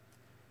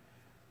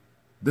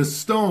 The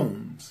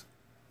stones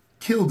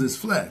killed his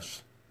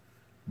flesh,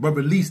 but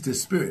released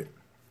his spirit.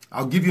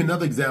 I'll give you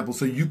another example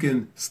so you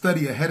can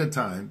study ahead of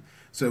time,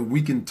 so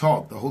we can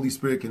talk. The Holy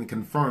Spirit can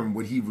confirm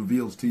what he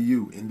reveals to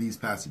you in these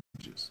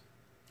passages.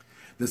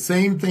 The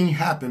same thing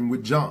happened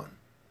with John.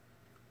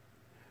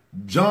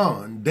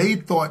 John, they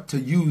thought to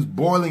use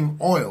boiling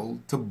oil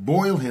to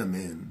boil him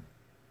in,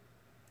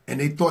 and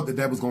they thought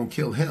that was going to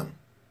kill him.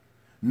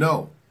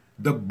 No,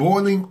 the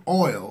boiling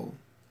oil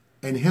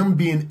and him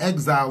being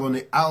exiled on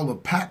the Isle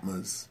of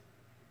Patmos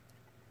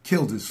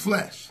killed his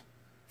flesh.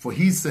 For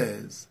he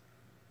says,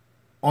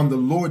 on the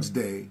Lord's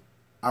day,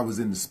 I was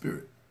in the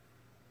spirit.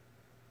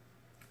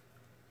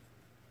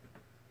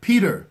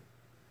 Peter,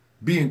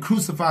 being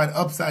crucified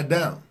upside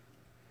down,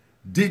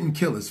 didn't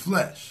kill his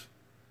flesh.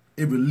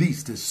 It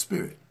released his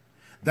spirit.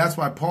 That's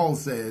why Paul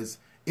says,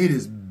 it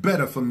is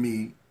better for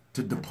me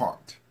to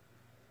depart.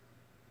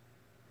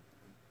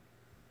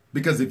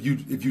 Because if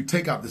you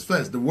take out this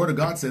flesh, the word of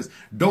God says,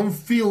 don't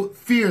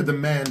fear the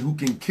man who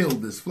can kill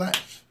this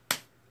flesh,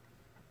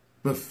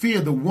 but fear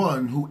the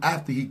one who,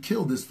 after he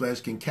killed this flesh,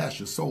 can cast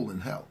your soul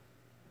in hell.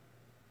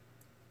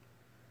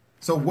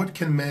 So what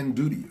can man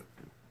do to you?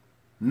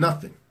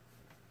 Nothing.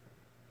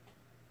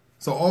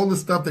 So all the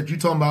stuff that you're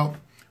talking about,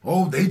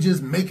 oh, they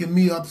just making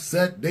me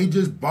upset, they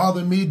just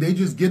bother me, they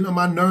just getting on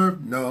my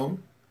nerve. No.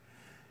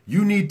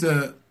 You need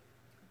to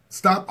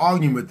stop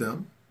arguing with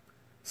them,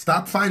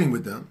 stop fighting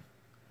with them,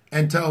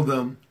 and tell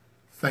them,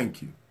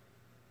 thank you.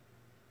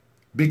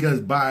 Because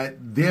by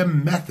their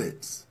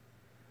methods,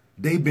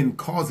 they've been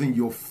causing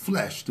your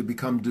flesh to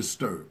become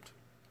disturbed.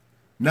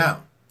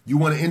 Now, you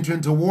want to enter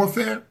into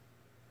warfare?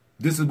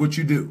 This is what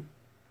you do.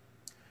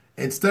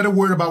 Instead of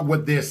worried about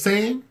what they're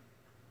saying,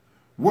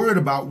 worry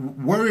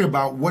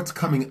about what's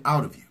coming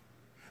out of you.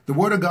 The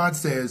Word of God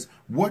says,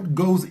 what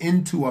goes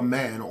into a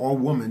man or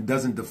woman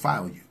doesn't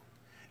defile you.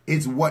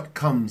 It's what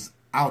comes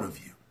out of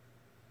you.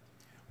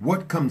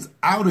 What comes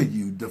out of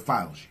you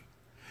defiles you.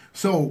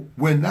 So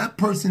when that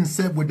person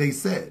said what they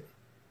said,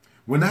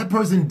 when that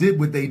person did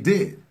what they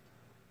did,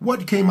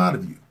 what came out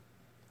of you?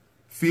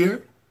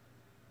 Fear?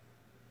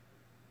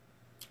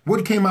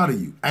 What came out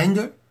of you?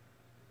 Anger?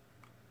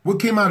 What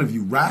came out of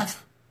you?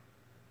 Wrath?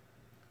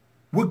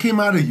 What came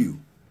out of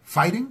you?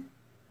 Fighting?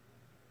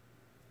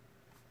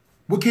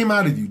 What came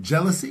out of you?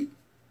 Jealousy?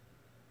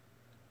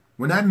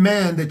 When that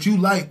man that you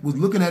like was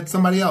looking at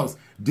somebody else,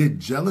 did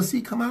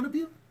jealousy come out of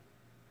you?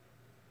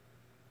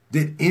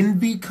 Did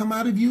envy come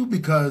out of you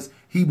because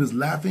he was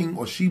laughing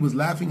or she was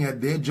laughing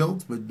at their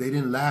jokes, but they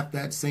didn't laugh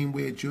that same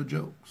way at your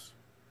jokes?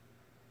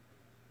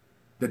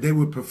 That they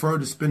would prefer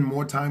to spend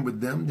more time with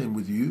them than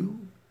with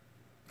you?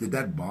 Did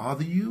that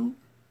bother you?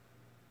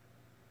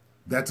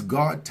 That's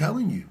God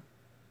telling you,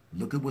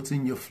 look at what's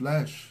in your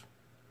flesh.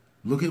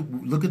 Look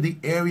at the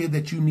area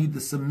that you need to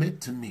submit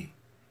to me.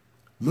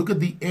 Look at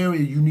the area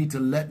you need to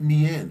let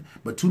me in.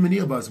 But too many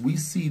of us, we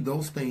see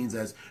those things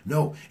as,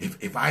 no,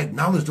 if I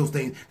acknowledge those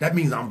things, that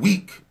means I'm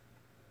weak.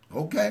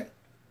 Okay.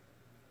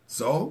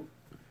 So,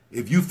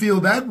 if you feel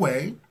that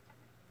way,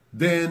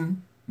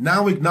 then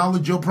now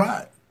acknowledge your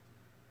pride.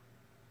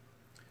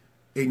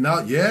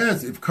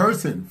 Yes, if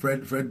cursing,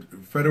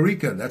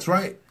 Frederica, that's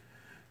right.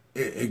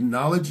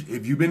 Acknowledge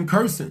if you've been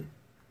cursing.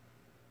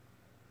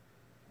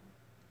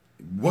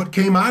 What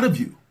came out of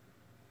you?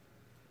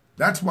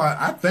 That's why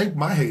I thank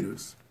my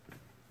haters.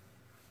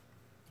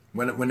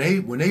 When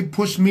they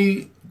push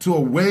me to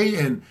a way,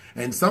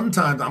 and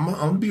sometimes I'm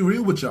gonna be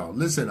real with y'all.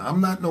 Listen,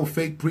 I'm not no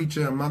fake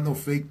preacher. I'm not no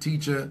fake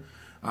teacher.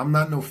 I'm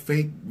not no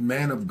fake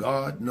man of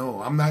God.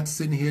 No, I'm not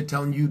sitting here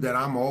telling you that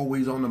I'm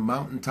always on the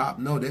mountaintop.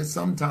 No, there's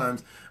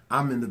sometimes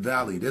I'm in the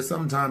valley. There's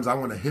sometimes I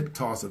want to hip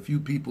toss a few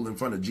people in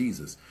front of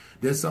Jesus.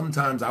 There's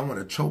sometimes I want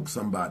to choke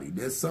somebody.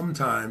 There's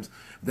sometimes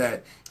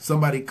that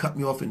somebody cut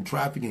me off in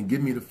traffic and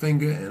give me the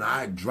finger, and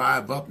I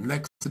drive up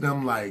next to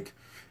them like,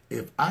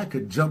 if I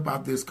could jump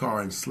out this car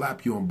and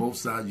slap you on both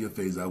sides of your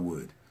face, I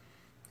would.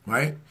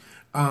 Right?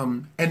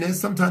 And then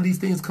sometimes these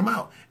things come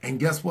out. And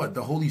guess what?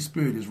 The Holy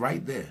Spirit is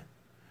right there.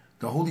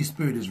 The Holy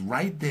Spirit is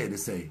right there to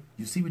say,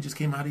 you see what just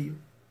came out of you?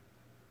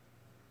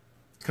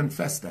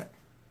 Confess that.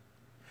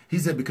 He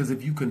said, because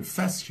if you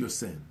confess your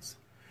sins,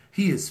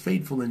 he is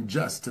faithful and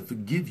just to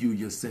forgive you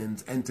your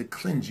sins and to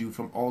cleanse you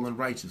from all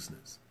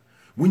unrighteousness.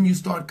 When you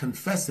start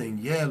confessing,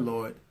 yeah,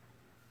 Lord,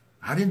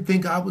 I didn't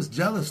think I was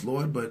jealous,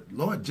 Lord, but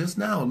Lord, just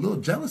now a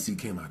little jealousy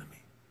came out of me.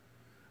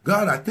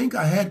 God, I think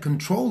I had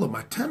control of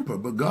my temper,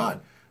 but God,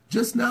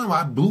 just now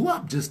I blew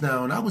up just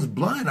now and I was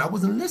blind. I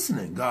wasn't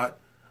listening. God,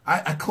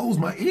 I closed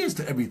my ears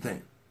to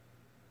everything.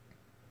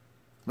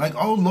 Like,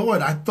 oh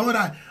Lord, I thought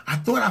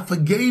I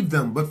forgave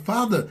them, but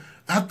Father,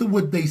 after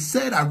what they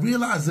said, I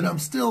realized that I'm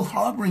still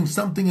harboring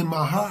something in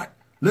my heart.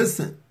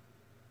 Listen,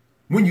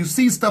 when you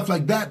see stuff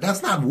like that,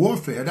 that's not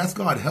warfare. That's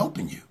God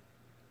helping you.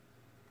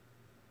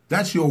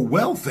 That's your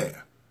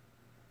welfare,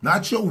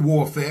 not your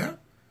warfare.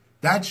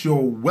 That's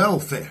your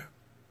welfare.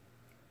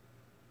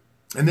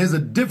 And there's a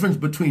difference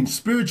between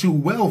spiritual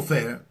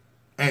welfare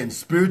and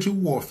spiritual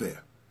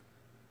warfare.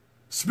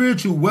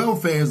 Spiritual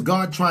welfare is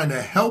God trying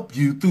to help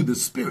you through the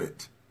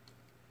Spirit.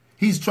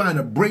 He's trying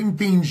to bring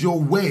things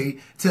your way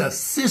to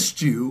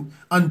assist you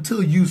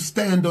until you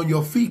stand on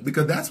your feet,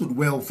 because that's what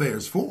welfare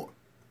is for.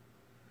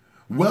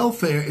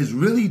 Welfare is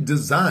really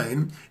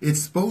designed, it's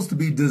supposed to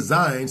be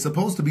designed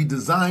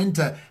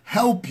to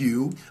help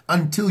you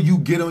until you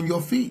get on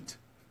your feet.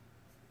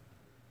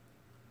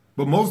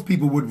 But most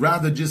people would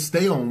rather just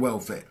stay on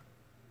welfare.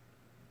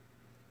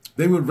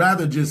 They would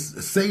rather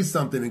just say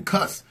something and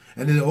cuss.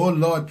 And then, oh,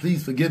 Lord,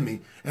 please forgive me.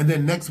 And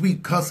then next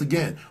week, cuss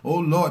again. Oh,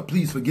 Lord,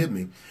 please forgive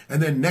me.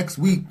 And then next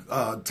week,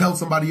 tell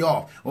somebody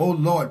off. Oh,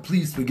 Lord,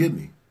 please forgive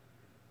me.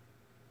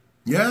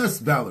 Yes,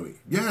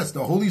 Valerie. Yes,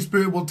 the Holy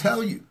Spirit will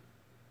tell you.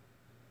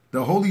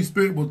 The Holy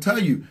Spirit will tell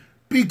you,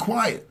 be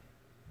quiet.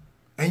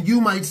 And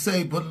you might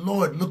say, but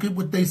Lord, look at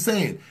what they're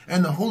saying.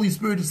 And the Holy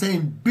Spirit is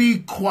saying, be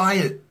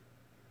quiet.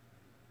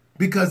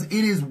 Because it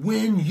is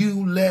when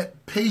you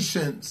let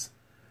patience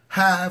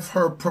have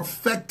her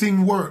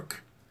perfecting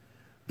work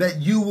that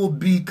you will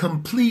be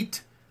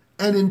complete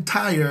and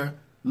entire,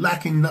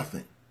 lacking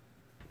nothing.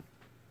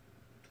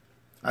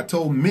 I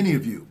told many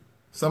of you,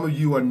 some of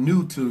you are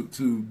new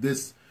to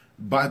this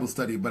Bible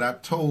study, but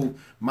I've told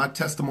my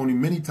testimony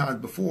many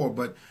times before,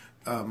 but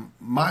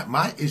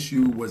my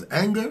issue was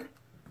anger,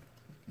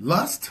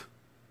 lust,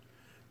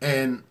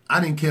 and I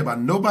didn't care about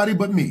nobody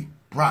but me,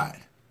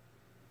 pride.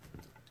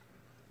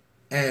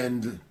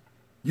 And,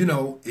 you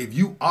know, if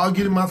you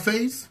argued in my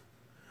face,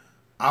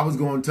 I was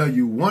going to tell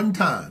you one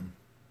time,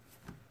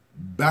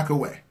 back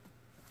away.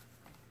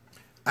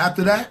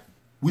 After that,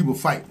 we were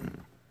fighting.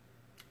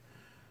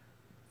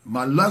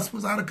 My lust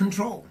was out of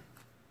control.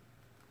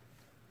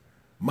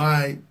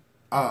 My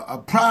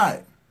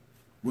pride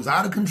was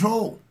out of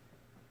control.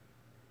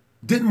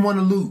 Didn't want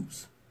to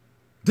lose.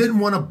 Didn't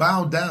want to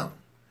bow down.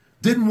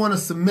 Didn't want to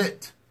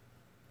submit.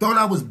 Thought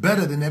I was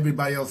better than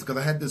everybody else because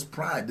I had this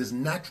pride, this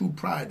natural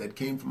pride that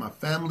came from my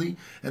family.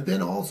 And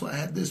then also I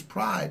had this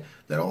pride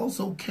that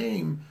also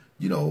came,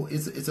 you know,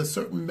 it's a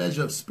certain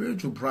measure of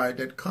spiritual pride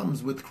that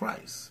comes with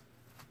Christ.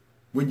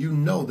 When you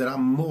know that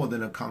I'm more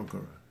than a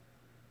conqueror.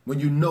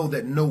 When you know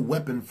that no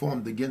weapon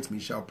formed against me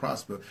shall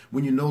prosper.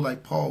 When you know,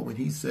 like Paul, when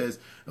he says,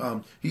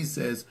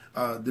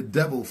 the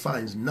devil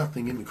finds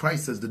nothing in me.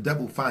 Christ says the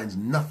devil finds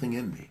nothing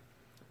in me.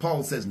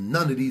 Paul says,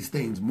 none of these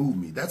things move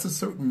me. That's a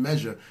certain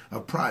measure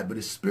of pride, but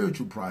it's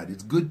spiritual pride.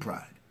 It's good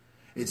pride.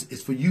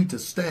 It's for you to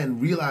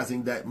stand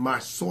realizing that my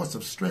source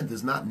of strength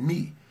is not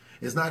me.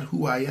 It's not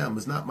who I am.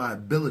 It's not my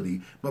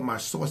ability, but my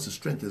source of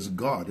strength is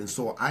God. And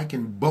so I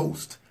can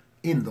boast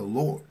in the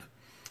Lord.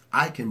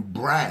 I can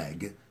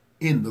brag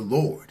in the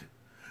Lord.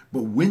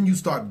 But when you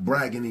start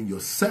bragging in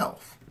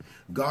yourself,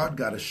 God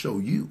got to show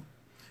you.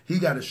 He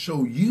got to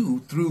show you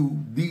through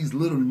these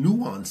little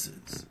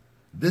nuances.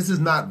 This is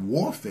not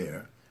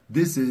warfare.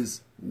 This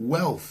is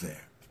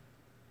welfare.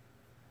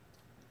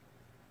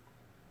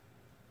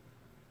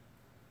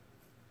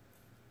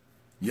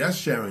 Yes,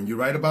 Sharon, you're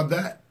right about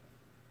that.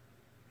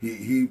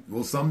 He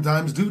will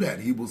sometimes do that.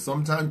 He will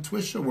sometimes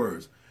twist your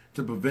words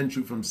to prevent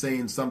you from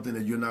saying something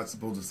that you're not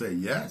supposed to say.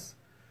 Yes.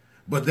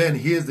 But then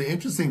here's the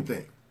interesting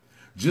thing.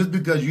 Just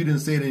because you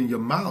didn't say it in your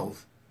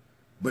mouth,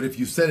 but if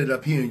you said it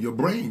up here in your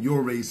brain, you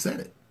already said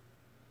it.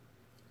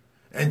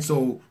 And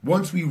so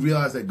once we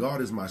realize that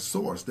God is my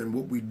source, then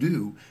what we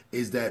do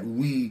is that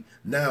we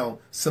now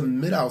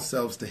submit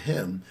ourselves to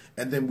him,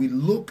 and then we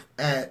look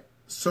at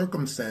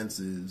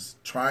circumstances,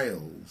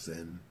 trials,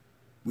 and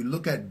we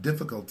look at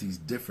difficulties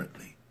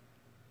differently.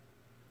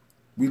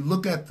 We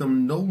look at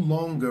them no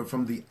longer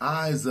from the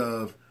eyes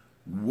of,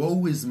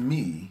 woe is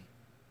me.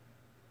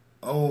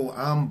 Oh,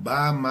 I'm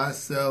by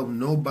myself.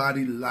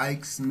 Nobody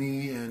likes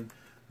me, and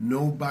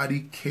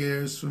nobody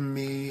cares for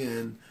me,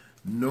 and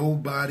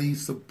nobody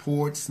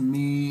supports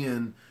me,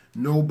 and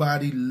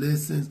nobody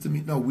listens to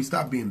me. No, we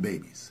stop being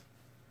babies.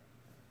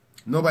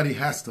 Nobody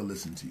has to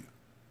listen to you.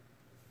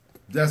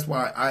 That's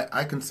why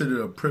I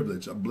consider it a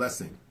privilege, a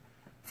blessing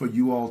for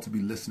you all to be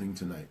listening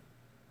tonight.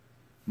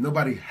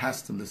 Nobody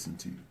has to listen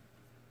to you.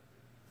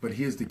 But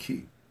here's the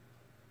key.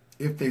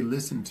 If they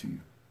listen to you,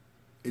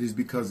 it is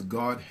because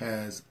God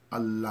has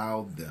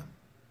allowed them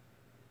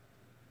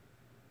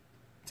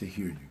to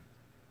hear you.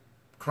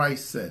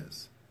 Christ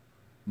says,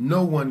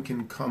 no one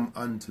can come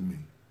unto me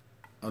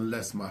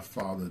unless my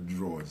Father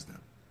draws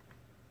them.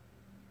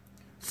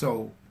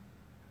 So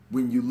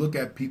when you look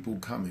at people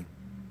coming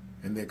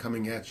and they're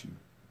coming at you,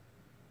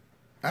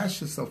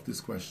 ask yourself this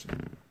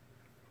question.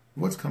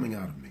 What's coming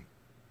out of me?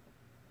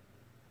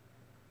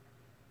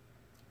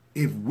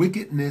 If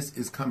wickedness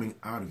is coming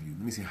out of you,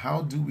 let me see,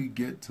 how do we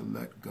get to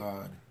let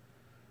God,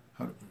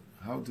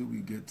 how do we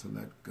get to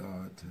let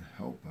God to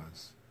help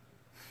us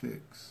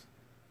fix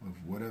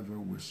of whatever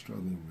we're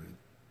struggling with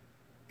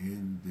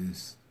in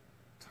this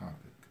topic?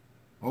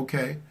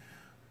 Okay.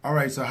 All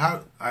right. So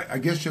how, I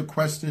guess your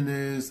question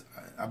is,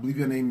 I believe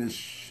your name is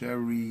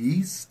Sherry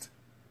East.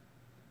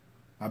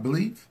 I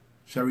believe.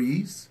 Sherry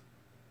East.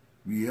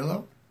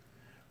 Riello.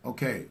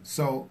 Okay.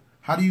 So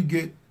how do you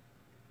get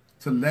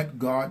to let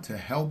God to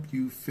help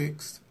you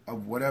fix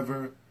of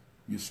whatever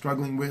you're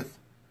struggling with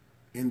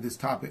in this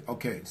topic?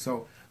 Okay.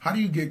 So how do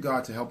you get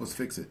God to help us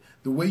fix it?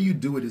 The way you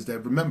do it is that,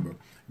 remember,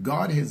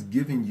 God has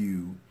given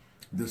you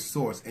the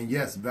source. And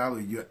yes,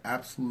 Valerie, you're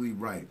absolutely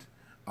right.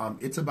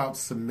 It's about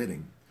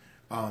submitting.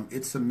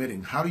 It's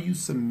submitting. How do you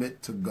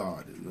submit to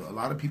God? A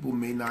lot of people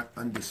may not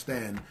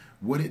understand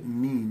what it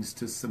means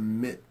to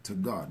submit to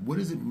God. What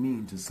does it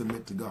mean to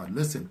submit to God?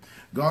 Listen,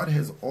 God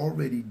has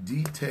already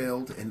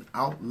detailed and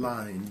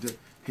outlined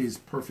his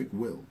perfect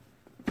will.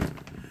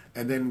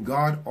 And then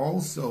God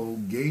also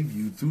gave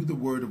you, through the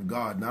word of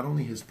God, not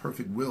only his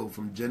perfect will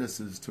from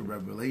Genesis to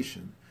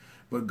Revelation,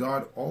 but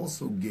God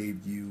also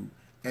gave you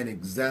an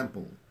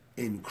example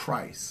in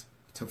Christ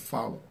to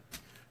follow.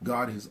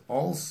 God has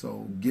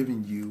also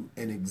given you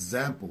an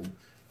example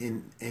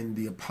in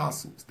the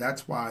apostles.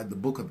 That's why the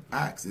book of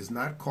Acts is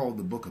not called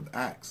the book of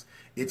Acts.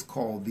 It's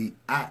called the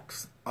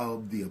Acts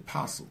of the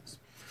Apostles.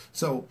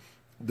 So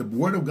the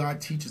word of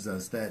God teaches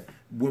us that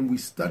when we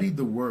study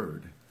the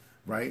word,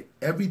 right,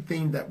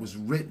 everything that was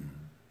written,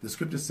 the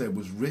scripture said,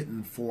 was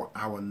written for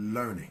our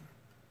learning.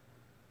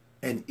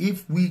 And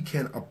if we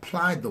can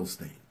apply those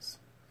things,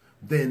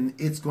 then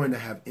it's going to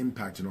have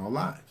impact in our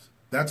lives.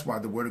 That's why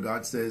the word of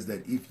God says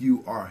that if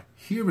you are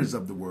hearers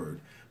of the word,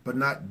 but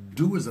not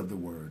doers of the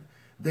word,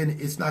 then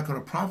it's not going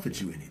to profit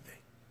you anything.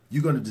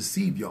 You're going to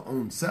deceive your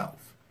own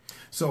self.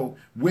 So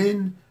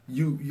when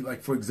you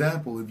like, for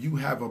example, if you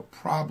have a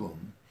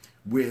problem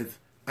with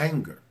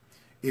anger,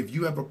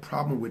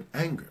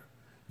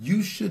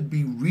 you should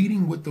be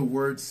reading what the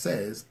word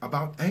says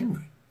about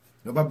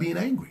being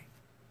angry.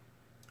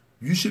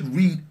 You should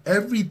read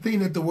everything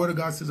that the word of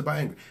God says about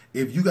anger.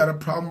 If you got a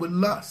problem with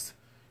lust,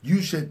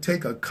 you should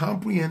take a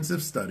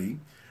comprehensive study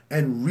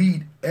and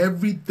read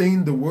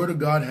everything the word of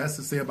God has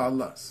to say about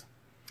lust.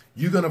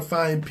 You're going to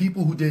find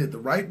people who did it the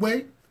right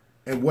way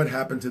and what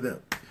happened to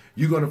them.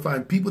 You're going to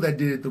find people that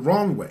did it the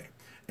wrong way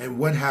and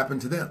what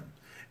happened to them.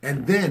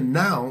 And then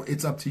now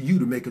it's up to you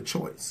to make a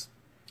choice.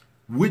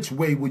 Which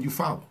way will you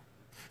follow?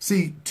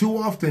 See, too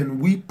often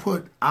we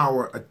put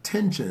our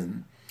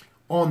attention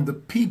on the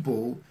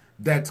people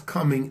that's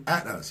coming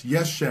at us.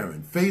 Yes,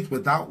 Sharon, faith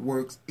without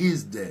works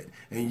is dead.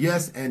 And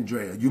yes,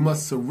 Andrea, you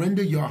must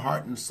surrender your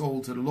heart and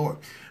soul to the Lord.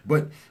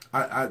 But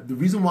the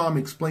reason why I'm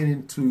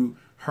explaining to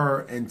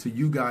her and to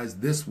you guys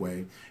this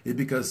way is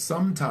because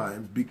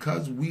sometimes,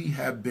 because we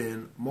have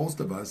been, most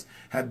of us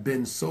have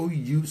been so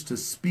used to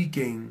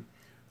speaking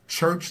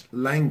church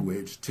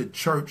language to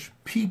church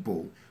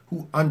people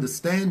who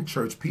understand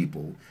church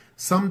people,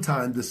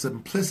 sometimes the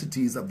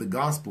simplicities of the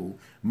gospel,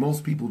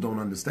 most people don't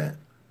understand.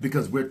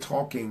 Because we're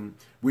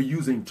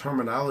using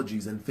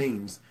terminologies and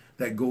things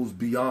that goes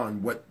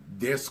beyond what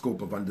their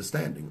scope of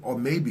understanding, or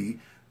maybe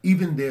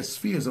even their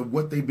spheres of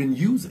what they've been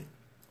using,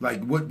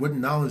 like what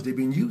knowledge they've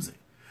been using.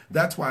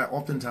 That's why I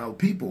often tell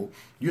people,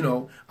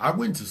 I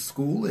went to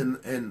school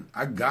and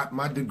I got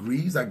my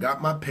degrees, I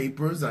got my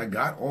papers, I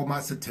got all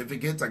my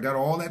certificates, I got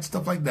all that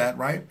stuff like that,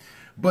 right?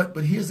 But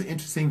here's the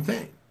interesting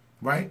thing,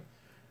 right?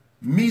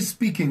 Me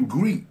speaking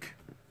Greek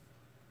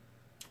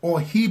or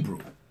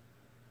Hebrew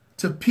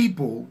to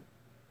people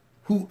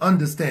who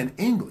understand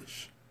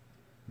English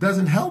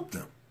doesn't help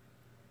them.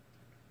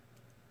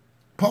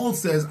 Paul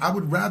says, I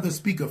would rather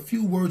speak a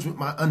few words with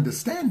my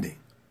understanding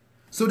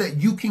so that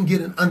you can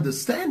get an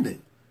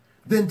understanding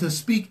than to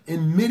speak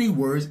in many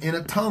words in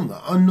a tongue,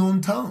 an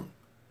unknown tongue.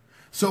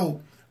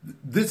 So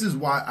this is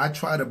why I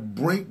try to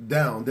break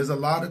down. There's a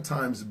lot of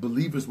times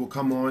believers will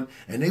come on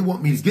and they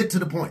want me to get to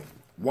the point.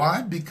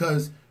 Why?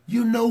 Because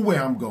you know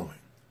where I'm going.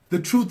 The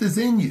truth is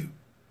in you.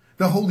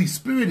 The Holy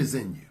Spirit is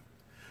in you.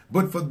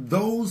 But for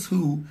those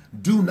who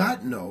do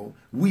not know,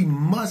 we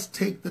must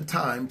take the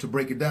time to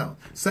break it down.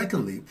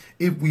 Secondly,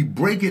 if we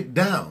break it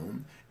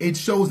down, it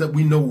shows that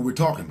we know what we're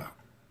talking about.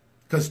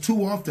 Because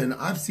too often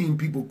I've seen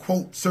people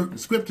quote certain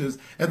scriptures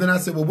and then I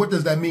say, well, what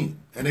does that mean?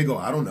 And they go,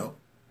 I don't know.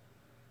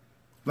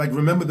 Like,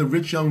 remember the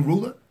rich young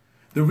ruler?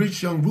 The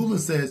rich young ruler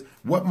says,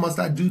 what must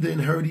I do to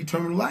inherit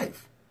eternal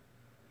life?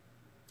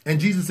 And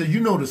Jesus said, you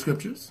know the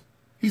scriptures.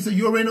 He said,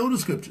 you already know the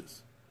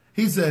scriptures.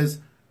 He says,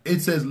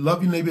 it says,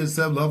 love your neighbor as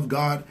yourself, love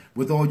God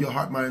with all your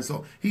heart, mind, and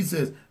soul. He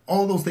says,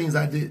 all those things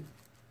I did.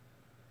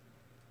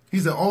 He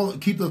said,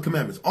 keep those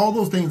commandments. All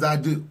those things I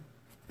do.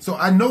 So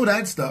I know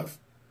that stuff,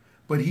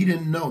 but he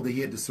didn't know that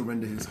he had to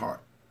surrender his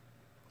heart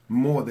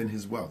more than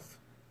his wealth.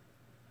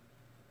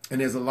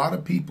 And there's a lot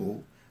of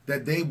people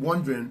that they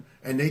wondering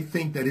and they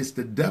think that it's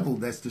the devil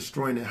that's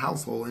destroying their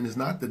household, and it's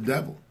not the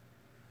devil.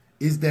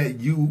 It's that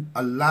you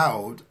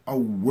allowed a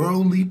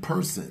worldly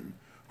person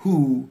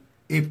who,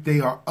 if they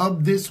are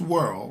of this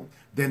world,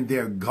 then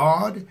their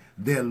God,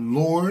 their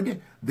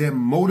Lord, their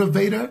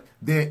motivator,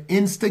 their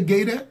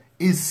instigator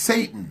is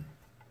Satan.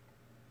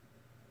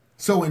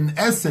 So in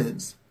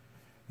essence,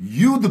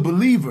 you the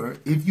believer,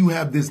 if you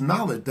have this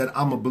knowledge that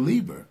I'm a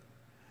believer,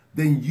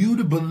 then you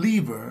the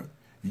believer,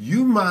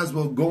 you might as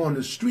well go on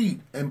the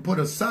street and put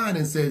a sign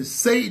and say,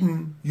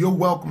 Satan, you're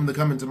welcome to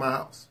come into my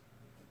house.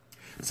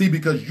 See,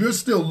 because you're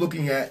still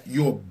looking at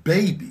your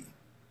baby.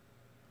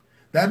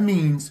 That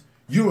means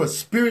you're a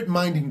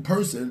spirit-minded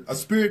person,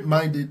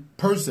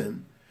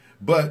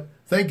 but,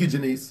 thank you,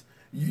 Janice,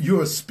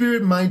 you're a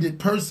spirit-minded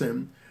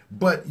person,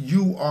 but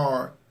you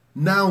are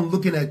now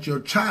looking at your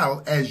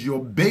child as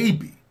your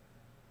baby.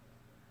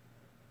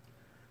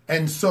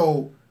 And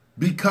so,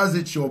 because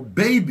it's your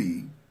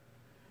baby,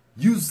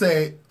 you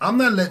say, I'm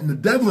not letting the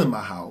devil in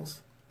my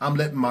house, I'm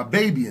letting my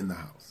baby in the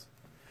house.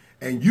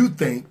 And you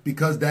think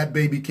because that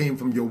baby came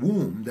from your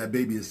womb, that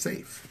baby is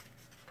safe.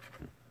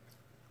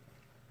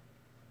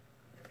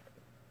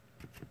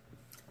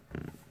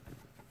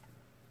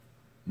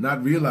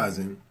 Not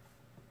realizing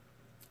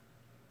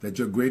that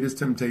your greatest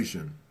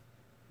temptation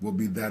will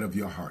be that of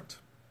your heart.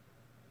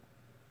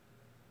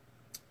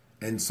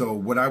 And so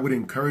what I would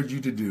encourage you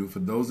to do, for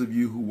those of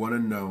you who want to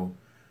know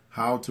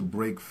how to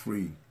break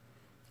free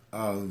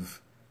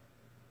of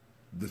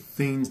the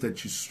things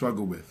that you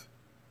struggle with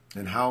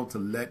and how to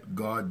let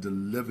God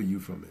deliver you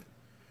from it,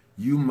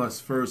 you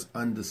must first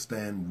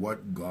understand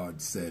what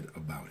God said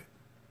about it.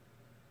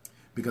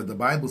 Because the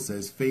Bible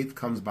says faith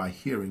comes by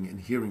hearing, and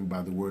hearing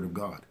by the word of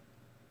God.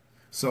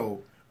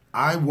 So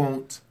I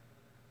won't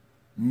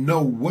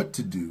know what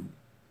to do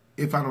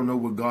if I don't know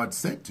what God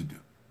said to do.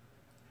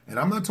 And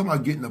I'm not talking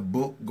about getting a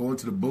book, going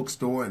to the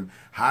bookstore and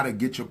how to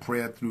get your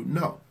prayer through.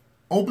 No.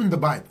 Open the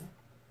Bible.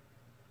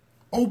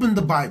 Open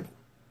the Bible.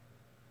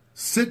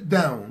 Sit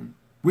down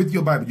with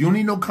your Bible. You don't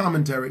need no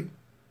commentary.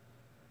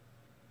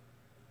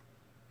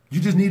 You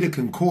just need a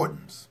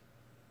concordance.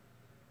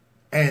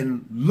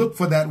 And look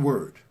for that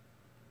word.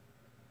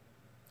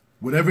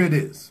 Whatever it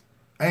is.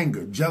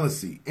 Anger,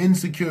 jealousy,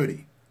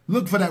 insecurity.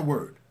 Look for that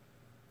word.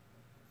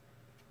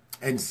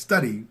 And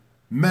study,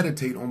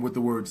 meditate on what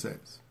the word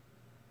says.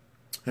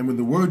 And when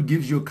the word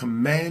gives you a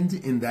command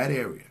in that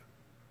area,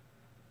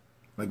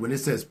 like when it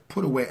says,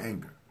 put away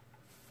anger,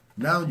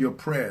 now your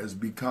prayers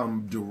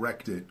become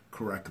directed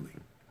correctly.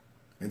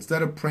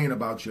 Instead of praying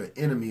about your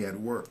enemy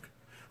at work,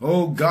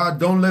 oh God,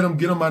 don't let him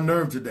get on my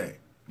nerve today.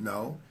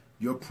 No,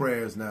 your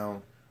prayers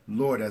now,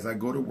 Lord, as I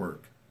go to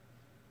work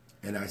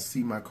and I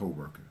see my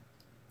coworker,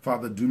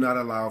 Father, do not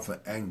allow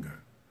for anger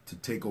to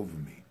take over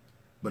me,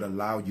 but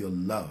allow your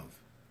love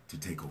to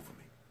take over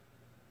me.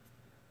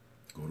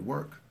 Go to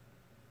work.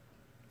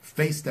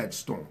 Face that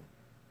storm.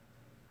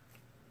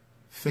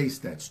 Face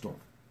that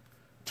storm.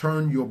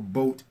 Turn your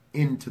boat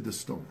into the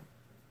storm.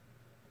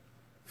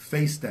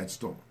 Face that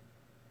storm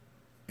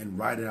and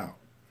ride it out.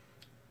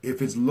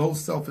 If it's low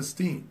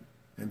self-esteem,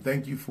 and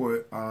thank you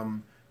for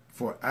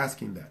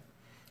asking that.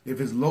 If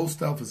it's low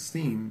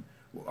self-esteem,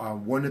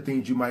 one of the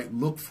things you might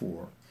look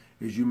for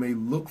is you may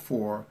look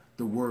for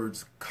the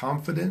words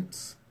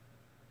confidence.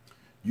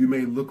 You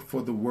may look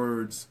for the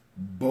words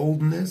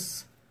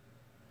boldness.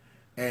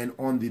 And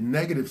on the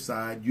negative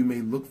side, you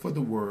may look for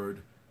the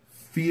word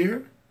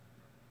fear.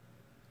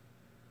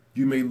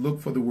 You may look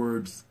for the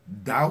words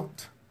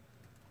doubt.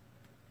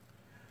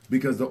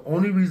 Because the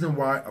only reason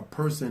why a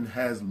person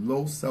has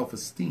low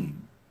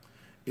self-esteem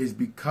is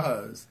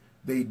because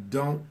they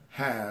don't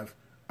have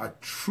a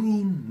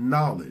true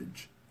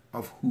knowledge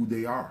of who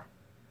they are.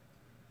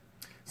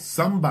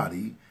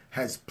 Somebody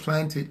has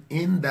planted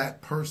in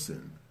that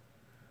person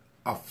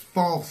a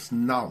false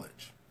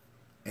knowledge.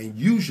 And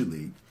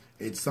usually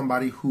it's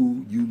somebody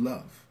who you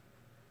love.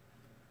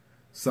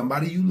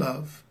 Somebody you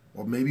love,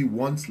 or maybe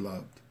once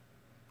loved,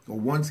 or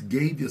once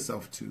gave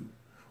yourself to,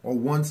 or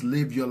once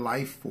lived your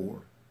life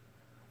for,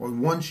 or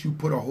once you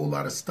put a whole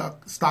lot of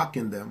stock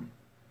in them.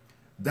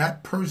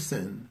 That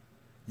person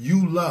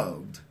you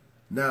loved,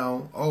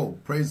 now, oh,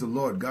 praise the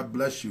Lord, God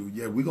bless you.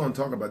 Yeah, we're going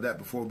to talk about that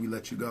before we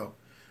let you go.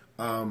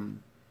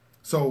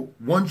 So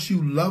once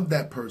you love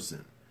that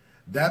person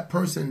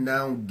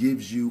now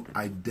gives you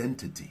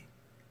identity.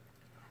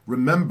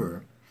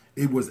 Remember,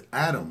 it was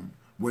Adam,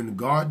 when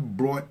God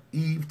brought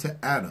Eve to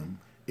Adam,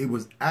 it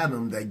was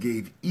Adam that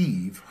gave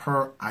Eve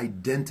her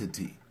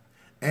identity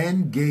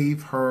and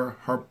gave her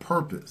her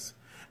purpose.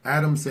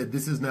 Adam said,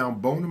 this is now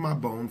bone of my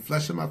bone,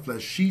 flesh of my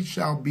flesh. She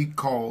shall be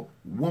called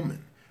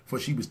woman, for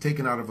she was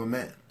taken out of a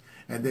man.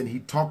 And then he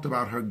talked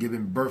about her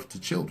giving birth to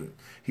children.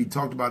 He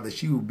talked about that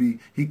she will be,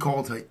 he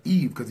called her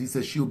Eve because he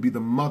said she'll be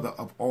the mother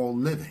of all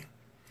living.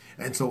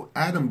 And so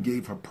Adam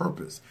gave her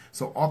purpose.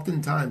 So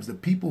oftentimes the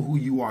people who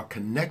you are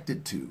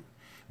connected to,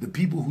 the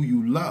people who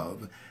you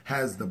love,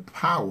 has the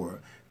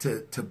power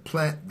to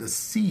plant the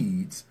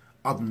seeds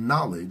of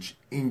knowledge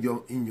in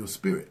your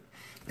spirit.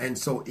 And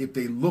so if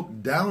they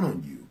look down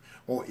on you,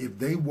 or if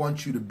they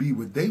want you to be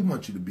what they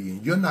want you to be,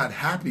 and you're not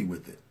happy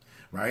with it,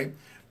 right?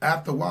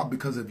 After a while,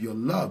 because of your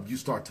love, you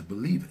start to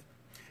believe it.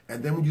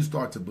 And then when you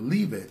start to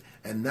believe it,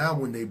 and now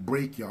when they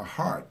break your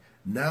heart,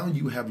 now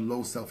you have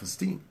low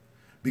self-esteem.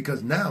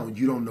 Because now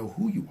you don't know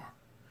who you are.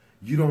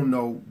 You don't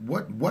know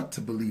what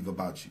to believe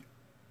about you.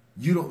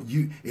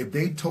 If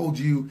they told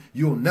you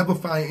you'll never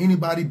find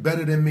anybody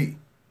better than me,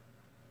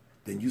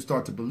 then you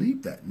start to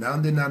believe that. Now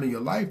they're not in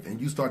your life,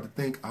 and you start to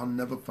think, I'll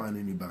never find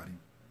anybody.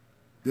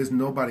 There's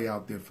nobody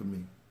out there for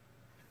me.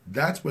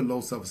 That's where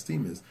low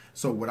self-esteem is.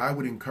 So what I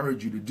would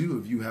encourage you to do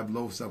if you have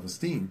low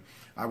self-esteem,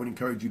 I would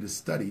encourage you to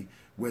study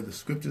where the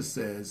scripture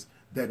says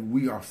that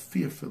we are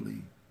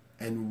fearfully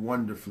and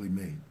wonderfully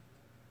made.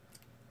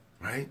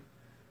 Right?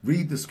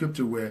 Read the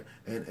scripture where,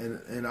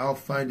 and I'll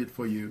find it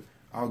for you.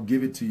 I'll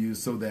give it to you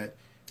so that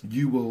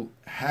you will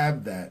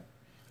have that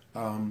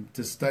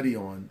to study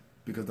on,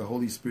 because the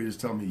Holy Spirit is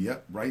telling me,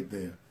 yep, right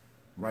there.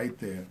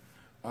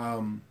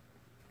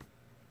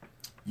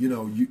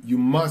 You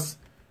must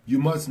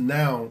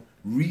now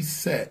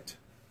reset.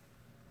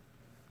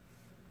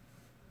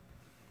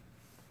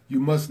 You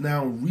must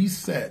now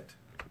reset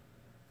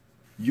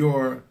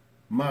your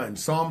mind.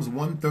 Psalms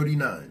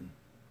 139.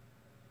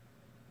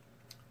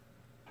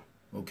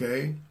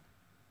 Okay?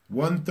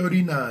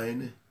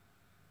 139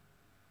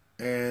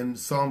 and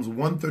Psalms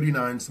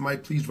 139. Somebody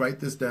please write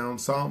this down.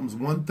 Psalms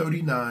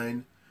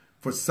 139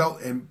 for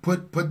self, and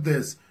put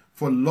this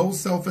for low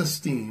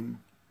self-esteem.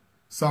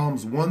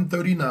 Psalms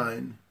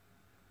 139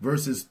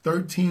 verses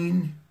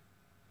 13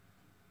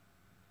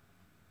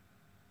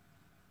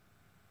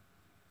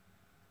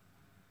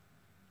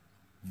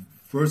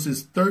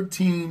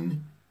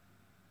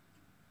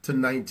 to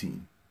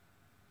 19.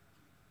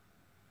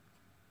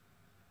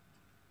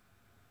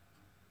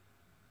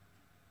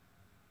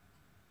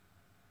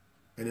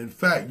 And in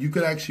fact, you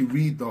could actually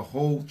read the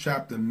whole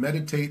chapter,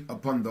 meditate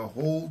upon the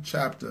whole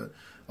chapter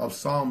of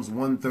Psalms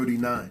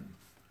 139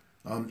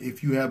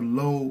 if you have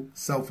low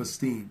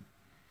self-esteem.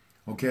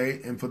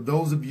 Okay? And for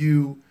those of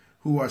you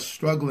who are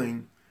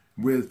struggling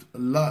with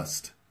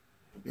lust,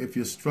 if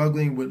you're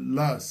struggling with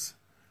lust,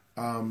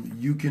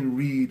 you can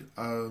read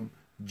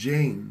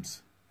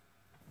James.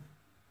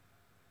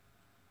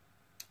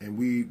 And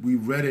we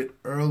read it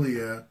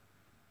earlier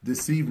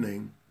this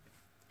evening.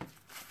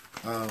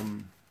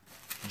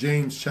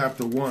 James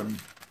chapter 1.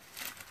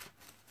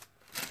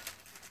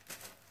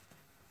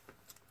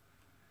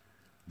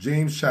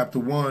 James chapter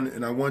 1,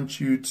 and I want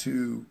you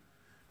to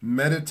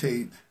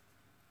meditate.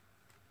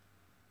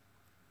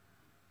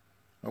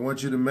 I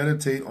want you to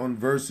meditate on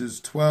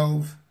verses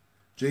 12.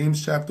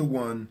 James chapter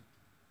 1,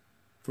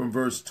 from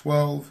verse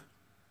 12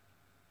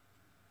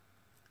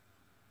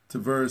 to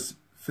verse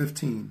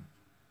 15.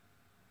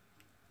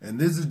 And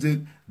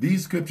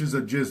these scriptures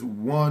are just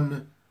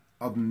one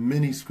of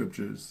many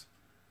scriptures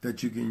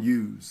that you can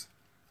use.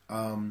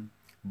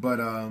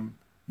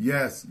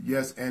 Yes,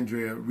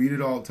 Andrea, read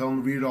it all. Tell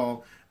them to read it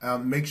all.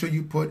 Make sure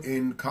you put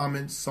in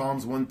comments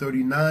Psalms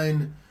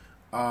 139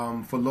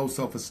 for low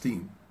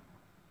self-esteem.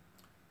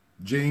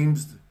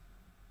 James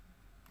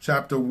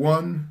chapter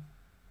 1,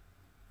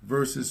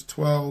 verses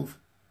 12.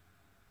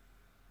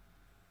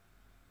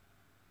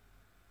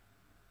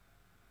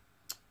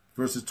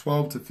 Verses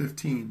 12 to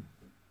 15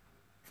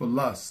 for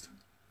lust.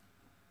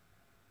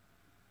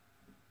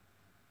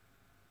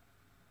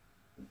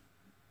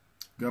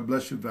 God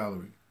bless you,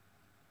 Valerie.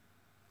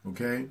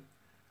 Okay?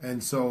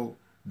 And so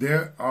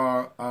there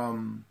are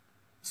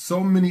so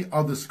many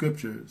other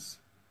scriptures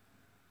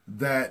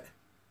that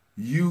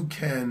you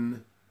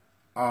can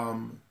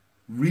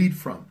read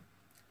from.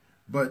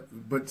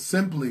 But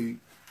simply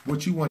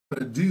what you want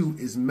to do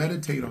is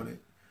meditate on it.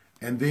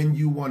 And then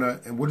you want to,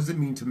 and what does it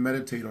mean to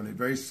meditate on it?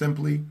 Very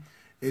simply,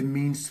 it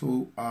means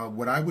to,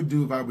 what I would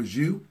do if I was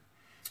you,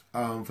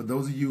 for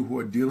those of you who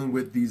are dealing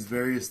with these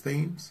various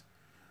themes,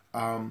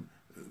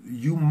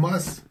 you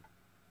must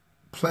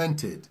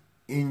plant it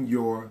in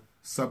your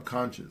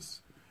subconscious.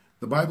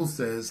 The Bible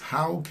says,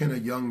 how can a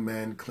young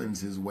man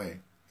cleanse his way?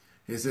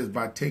 It says,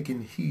 by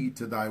taking heed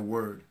to thy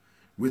word.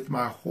 With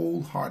my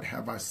whole heart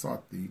have I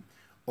sought thee.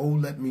 O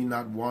let me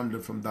not wander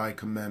from thy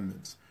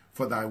commandments.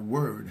 For thy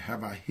word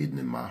have I hidden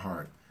in my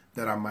heart,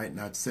 that I might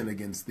not sin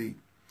against thee.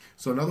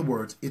 So in other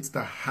words, it's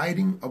the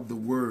hiding of the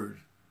word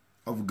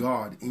of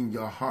God in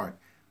your heart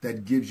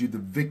that gives you the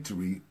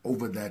victory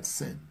over that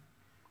sin.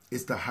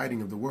 It's the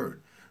hiding of the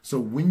word. So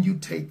when you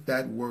take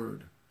that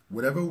word,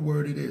 whatever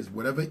word it is,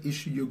 whatever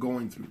issue you're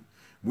going through,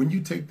 when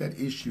you take that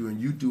issue and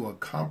you do a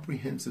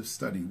comprehensive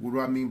study, what do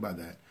I mean by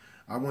that?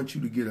 I want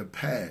you to get a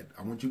pad.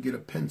 I want you to get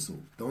a pencil.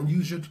 Don't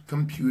use your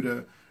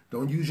computer.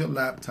 Don't use your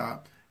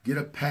laptop. Get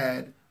a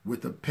pad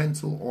with a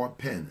pencil or a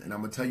pen. And I'm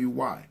going to tell you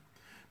why.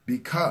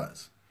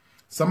 Because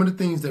some of the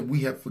things that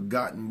we have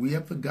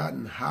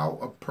forgotten how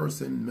a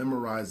person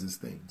memorizes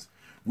things.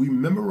 We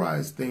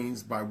memorize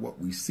things by what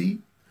we see,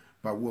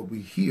 by what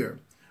we hear,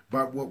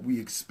 by what we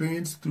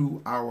experience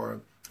through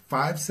our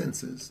five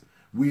senses.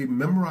 We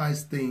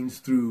memorize things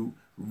through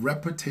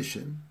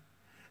repetition.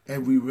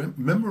 And we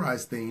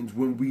memorize things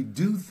when we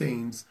do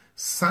things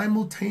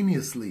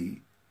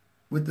simultaneously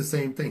with the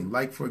same thing.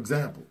 Like, for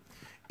example,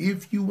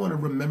 if you want to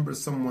remember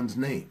someone's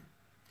name,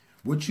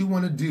 what you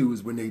want to do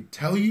is when they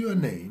tell you your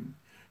name,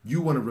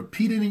 you want to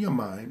repeat it in your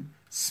mind,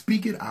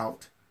 speak it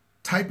out,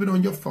 type it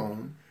on your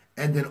phone,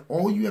 and then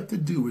all you have to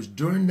do is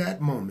during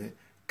that moment,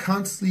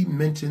 constantly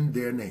mention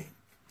their name.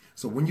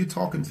 So when you're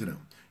talking to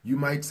them, you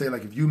might say,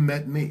 like if you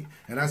met me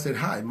and I said,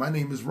 hi, my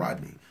name is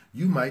Rodney.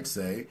 You might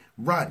say,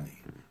 Rodney.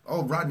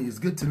 Oh, Rodney, it's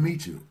good to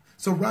meet you.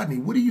 So Rodney,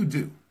 what do you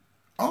do?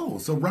 Oh,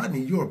 so Rodney,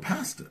 you're a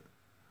pastor.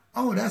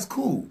 Oh, that's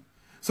cool.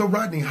 So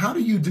Rodney, how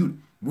do you do?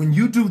 When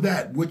you do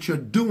that, what you're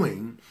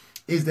doing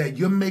is that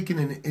you're making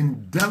an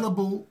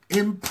indelible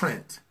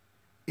imprint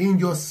in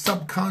your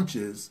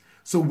subconscious.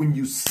 So when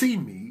you see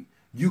me,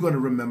 you're going to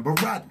remember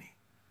Rodney.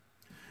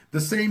 The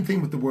same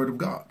thing with the Word of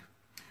God.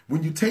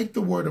 When you take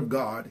the Word of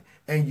God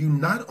and you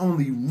not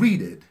only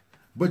read it,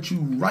 but you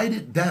write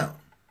it down.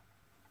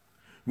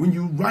 When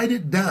you write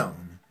it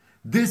down,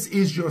 this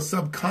is your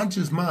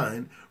subconscious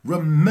mind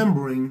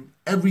remembering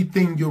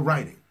everything you're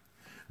writing.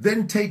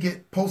 Then take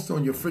it, post it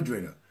on your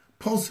refrigerator,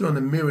 post it on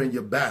the mirror in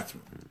your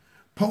bathroom,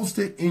 post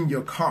it in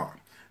your car.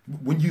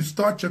 When you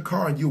start your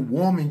car and you're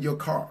warming your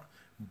car,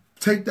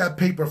 take that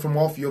paper from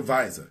off your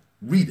visor,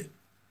 read it.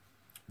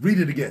 Read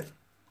it again,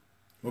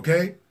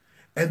 okay?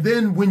 And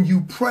then when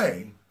you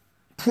pray,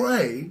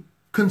 pray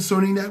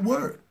concerning that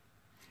word.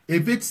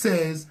 If it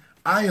says,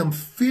 I am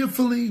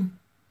fearfully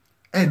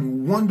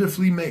and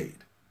wonderfully made,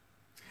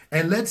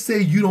 and let's say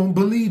you don't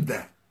believe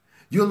that.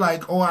 You're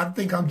like, oh, I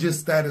think I'm just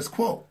status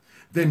quo.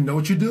 Then know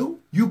what you do?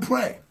 You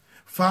pray.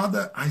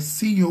 Father, I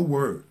see your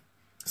word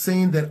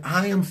saying that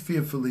I am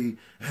fearfully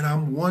and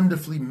I'm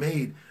wonderfully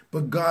made.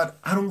 But God,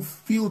 I don't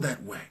feel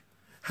that way.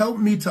 Help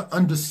me to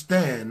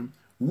understand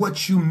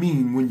what you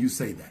mean when you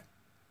say that.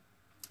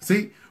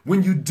 See,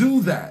 when you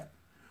do that,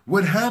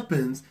 what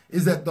happens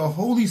is that the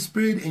Holy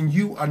Spirit and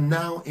you are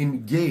now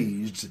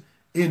engaged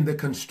in the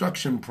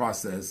construction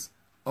process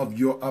of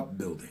your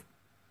upbuilding.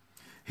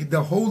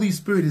 The Holy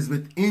Spirit is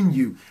within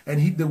you,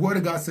 and the Word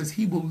of God says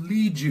He will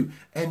lead you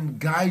and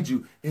guide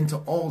you into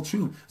all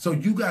truth. So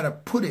you got to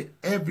put it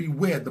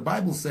everywhere. The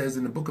Bible says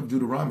in the book of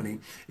Deuteronomy,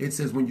 it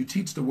says when you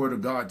teach the Word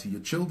of God to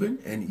your children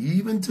and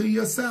even to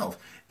yourself,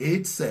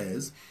 it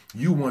says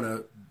you want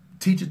to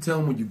teach it to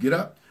them when you get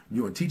up.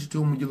 You want to teach it to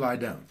them when you lie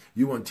down.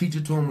 You want to teach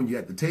it to them when you're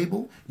at the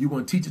table. You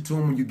want to teach it to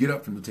them when you get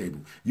up from the table.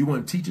 You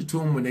want to teach it to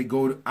them when they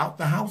go out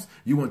the house.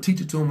 You want to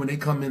teach it to them when they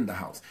come in the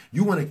house.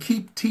 You want to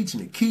keep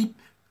teaching it. Keep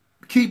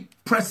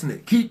pressing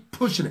it. Keep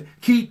pushing it.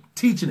 Keep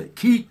teaching it.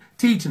 Keep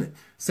teaching it.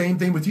 Same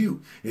thing with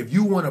you. If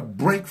you want to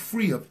break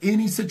free of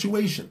any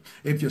situation,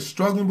 if you're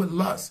struggling with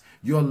lust,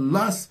 your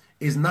lust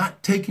is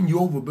not taking you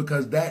over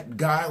because that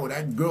guy or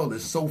that girl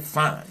is so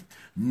fine.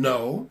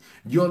 No,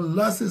 your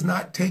lust is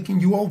not taking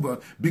you over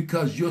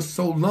because you're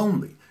so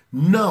lonely.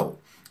 No,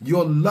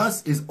 Your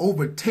lust is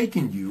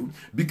overtaking you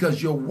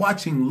because you're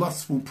watching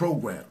lustful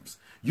programs.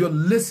 You're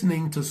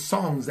listening to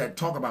songs that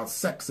talk about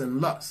sex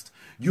and lust.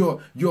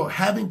 You're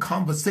having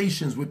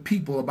conversations with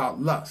people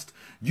about lust.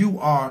 You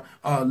are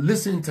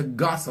listening to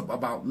gossip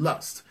about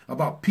lust,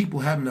 about people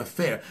having an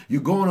affair.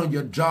 You're going on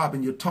your job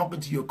and you're talking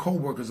to your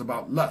coworkers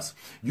about lust.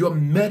 You're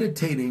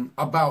meditating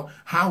about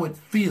how it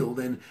feels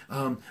and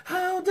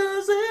how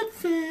does it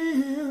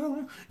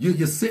feel?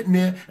 You're sitting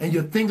there and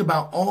you're thinking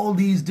about all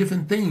these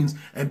different things.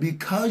 And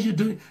because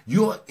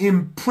you're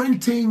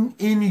imprinting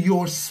in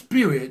your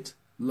spirit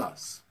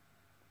lust.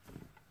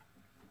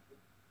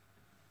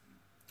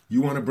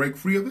 You want to break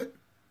free of it?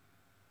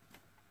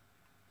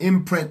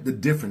 Imprint the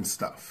different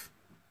stuff.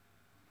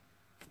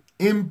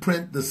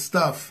 Imprint the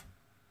stuff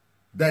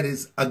that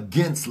is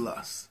against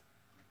lust.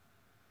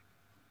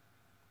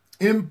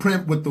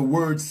 Imprint what the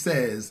word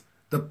says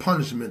the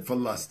punishment for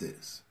lust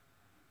is.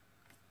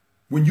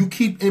 When you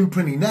keep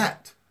imprinting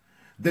that,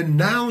 then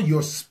now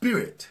your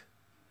spirit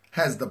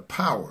has the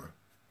power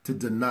to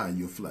deny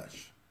your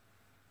flesh.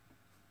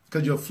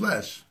 Because your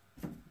flesh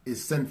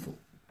is sinful.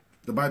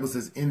 The Bible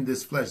says, in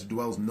this flesh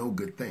dwells no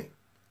good thing.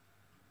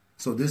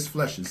 So this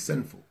flesh is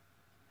sinful.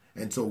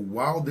 And so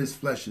while this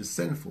flesh is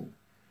sinful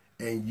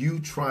and you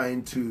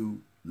trying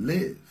to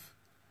live,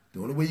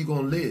 the only way you're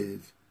going to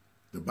live,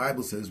 the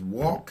Bible says,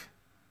 walk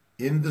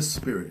in the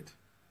spirit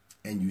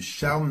and you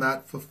shall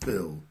not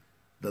fulfill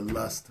the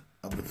lust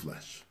of the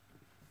flesh.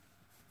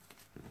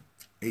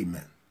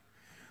 Amen.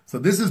 So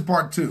this is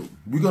part 2.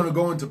 We're going to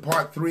go into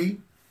part 3.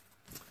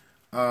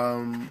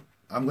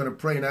 I'm going to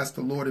pray and ask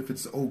the Lord if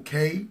it's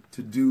okay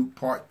to do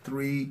part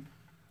 3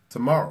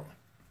 tomorrow.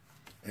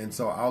 And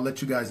so I'll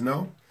let you guys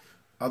know.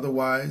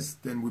 Otherwise,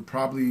 then we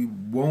probably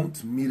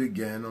won't meet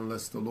again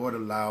unless the Lord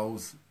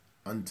allows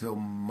until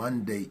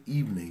Monday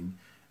evening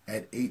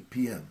at 8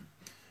 p.m.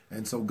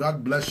 And so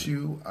God bless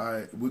you.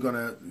 We're going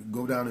to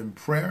go down in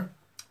prayer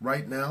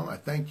right now. I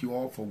thank you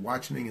all for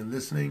watching and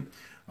listening.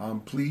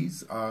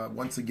 Please,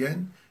 once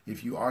again,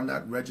 if you are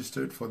not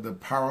registered for the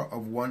Power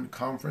of One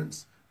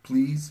conference,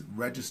 please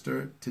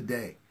register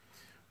today.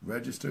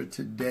 Register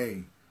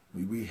today.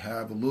 We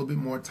have a little bit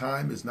more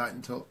time. It's not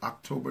until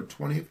October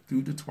 20th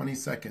through the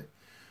 22nd.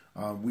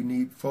 We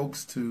need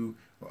folks to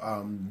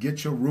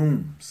get your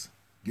rooms.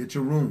 Get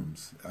your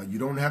rooms. You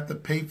don't have to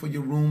pay for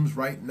your rooms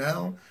right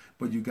now,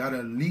 but you got to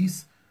at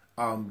least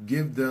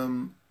give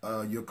them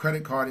your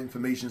credit card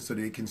information so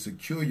they can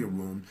secure your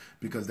room,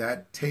 because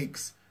that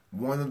takes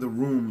one of the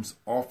rooms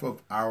off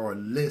of our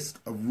list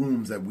of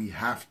rooms that we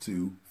have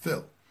to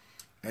fill.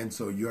 And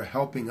so you're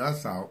helping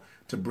us out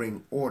to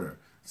bring order.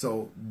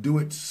 So do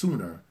it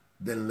sooner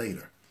than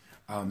later.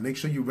 Make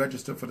sure you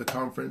register for the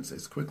conference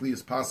as quickly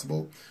as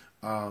possible.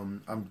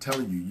 I'm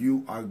telling you,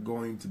 you are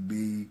going to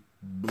be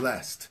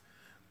blessed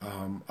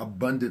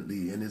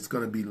abundantly, and it's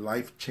going to be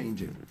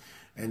life-changing.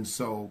 And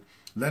so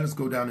let us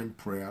go down in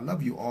prayer. I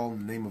love you all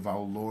in the name of our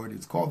Lord.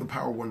 It's called the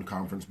Power One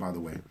Conference, by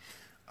the way.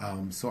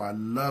 So I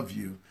love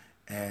you,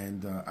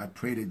 and I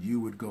pray that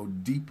you would go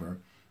deeper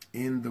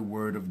in the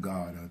Word of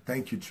God.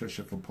 Thank you,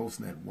 Tricia, for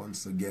posting that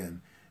once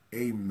again.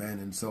 Amen.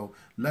 And so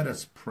let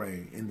us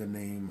pray in the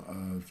name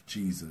of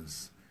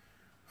Jesus.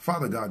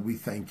 Father God, we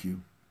thank you.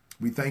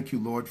 We thank you,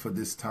 Lord, for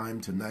this time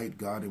tonight,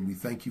 God, and we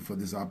thank you for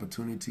this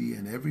opportunity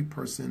and every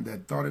person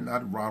that thought it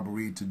not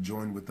robbery to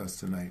join with us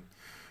tonight.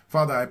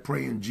 Father, I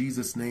pray in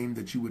Jesus' name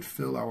that you would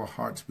fill our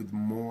hearts with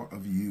more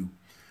of you,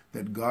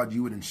 that, God,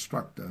 you would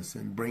instruct us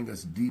and bring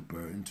us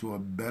deeper into a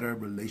better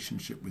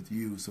relationship with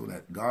you so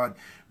that, God,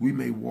 we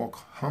may walk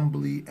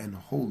humbly and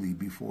holy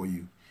before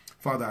you.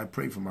 Father, I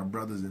pray for my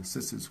brothers and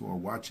sisters who are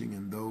watching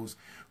and those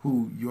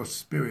who your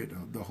Spirit,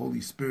 the Holy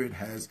Spirit,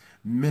 has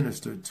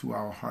ministered to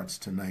our hearts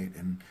tonight.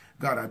 And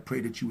God, I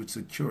pray that you would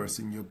secure us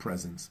in your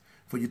presence.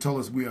 For you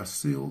told us we are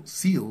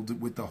sealed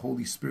with the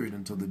Holy Spirit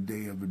until the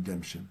day of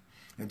redemption.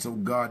 And so,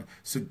 God,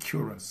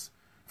 secure us.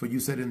 For you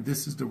said, and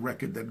this is the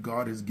record that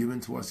God has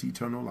given to us,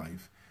 eternal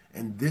life.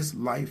 And this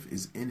life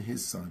is in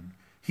his Son.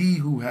 He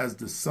who has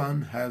the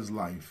Son has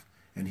life,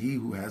 and he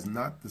who has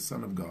not the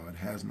Son of God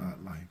has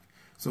not life.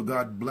 So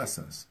God, bless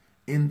us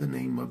in the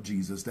name of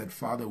Jesus, that,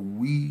 Father,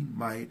 we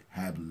might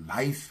have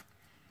life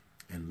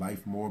and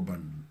life more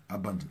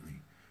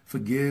abundantly.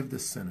 Forgive the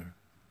sinner.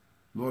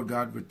 Lord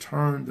God,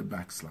 return the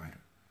backslider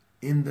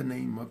in the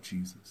name of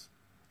Jesus,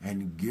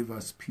 and give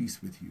us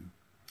peace with you.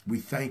 We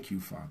thank you,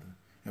 Father,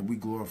 and we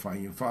glorify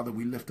you. Father,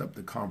 we lift up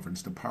the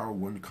conference, the Power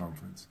One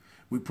Conference.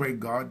 We pray,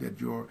 God,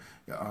 that your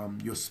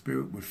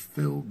Spirit would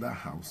fill the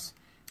house,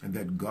 and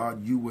that,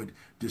 God, you would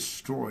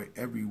destroy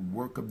every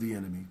work of the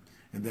enemy.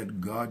 And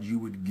that, God, you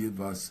would give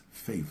us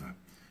favor,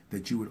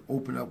 that you would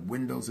open up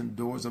windows and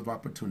doors of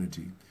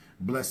opportunity.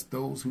 Bless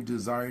those who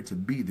desire to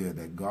be there,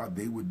 that, God,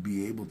 they would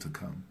be able to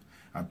come.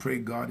 I pray,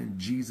 God, in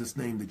Jesus'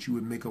 name, that you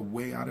would make a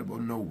way out of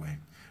no way.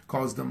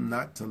 Cause them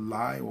not to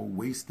lie or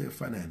waste their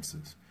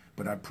finances.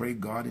 But I pray,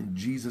 God, in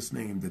Jesus'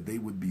 name, that they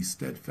would be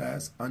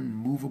steadfast,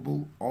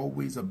 unmovable,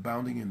 always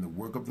abounding in the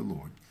work of the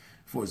Lord.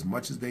 For as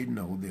much as they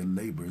know, their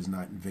labor is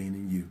not in vain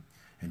in you.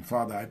 And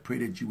Father, I pray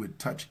that you would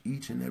touch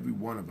each and every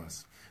one of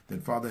us.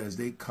 That, Father, as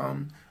they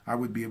come, I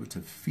would be able to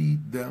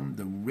feed them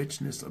the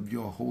richness of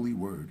your holy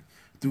word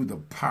through the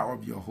power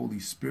of your Holy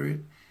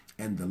Spirit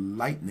and the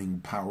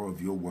lightning power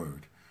of your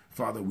word.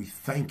 Father, we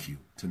thank you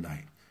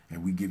tonight,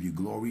 and we give you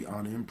glory,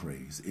 honor, and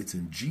praise. It's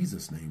in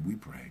Jesus' name we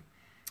pray.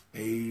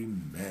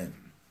 Amen.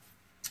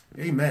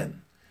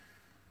 Amen.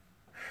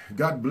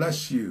 God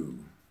bless you.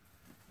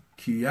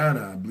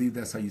 Kiana, I believe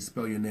that's how you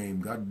spell your name.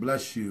 God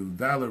bless you.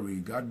 Valerie,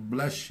 God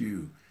bless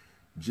you.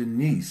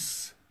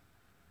 Janice,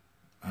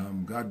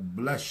 God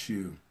bless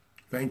you.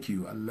 Thank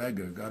you.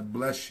 Allega, God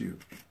bless you.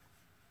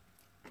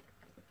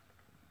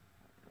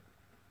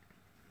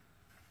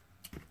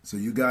 So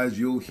you guys,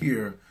 you'll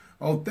hear.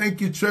 Oh, thank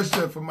you,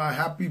 Trisha, for my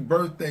happy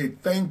birthday.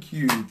 Thank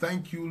you.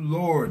 Thank you,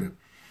 Lord.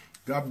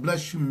 God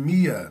bless you,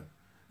 Mia.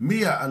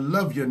 Mia, I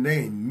love your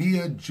name.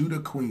 Mia Judah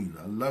Queen.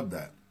 I love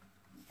that.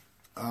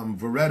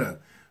 Veretta,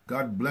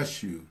 God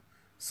bless you.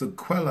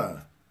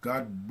 Sequella,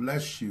 God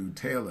bless you.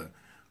 Taylor.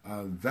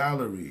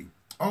 Valerie.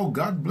 Oh,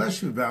 God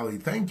bless you, Valerie.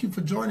 Thank you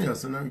for joining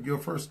us on your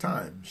first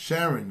time.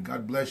 Sharon,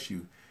 God bless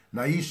you.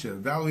 Naisha,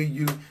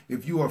 Valerie,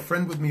 if you are a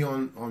friend with me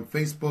on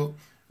Facebook,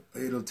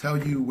 it'll tell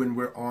you when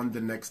we're on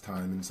the next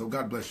time. And so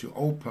God bless you.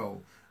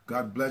 Opal,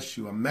 God bless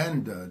you.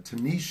 Amanda,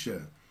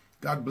 Tanisha,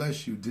 God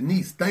bless you.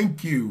 Denise,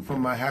 thank you for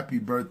my happy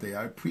birthday.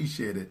 I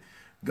appreciate it.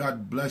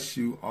 God bless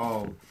you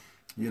all.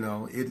 You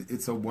know,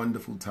 it's a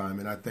wonderful time,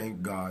 and I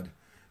thank God.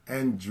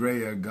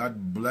 Andrea,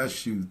 God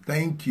bless you.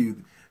 Thank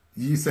you.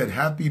 You said,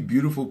 happy,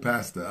 beautiful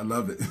pastor. I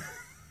love it.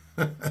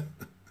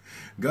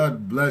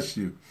 God bless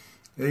you.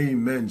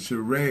 Amen.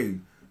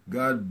 Sheree,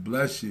 God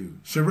bless you.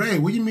 Sheree,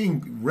 what do you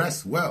mean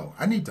rest well?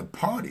 I need to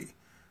party.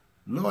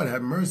 Lord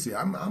have mercy.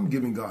 I'm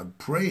giving God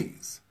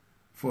praise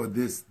for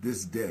this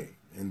day.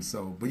 And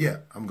so, but yeah,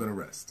 I'm going to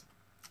rest.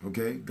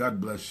 Okay?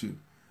 God bless you.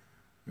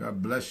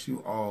 God bless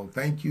you all.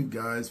 Thank you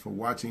guys for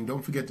watching.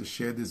 Don't forget to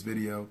share this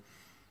video.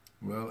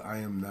 Well, I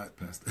am not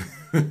Pastor.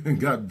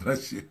 God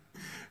bless you.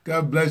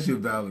 God bless you,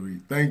 Valerie.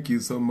 Thank you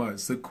so much.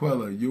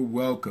 Sequella, you're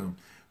welcome.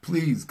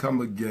 Please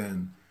come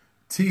again.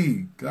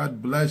 T,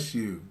 God bless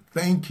you.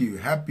 Thank you.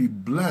 Happy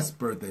blessed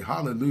birthday.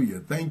 Hallelujah.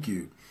 Thank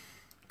you.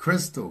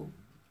 Crystal,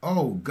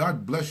 oh,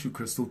 God bless you,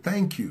 Crystal.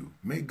 Thank you.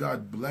 May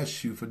God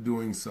bless you for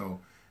doing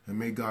so. And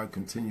may God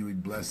continually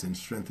bless and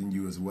strengthen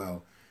you as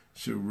well.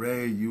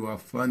 Sheree, you are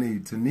funny.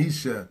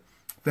 Tanisha,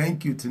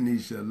 thank you,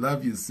 Tanisha.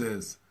 Love you,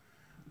 sis.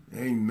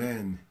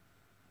 Amen.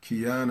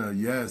 Kiana,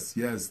 yes,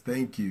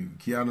 thank you.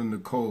 Kiana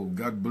Nicole,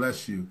 God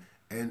bless you.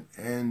 And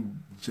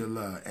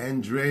Angela,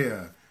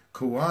 Andrea,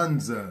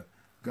 Kwanzaa,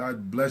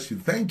 God bless you.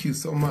 Thank you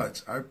so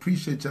much. I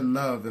appreciate your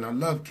love, and I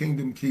love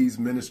Kingdom Keys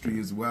Ministry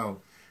as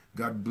well.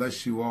 God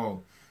bless you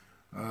all.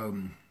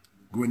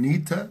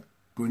 Gwenita,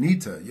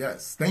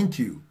 yes, thank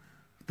you.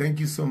 Thank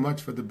you so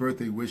much for the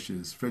birthday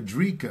wishes.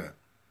 Frederica,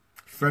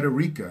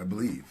 I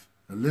believe.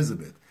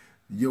 Elizabeth,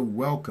 you're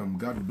welcome.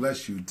 God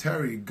bless you.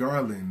 Terry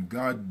Garland,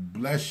 God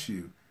bless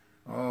you.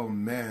 Oh,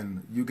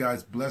 man, you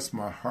guys bless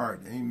my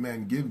heart.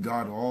 Amen. Give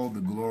God all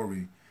the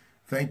glory.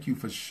 Thank you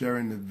for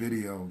sharing the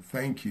video.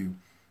 Thank you.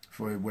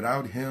 For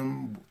without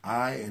him,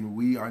 I and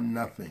we are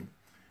nothing.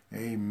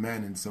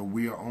 Amen. And so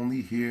we are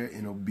only here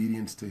in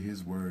obedience to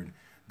his word.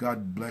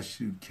 God bless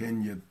you,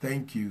 Kenya.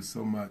 Thank you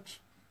so much.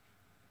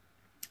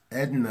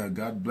 Edna,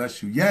 God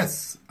bless you.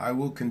 Yes, I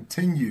will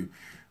continue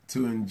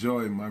to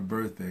enjoy my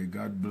birthday.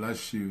 God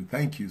bless you.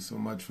 Thank you so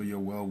much for your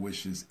well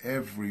wishes,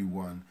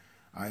 everyone.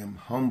 I am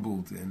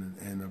humbled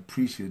and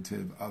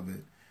appreciative of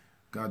it.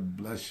 God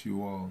bless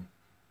you all.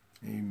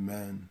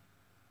 Amen.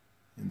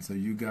 And so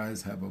you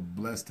guys have a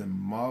blessed and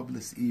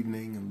marvelous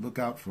evening, and look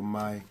out for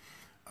my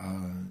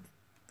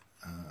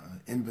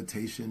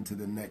invitation to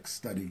the next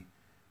study.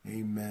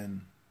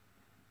 Amen.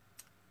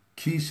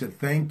 Keisha,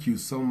 thank you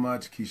so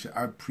much, Keisha.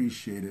 I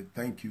appreciate it.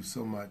 Thank you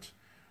so much.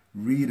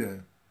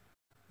 Rita,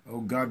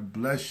 oh, God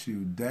bless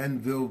you.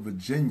 Danville,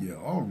 Virginia.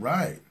 All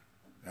right.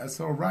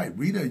 That's all right.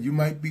 Rita, you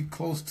might be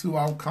close to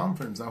our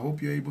conference. I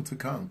hope you're able to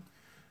come.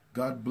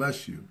 God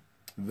bless you.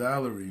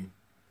 Valerie.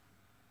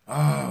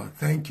 Oh,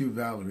 thank you,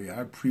 Valerie. I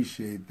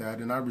appreciate that,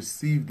 and I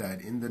receive that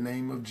in the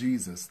name of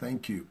Jesus.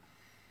 Thank you.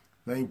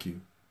 Thank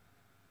you.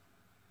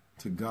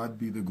 To God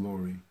be the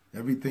glory.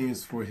 Everything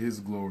is for his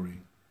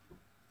glory.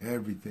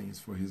 Everything is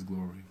for his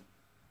glory.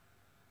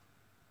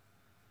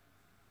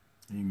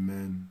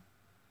 Amen.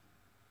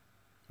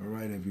 All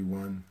right,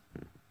 everyone.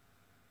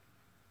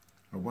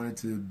 I wanted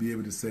to be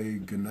able to say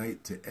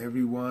goodnight to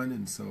everyone,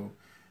 and so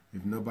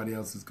if nobody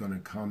else is going to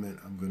comment,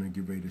 I'm going to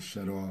get ready to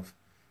shut off.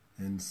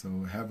 And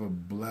so have a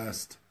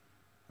blessed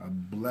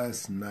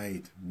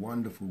night,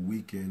 wonderful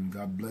weekend.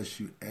 God bless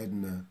you,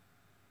 Edna.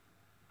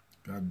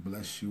 God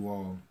bless you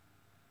all.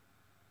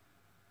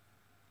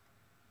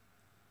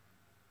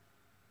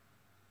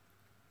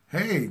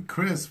 Hey,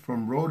 Chris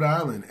from Rhode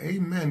Island.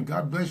 Amen.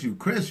 God bless you.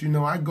 Chris, you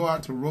know, I go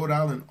out to Rhode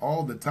Island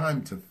all the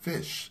time to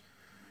fish.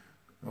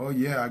 Oh,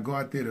 yeah, I go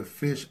out there to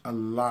fish a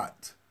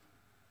lot.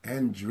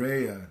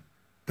 Andrea.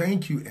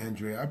 Thank you,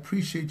 Andrea. I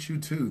appreciate you,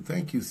 too.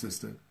 Thank you,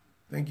 sister.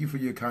 Thank you for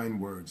your kind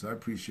words. I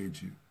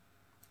appreciate you.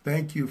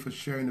 Thank you for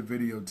sharing the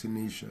video,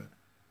 Tanisha.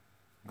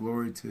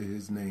 Glory to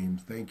his name.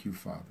 Thank you,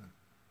 Father.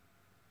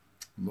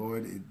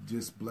 Lord,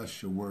 just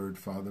bless your word,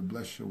 Father.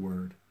 Bless your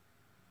word.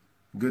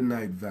 Good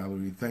night,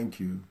 Valerie. Thank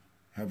you.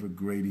 Have a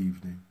great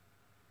evening.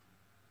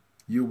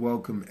 You're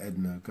welcome,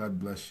 Edna. God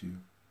bless you.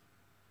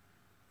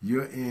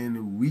 You're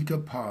in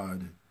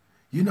Weekapod.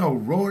 You know,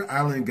 Rhode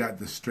Island got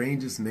the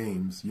strangest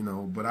names, you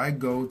know, but I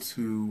go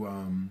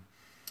to,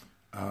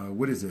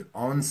 what is it,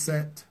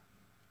 Onset,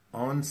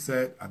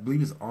 I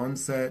believe it's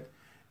Onset,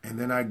 and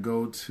then I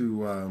go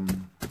to,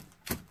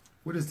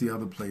 what is the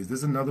other place?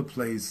 There's another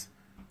place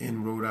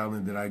in Rhode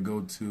Island that I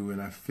go to,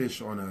 and I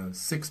fish on a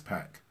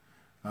 6-pack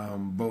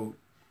boat.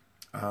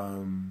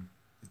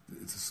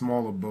 It's a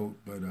smaller boat,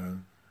 but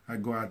I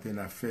go out there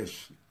and I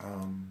fish.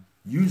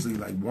 Usually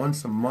like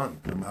once a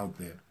month I'm out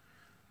there.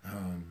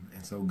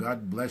 And so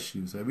God bless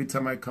you. So every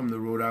time I come to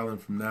Rhode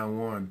Island from now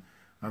on,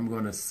 I'm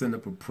going to send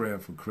up a prayer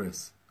for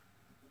Chris.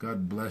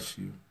 God bless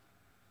you.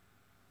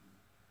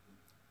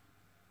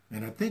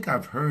 And I think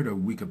I've heard of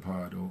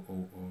Weekapod,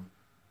 or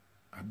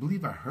I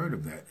believe I heard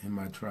of that in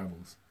my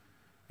travels.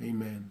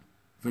 Amen.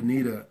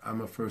 Vanita,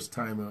 I'm a first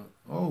timer.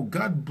 Oh,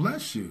 God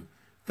bless you.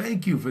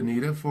 Thank you,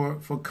 Vanita,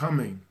 for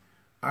coming.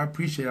 I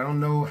appreciate it. I don't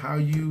know how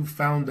you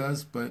found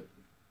us, but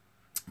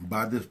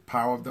by the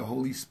power of the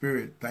Holy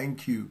Spirit,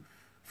 thank you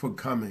for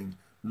coming.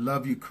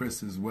 Love you,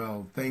 Chris, as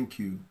well. Thank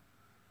you.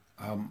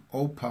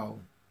 Opal,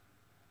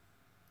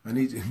 I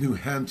need you, New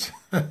Hampshire.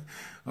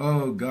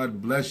 Oh,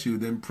 God bless you.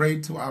 Then pray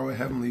to our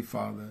Heavenly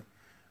Father,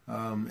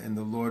 and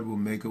the Lord will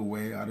make a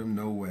way out of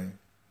no way.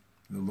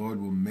 The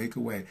Lord will make a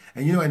way.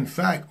 And you know, in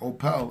fact,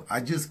 Opal, I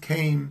just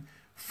came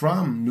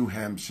from New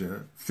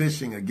Hampshire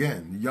fishing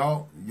again.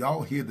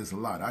 Y'all hear this a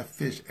lot. I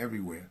fish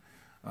everywhere.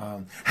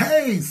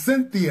 Hey,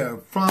 Cynthia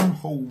from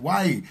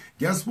Hawaii.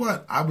 Guess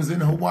what? I was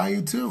in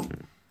Hawaii too.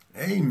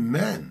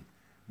 Amen.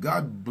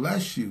 God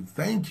bless you.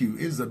 Thank you.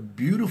 It's a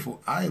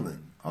beautiful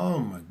island. Oh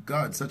my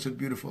God, such a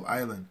beautiful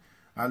island.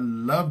 I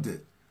loved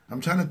it.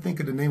 I'm trying to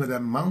think of the name of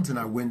that mountain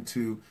I went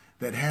to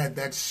that had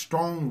that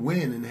strong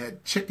wind and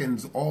had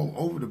chickens all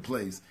over the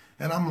place.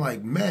 And I'm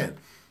like, man,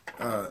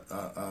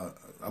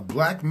 a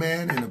black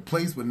man in a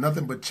place with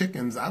nothing but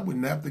chickens, I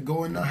wouldn't have to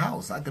go in the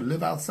house. I could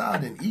live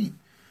outside and eat.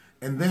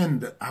 And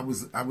then I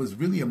was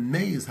really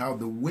amazed how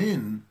the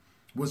wind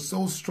was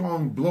so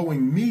strong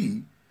blowing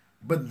me,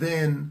 but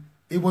then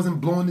it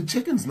wasn't blowing the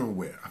chickens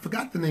nowhere. I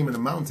forgot the name of the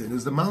mountain. It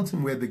was the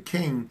mountain where the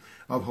king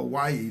of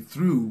Hawaii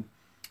threw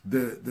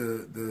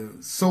the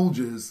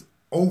soldiers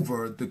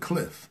over the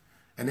cliff.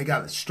 And they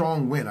got a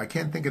strong wind. I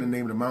can't think of the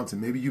name of the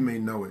mountain. Maybe you may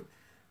know it.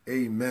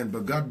 Amen.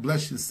 But God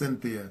bless you,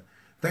 Cynthia.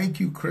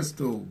 Thank you,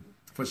 Crystal,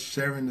 for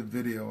sharing the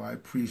video. I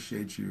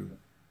appreciate you.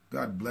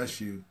 God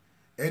bless you.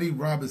 Eddie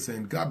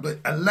Robinson, God bless.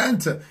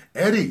 Atlanta.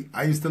 Eddie,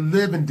 I used to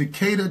live in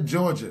Decatur,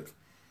 Georgia.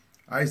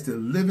 I used to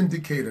live in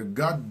Decatur.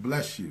 God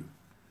bless you.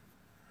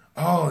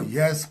 Oh,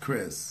 yes,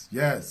 Chris.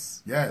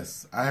 Yes,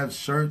 yes. I have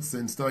shirts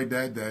and stuff like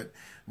that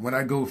when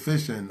I go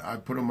fishing, I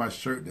put on my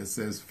shirt that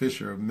says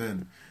Fisher of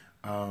Men.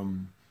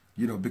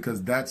 You know,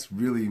 because that's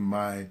really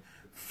my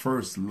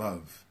first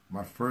love.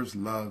 My first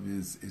love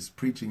is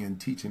preaching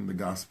and teaching the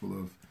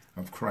gospel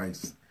of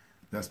Christ.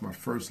 That's my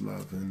first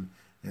love. And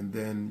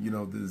then, you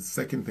know, the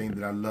second thing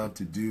that I love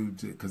to do,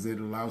 because it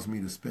allows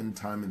me to spend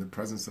time in the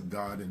presence of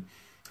God. And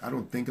I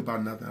don't think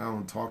about nothing. I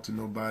don't talk to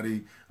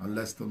nobody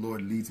unless the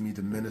Lord leads me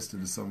to minister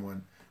to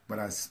someone. But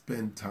I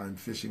spend time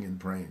fishing and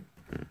praying.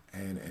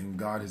 And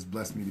God has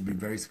blessed me to be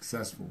very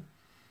successful.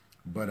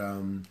 But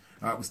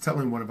I was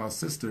telling one of our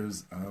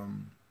sisters,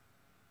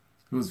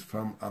 who was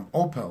from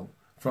Opal,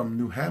 from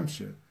New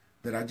Hampshire,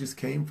 that I just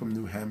came from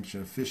New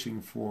Hampshire fishing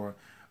for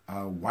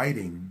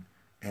whiting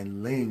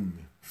and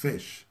ling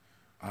fish.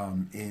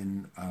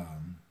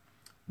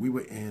 We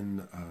were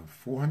in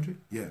 400,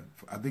 yeah,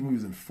 I think we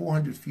was in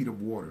 400 feet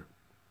of water,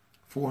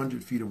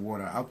 400 feet of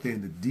water out there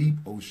in the deep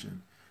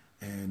ocean.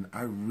 And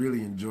I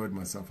really enjoyed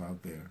myself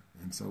out there.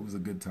 And so it was a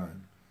good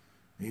time.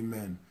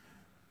 Amen.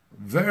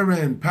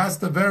 Verin,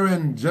 Pastor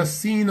Verin,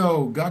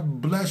 Jacino, God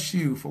bless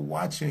you for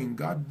watching.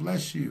 God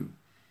bless you.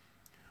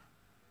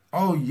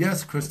 Oh,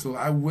 yes, Crystal,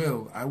 I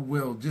will. I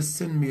will. Just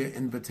send me an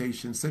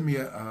invitation. Send me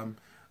a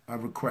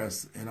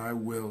request, and I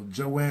will.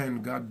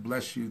 Joanne, God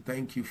bless you.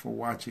 Thank you for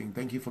watching.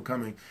 Thank you for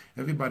coming.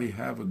 Everybody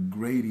have a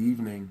great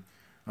evening.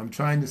 I'm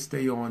trying to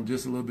stay on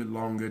just a little bit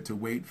longer to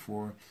wait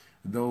for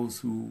those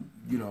who,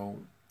 you know,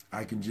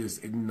 I can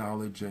just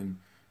acknowledge and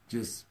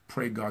just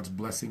pray God's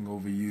blessing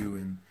over you,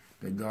 and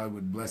that God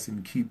would bless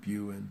and keep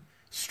you and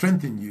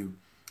strengthen you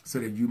so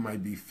that you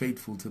might be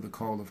faithful to the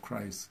call of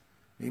Christ.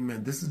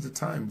 Amen. This is the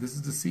time. This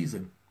is the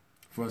season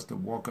for us to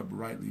walk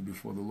uprightly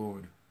before the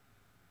Lord.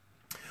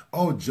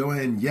 Oh,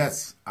 Joanne,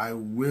 yes, I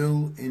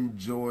will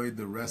enjoy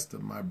the rest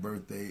of my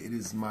birthday. It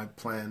is my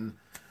plan.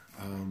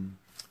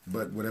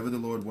 But whatever the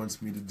Lord wants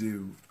me to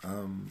do,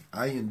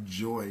 I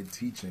enjoy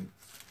teaching.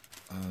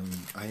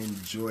 I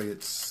enjoy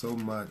it so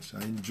much.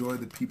 I enjoy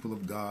the people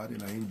of God,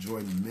 and I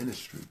enjoy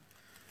ministry.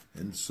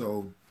 And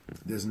so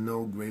there's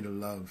no greater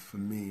love for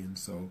me. And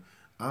so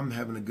I'm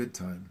having a good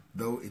time.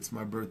 Though it's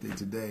my birthday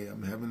today,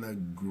 I'm having a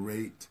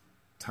great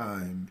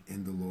time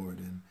in the Lord.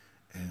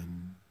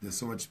 And there's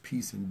so much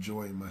peace and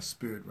joy in my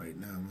spirit right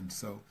now. And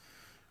so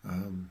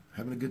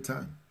having a good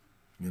time,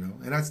 you know.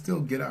 And I still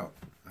get out.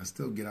 I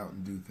still get out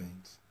and do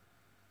things.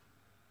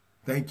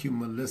 Thank you,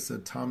 Melissa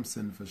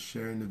Thompson, for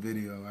sharing the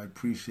video. I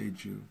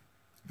appreciate you.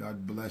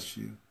 God bless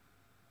you.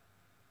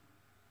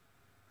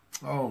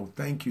 Oh,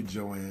 thank you,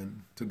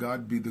 Joanne. To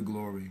God be the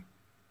glory.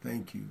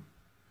 Thank you.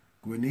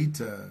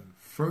 Gwenita,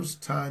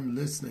 first time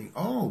listening.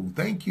 Oh,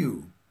 thank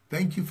you.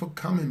 Thank you for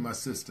coming, my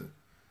sister.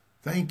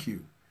 Thank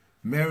you.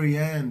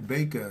 Marianne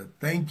Baker,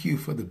 thank you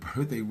for the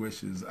birthday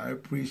wishes. I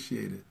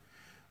appreciate it.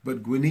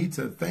 But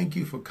Gwenita, thank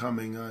you for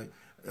coming.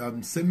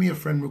 Send me a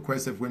friend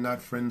request if we're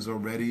not friends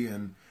already,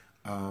 and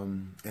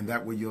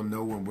that way you'll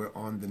know when we're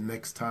on the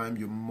next time.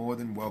 You're more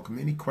than welcome.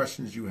 Any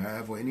questions you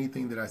have or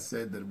anything that I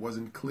said that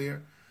wasn't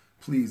clear,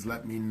 please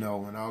let me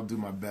know, and I'll do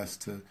my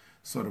best to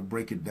sort of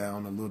break it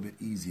down a little bit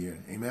easier.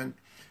 Amen.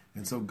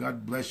 And so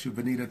God bless you,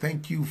 Vanita.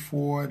 Thank you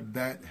for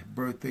that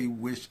birthday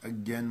wish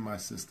again, my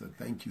sister.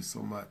 Thank you so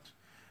much.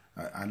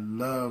 I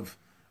love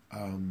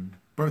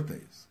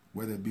birthdays,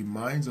 whether it be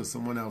mine or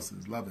someone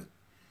else's. Love it.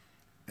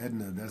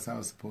 Edna, that's how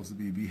it's supposed to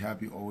be. Be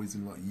happy always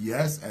in the Lord.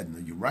 Yes, Edna,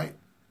 you're right.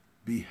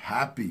 Be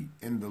happy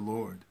in the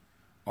Lord.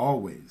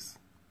 Always.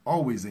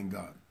 Always in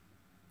God.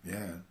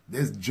 Yeah.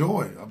 There's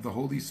joy of the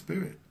Holy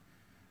Spirit.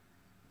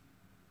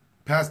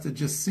 Pastor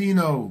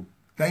Jacino,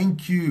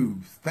 thank you.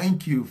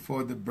 Thank you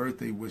for the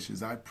birthday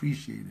wishes. I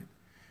appreciate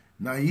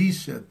it.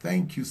 Naisha,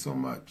 thank you so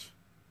much.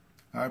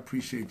 I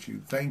appreciate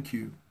you. Thank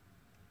you.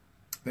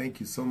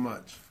 Thank you so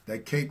much.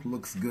 That cake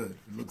looks good.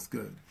 It looks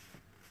good.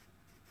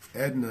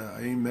 Edna,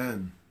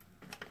 amen.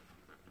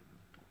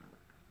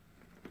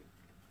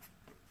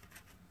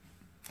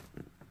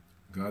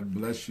 God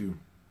bless you.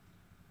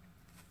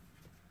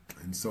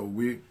 And so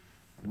we're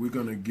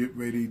going to get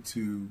ready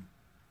to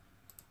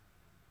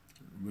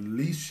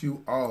release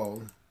you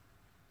all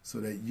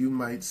so that you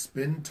might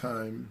spend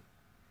time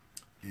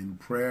in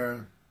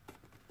prayer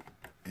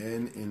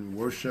and in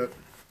worship,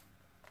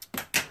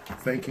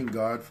 thanking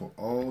God for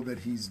all that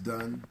he's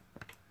done,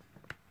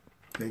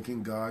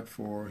 thanking God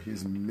for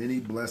his many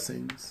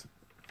blessings.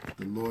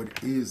 The Lord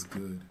is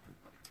good,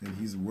 and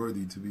he's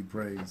worthy to be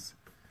praised.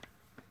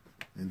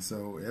 And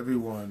so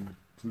everyone,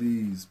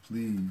 please,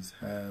 please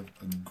have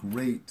a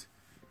great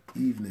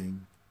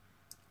evening.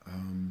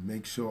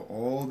 Make sure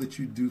all that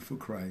you do for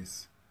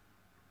Christ.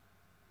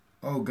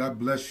 Oh, God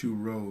bless you,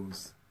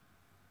 Rose.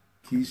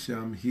 Keisha,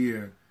 I'm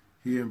here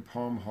in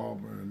Palm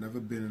Harbor. I've never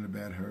been in a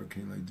bad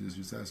hurricane like this.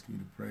 Just asking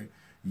you to pray.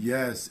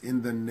 Yes,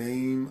 in the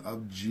name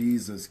of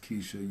Jesus,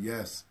 Keisha.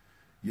 Yes,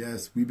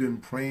 yes. We've been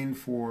praying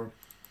for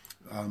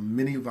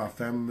many of our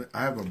family.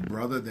 I have a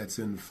brother that's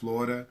in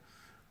Florida.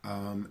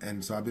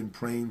 And so I've been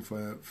praying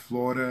for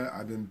Florida.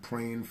 I've been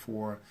praying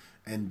for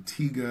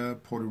Antigua,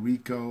 Puerto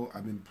Rico.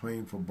 I've been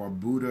praying for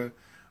Barbuda,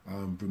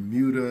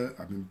 Bermuda.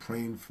 I've been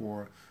praying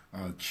for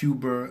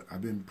Cuba.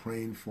 I've been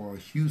praying for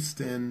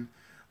Houston.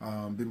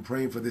 Been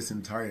praying for this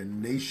entire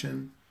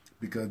nation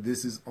because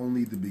this is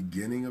only the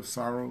beginning of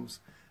sorrows.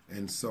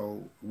 And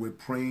so we're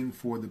praying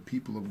for the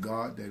people of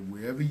God that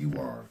wherever you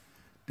are,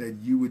 that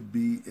you would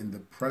be in the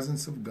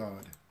presence of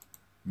God.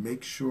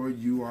 Make sure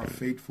you are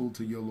faithful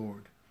to your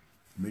Lord.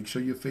 Make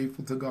sure you're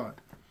faithful to God,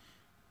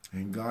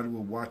 and God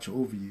will watch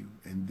over you.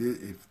 And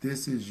if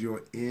this is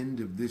your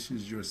end, if this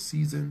is your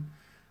season,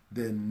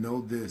 then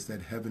know this,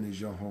 that heaven is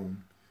your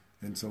home.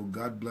 And so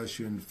God bless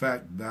you. In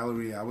fact,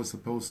 Valerie, I was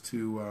supposed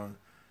to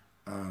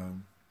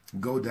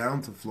go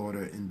down to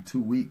Florida in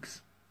 2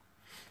 weeks.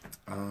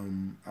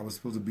 I was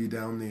supposed to be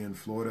down there in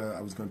Florida.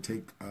 I was going to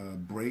take a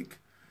break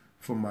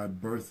for my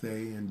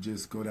birthday and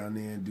just go down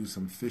there and do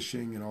some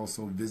fishing and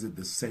also visit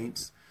the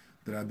saints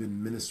that I've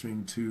been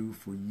ministering to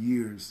for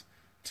years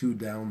to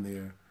down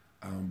there.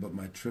 But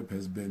my trip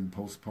has been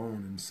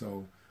postponed. And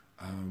so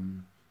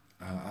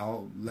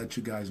I'll let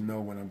you guys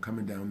know when I'm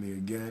coming down there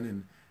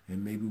again,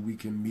 and maybe we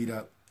can meet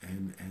up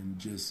and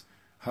just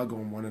hug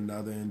on one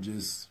another and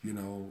just, you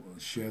know,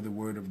 share the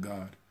word of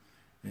God.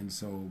 And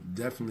so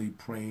definitely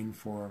praying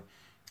for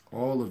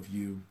all of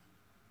you,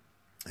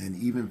 and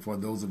even for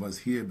those of us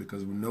here,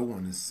 because no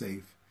one is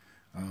safe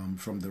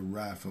from the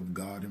wrath of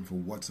God and for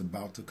what's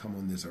about to come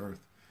on this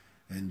earth.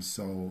 And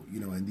so, you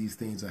know, and these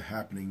things are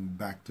happening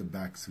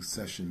back-to-back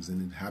successions,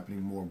 and it's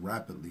happening more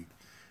rapidly.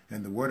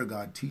 And the Word of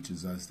God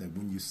teaches us that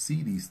when you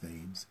see these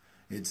things,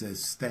 it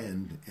says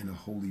stand in a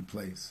holy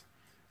place.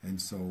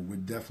 And so we're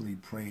definitely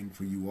praying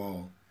for you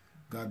all.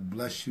 God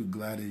bless you,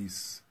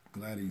 Gladys.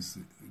 Gladys,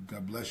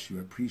 God bless you.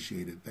 I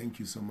appreciate it. Thank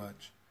you so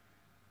much.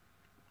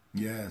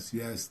 Yes,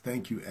 yes.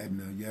 Thank you,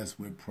 Edna. Yes,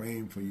 we're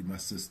praying for you, my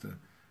sister.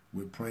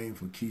 We're praying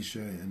for Keisha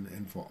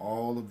and for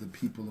all of the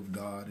people of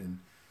God and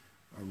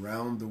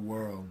around the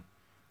world.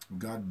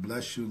 God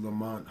bless you,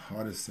 Lamont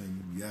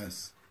Hardison.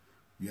 Yes,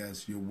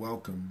 yes, you're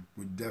welcome.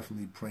 We're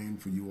definitely praying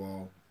for you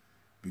all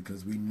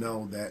because we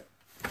know that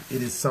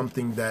it is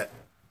something that,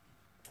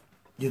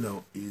 you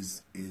know,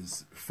 is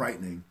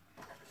frightening.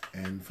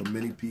 And for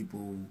many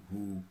people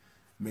who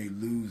may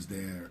lose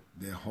their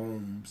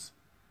homes,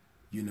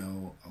 you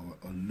know,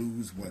 or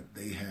lose what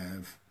they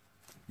have,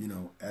 you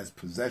know, as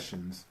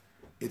possessions.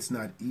 It's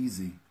not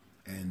easy.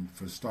 And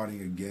for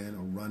starting again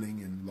or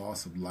running and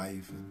loss of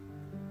life,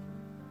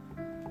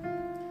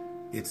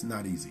 it's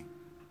not easy.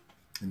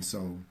 And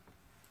so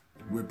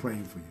we're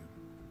praying for you.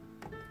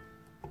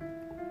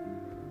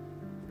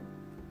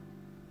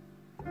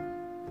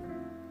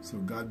 So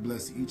God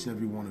bless each and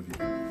every one of you.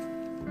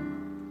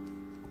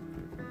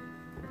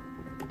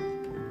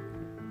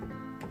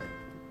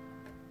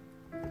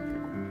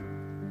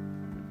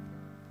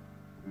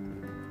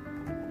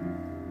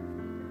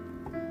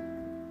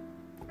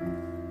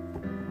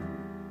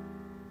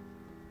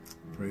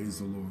 Praise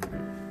the Lord.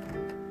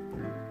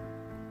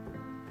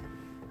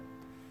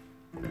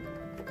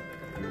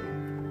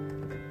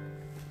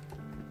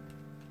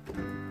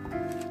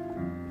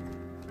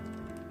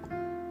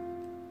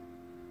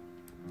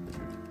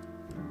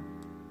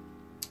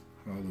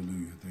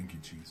 Hallelujah. Thank you,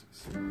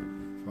 Jesus.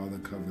 Father,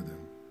 cover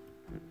them.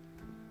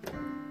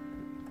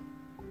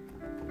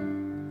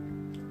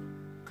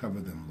 Cover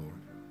them,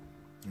 Lord,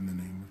 in the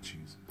name of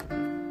Jesus.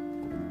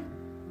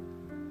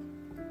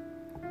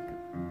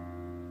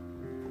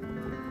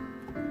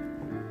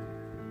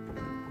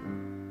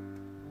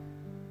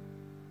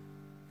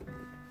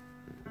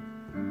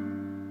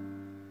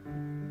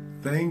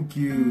 Thank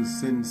you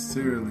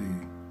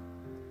sincerely.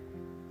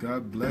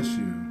 God bless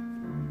you.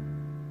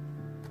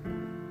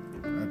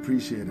 I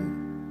appreciate it.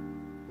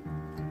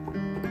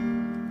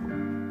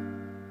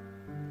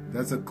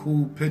 That's a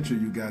cool picture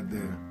you got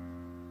there.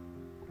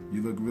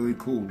 You look really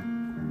cool.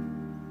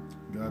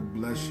 God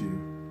bless you.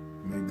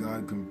 May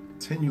God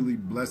continually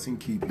bless and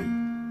keep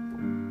you.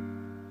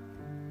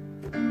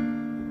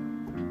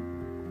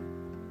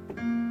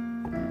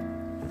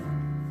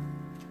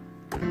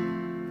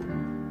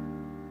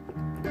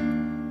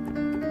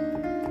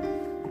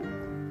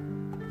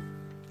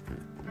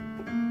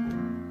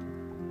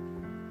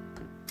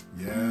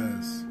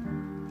 Yes.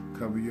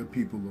 Cover your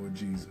people, Lord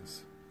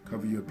Jesus.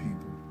 Cover your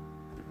people.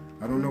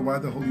 I don't know why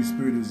the Holy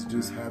Spirit is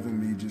just having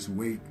me just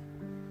wait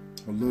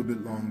a little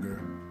bit longer.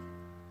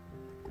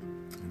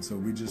 And so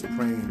we're just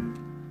praying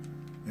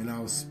in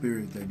our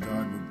spirit that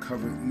God would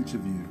cover each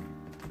of you.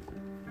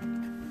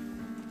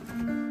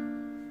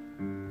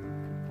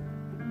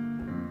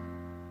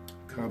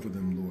 Cover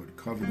them, Lord.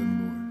 Cover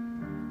them, Lord.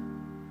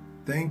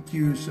 Thank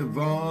you,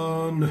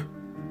 Siobhan.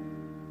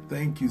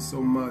 Thank you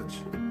so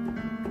much.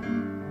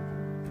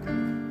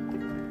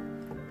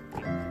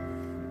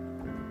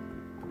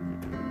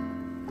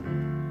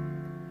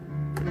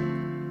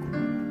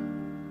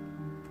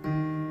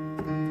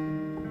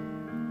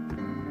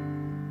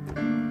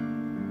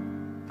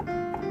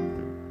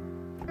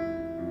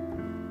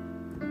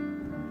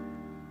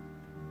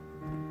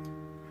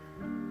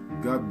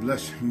 God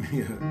bless you,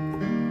 Mia.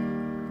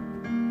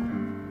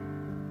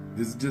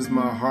 This is just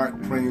my heart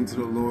praying to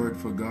the Lord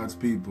for God's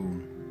people.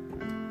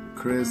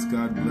 Chris,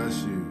 God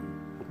bless you.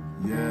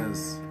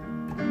 Yes.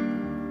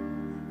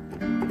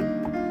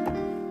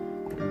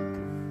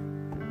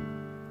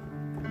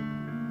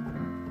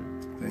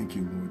 Thank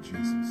you, Lord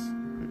Jesus.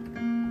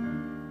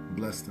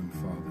 Bless them,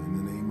 Father,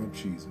 in the name of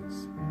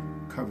Jesus.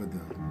 Cover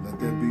them. Let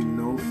there be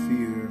no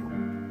fear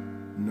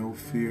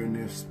in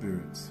their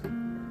spirits.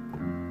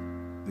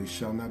 They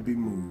shall not be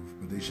moved,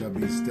 but they shall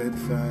be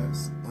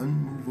steadfast,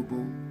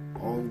 unmovable,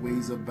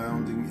 always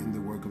abounding in the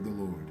work of the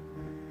Lord.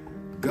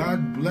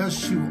 God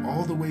bless you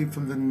all the way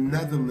from the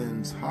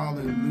Netherlands.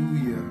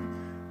 Hallelujah.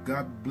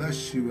 God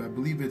bless you. I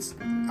believe it's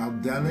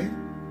Aldele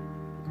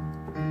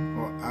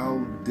or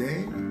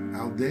Alde.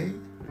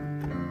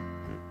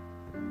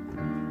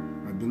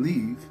 I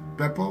believe.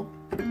 Beppo.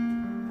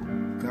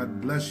 God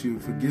bless you.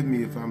 Forgive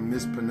me if I'm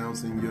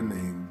mispronouncing your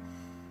name.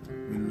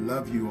 We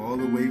love you all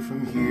the way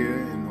from here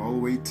and all the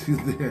way to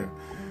there.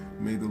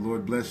 May the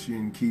Lord bless you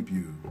and keep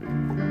you.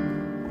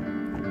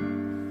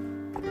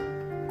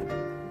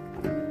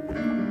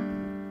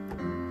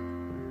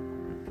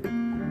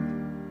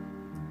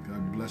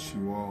 God bless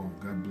you all.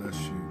 God bless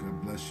you.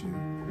 God bless you.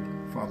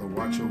 Father,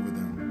 watch over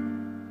them.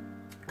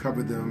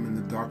 Cover them in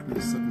the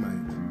darkness of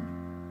night.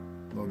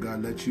 Lord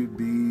God, let you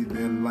be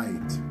their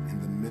light in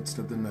the midst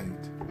of the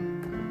night.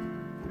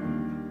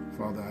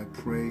 Father, I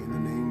pray in the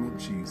name of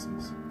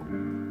Jesus.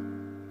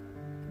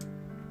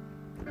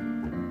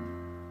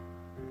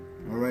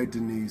 All right,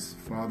 Denise,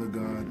 Father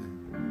God,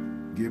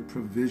 give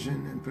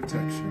provision and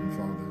protection,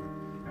 Father,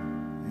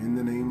 in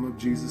the name of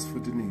Jesus for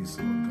Denise,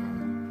 Lord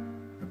God.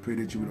 I pray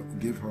that you would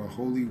give her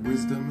holy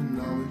wisdom and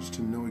knowledge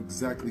to know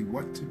exactly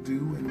what to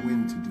do and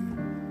when to do.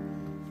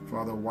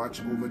 Father,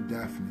 watch over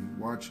Daphne.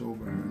 Watch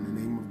over her in the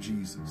name of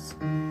Jesus.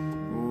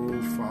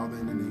 Oh, Father,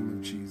 in the name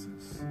of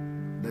Jesus.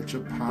 Let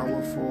your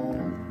power fall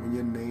when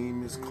your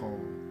name is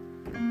called.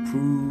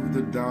 Prove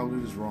the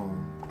doubters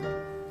wrong,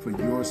 for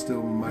you're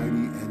still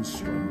mighty and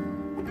strong.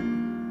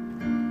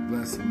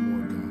 Bless them,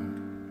 Lord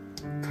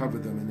God. Cover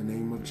them in the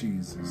name of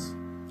Jesus.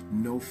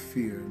 No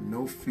fear,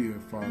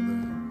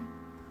 Father.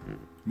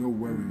 No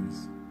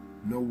worries,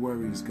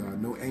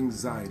 God. No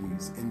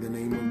anxieties in the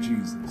name of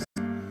Jesus.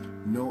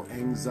 no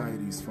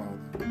anxieties,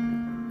 Father,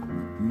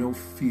 no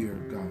fear,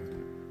 God.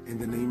 In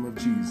the name of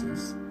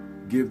Jesus,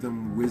 give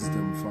them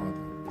wisdom,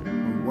 Father,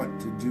 on what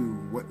to do,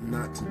 what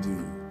not to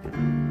do.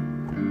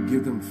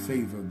 Give them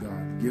favor,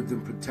 God. Give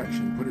them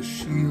protection. Put a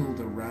shield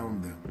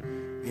around them.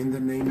 In the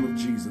name of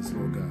Jesus,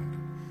 Lord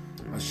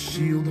God. A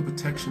shield of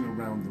protection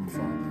around them,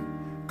 Father.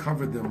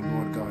 Cover them,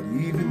 Lord God,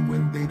 even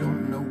when they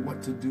don't know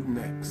what to do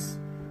next.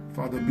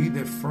 Father, be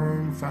their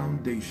firm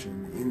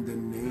foundation in the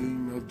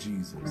name of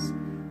Jesus.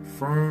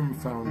 Firm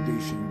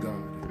foundation,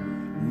 God.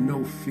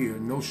 No fear,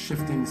 no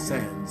shifting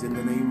sands in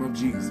the name of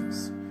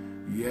Jesus.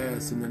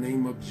 Yes, in the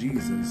name of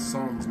Jesus.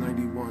 Psalms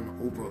 91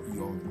 over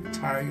your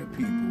entire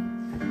people.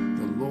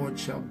 The Lord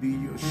shall be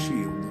your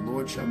shield. The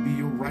Lord shall be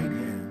your right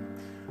hand.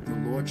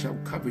 The Lord shall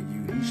cover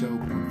you. He shall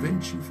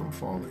prevent you from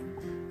falling.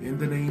 In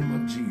the name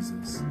of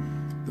Jesus.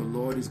 The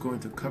Lord is going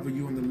to cover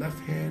you on the left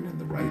hand and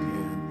the right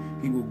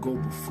hand. He will go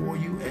before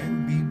you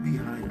and be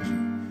behind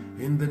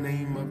you. In the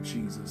name of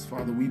Jesus.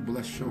 Father, we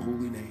bless your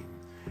holy name.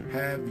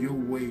 Have your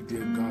way,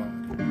 dear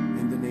God.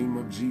 In the name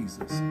of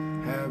Jesus.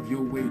 Have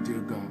your way,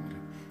 dear God.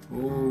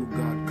 Oh,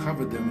 God,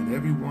 cover them and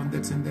everyone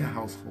that's in their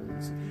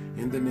households.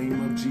 In the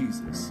name of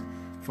Jesus.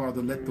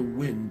 Father, let the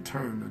wind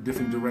turn a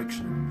different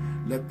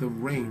direction. Let the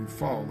rain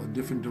fall a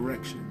different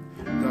direction.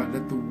 God,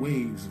 let the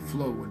waves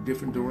flow a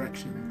different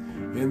direction.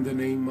 In the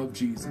name of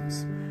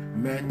Jesus.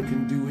 Man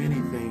can do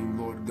anything,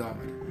 Lord God,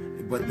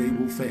 but they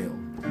will fail.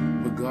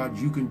 But God,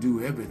 you can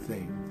do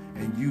everything,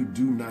 and you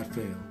do not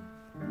fail.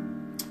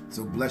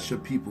 So bless your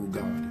people,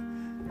 God,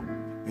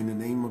 in the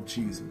name of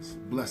Jesus.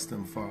 Bless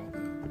them, Father.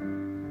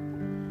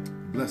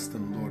 Bless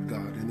them, Lord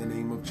God, in the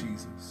name of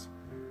Jesus.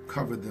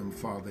 Cover them,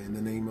 Father, in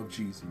the name of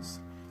Jesus.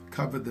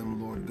 Cover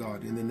them, Lord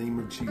God, in the name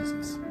of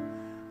Jesus.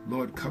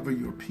 Lord, cover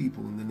your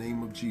people in the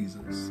name of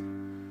Jesus.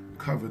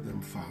 Cover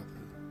them, Father.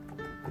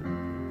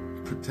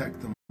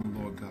 Protect them,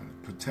 Lord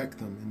God. Protect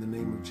them in the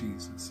name of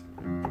Jesus.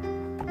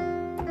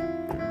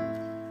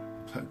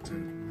 Protect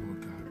them,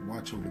 Lord God.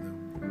 Watch over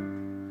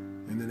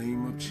them in the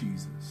name of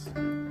Jesus.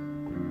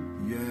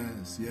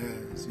 Yes,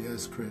 yes,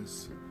 yes,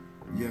 Chris.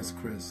 Yes,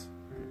 Chris.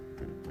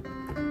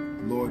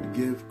 Lord,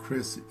 give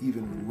Chris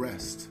even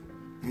rest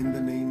in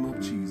the name of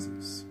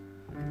Jesus.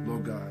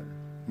 Lord God,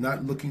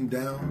 not looking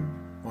down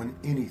on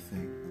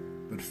anything,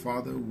 but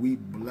Father, we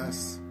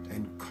bless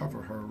and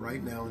cover her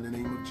right now in the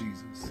name of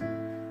Jesus.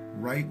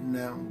 Right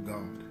now,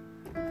 God,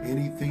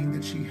 anything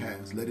that she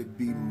has, let it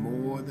be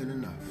more than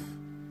enough.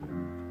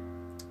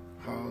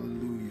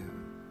 Hallelujah.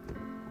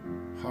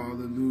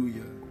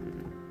 Hallelujah.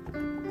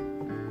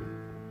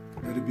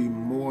 Let it be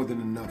more than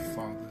enough,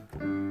 Father.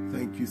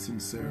 Thank you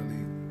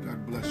sincerely.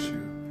 God bless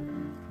you.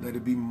 Let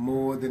it be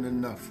more than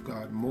enough,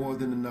 God. More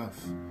than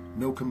enough.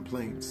 No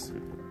complaints.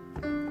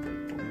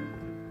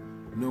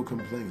 No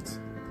complaints.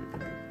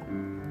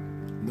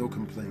 No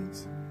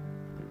complaints.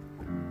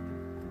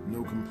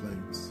 No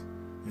complaints.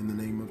 In the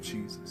name of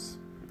Jesus.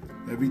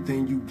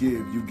 Everything you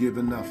give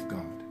enough,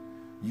 God.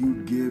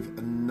 You give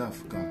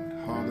enough, God.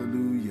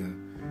 Hallelujah.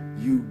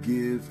 You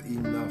give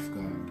enough,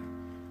 God.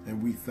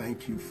 And we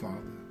thank you,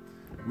 Father.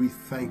 We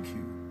thank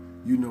you.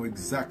 You know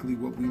exactly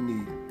what we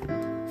need.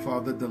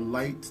 Father, the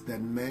light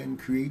that man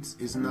creates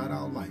is not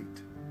our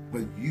light,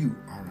 but you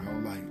are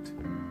our light.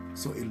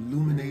 So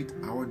illuminate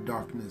our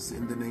darkness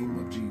in the name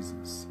of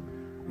Jesus.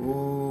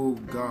 Oh,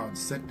 God,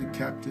 set the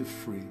captive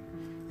free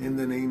in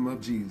the name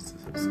of Jesus.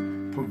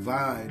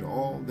 Provide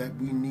all that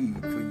we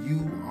need, for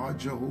you are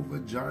Jehovah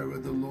Jireh,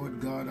 the Lord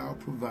God, our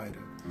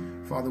provider.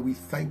 Father, we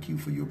thank you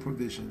for your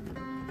provision.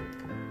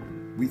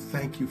 We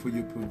thank you for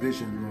your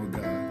provision, Lord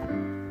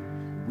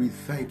God. We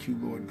thank you,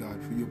 Lord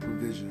God, for your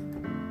provision.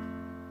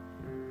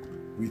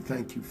 We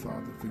thank you,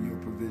 Father, for your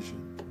provision.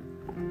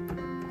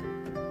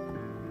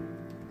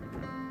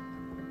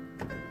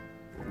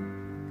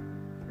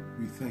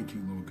 We thank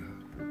you, Lord God.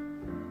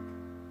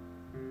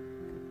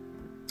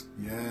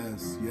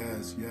 Yes,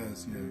 yes,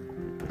 yes, yes.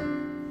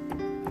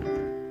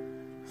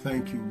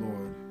 Thank you,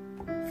 Lord,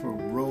 for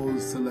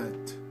Rose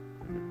Select,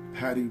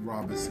 Patty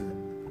Robinson.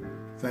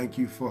 Thank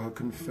you for her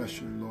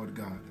confession, Lord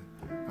God.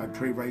 I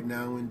pray right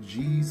now in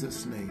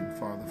Jesus' name,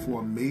 Father,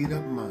 for a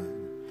made-up mind.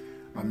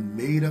 A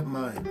made-up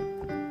mind.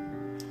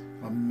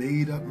 A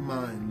made-up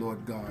mind,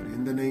 Lord God,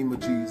 in the name of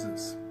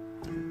Jesus.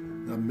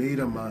 A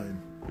made-up mind.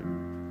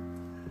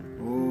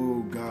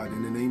 Oh, God,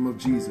 in the name of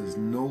Jesus,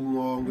 no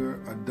longer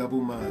a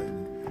double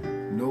mind.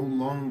 No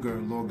longer,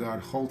 Lord God,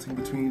 halting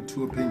between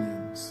two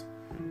opinions.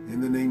 In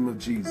the name of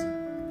Jesus.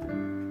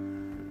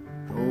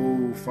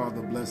 Oh,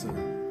 Father, bless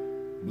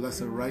her. Bless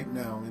her right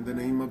now in the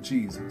name of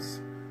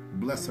Jesus.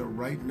 Bless her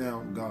right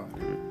now, God.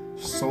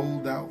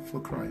 Sold out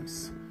for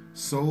Christ.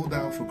 Sold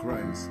out for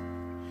Christ.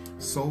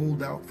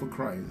 Sold out for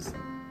Christ.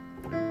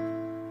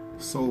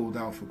 Sold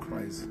out for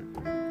Christ.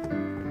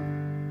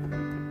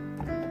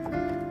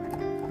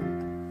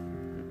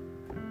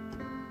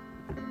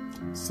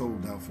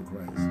 Sold out for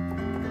Christ.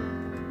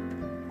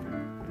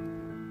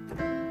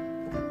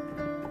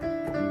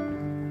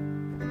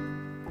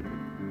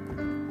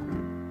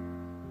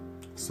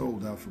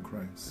 Sold out for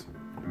Christ.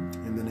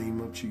 In the name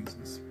of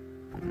Jesus.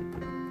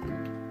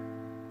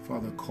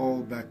 Father,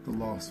 call back the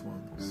lost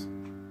ones.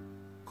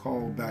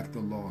 Call back the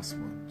lost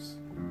ones.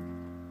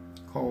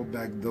 Call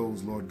back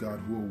those, Lord God,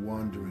 who are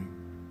wandering.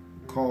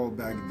 Call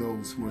back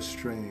those who are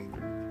straying.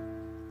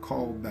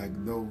 Call back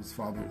those,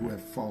 Father, who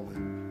have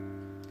fallen.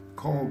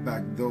 Call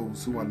back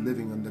those who are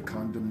living under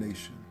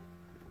condemnation.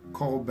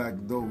 Call back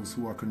those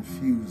who are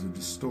confused or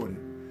distorted.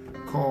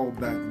 Call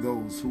back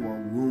those who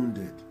are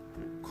wounded.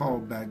 Call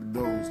back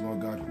those,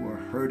 Lord God, who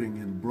are hurting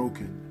and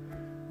broken.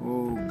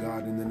 Oh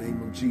God, in the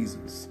name of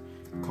Jesus,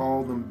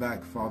 call them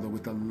back, Father,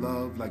 with a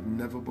love like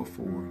never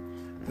before,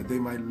 that they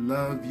might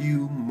love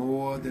you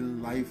more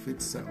than life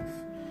itself.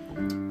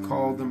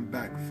 Call them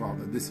back,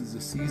 Father. This is the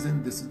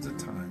season, this is the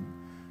time.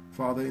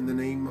 Father, in the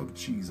name of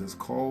Jesus,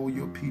 call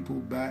your people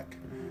back.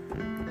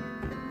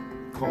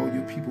 Call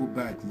your people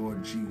back,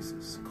 Lord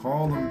Jesus.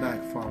 Call them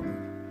back, Father.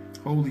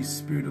 Holy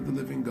Spirit of the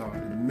living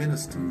God,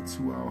 minister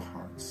to our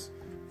hearts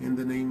in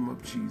the name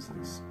of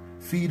Jesus.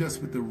 Feed us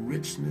with the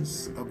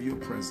richness of your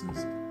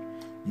presence.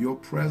 Your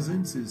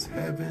presence is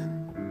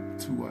heaven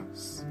to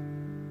us.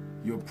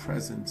 Your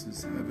presence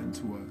is heaven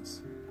to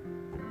us.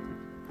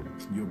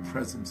 Your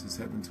presence is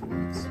heaven to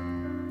us.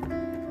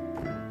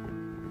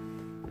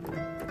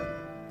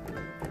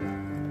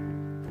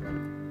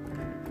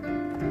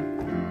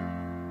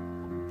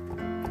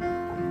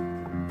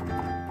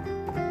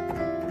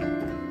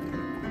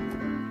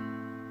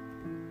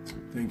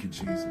 Thank you,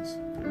 Jesus.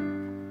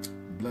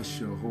 Bless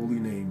your holy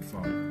name,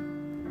 Father.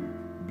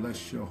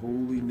 Bless your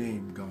holy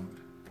name, God.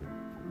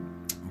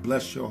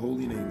 Bless your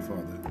holy name,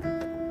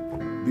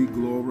 Father. Be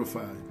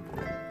glorified.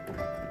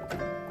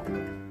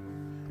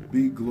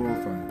 Be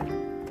glorified.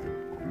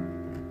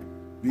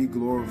 Be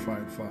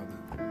glorified,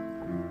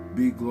 Father.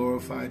 Be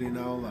glorified in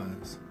our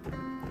lives.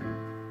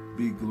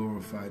 Be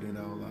glorified in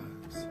our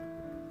lives.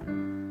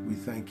 We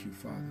thank you,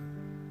 Father,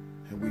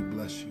 and we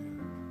bless you.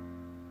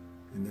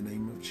 In the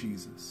name of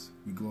Jesus,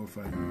 we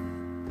glorify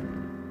you.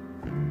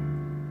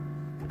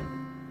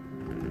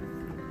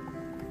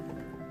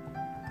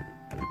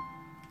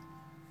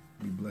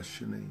 We bless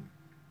your name.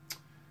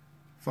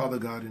 Father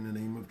God, in the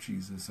name of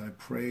Jesus, I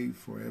pray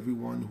for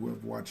everyone who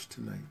have watched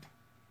tonight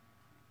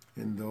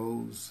and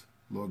those,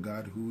 Lord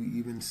God, who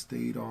even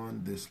stayed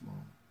on this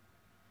long.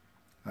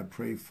 I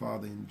pray,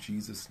 Father, in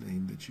Jesus'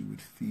 name, that you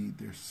would feed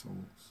their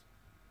souls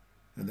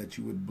and that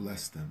you would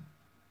bless them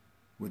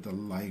with a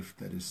life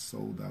that is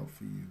sold out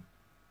for you.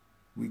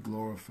 We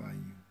glorify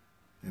you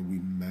and we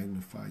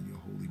magnify your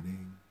holy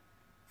name,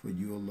 for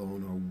you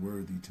alone are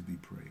worthy to be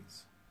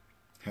praised.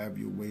 Have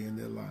your way in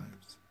their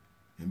lives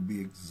and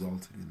be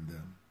exalted in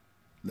them.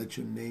 Let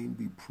your name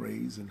be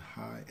praised and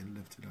high and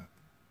lifted up.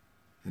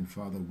 And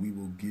Father, we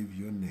will give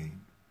your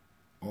name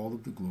all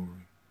of the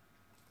glory,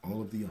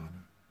 all of the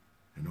honor,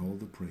 and all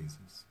the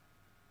praises.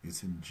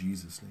 It's in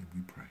Jesus' name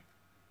we pray.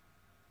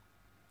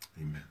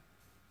 Amen.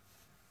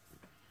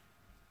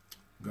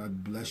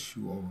 God bless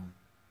you all.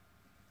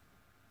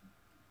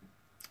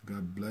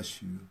 God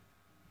bless you.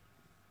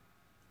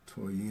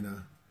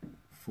 Toyina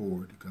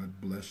Ford,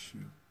 God bless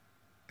you.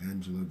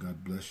 Angela,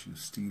 God bless you.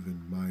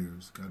 Stephen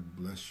Myers, God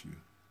bless you.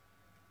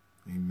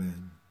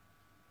 Amen.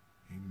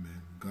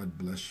 Amen. God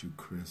bless you,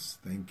 Chris.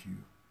 Thank you.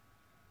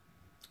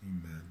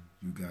 Amen.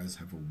 You guys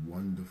have a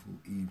wonderful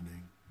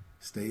evening.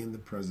 Stay in the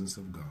presence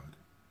of God.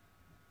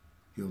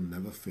 He'll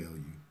never fail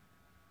you.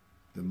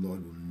 The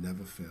Lord will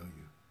never fail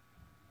you.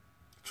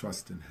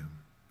 Trust in him.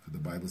 For the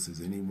Bible says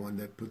anyone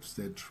that puts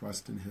their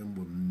trust in him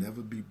will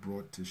never be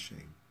brought to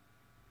shame.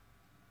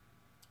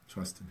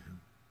 Trust in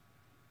him.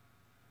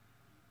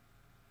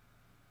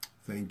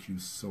 Thank you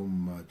so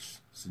much,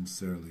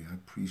 sincerely. I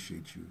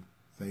appreciate you.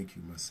 Thank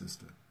you, my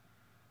sister.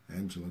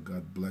 Angela,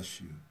 God bless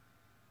you.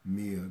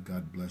 Mia,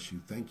 God bless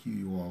you. Thank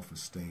you all for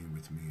staying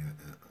with me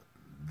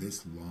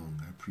this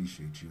long. I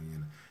appreciate you.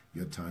 And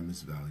your time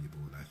is valuable,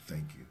 and I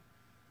thank you.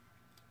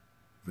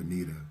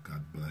 Vanita,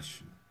 God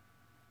bless you.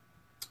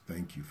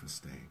 Thank you for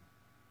staying.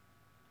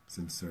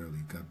 Sincerely,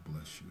 God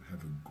bless you.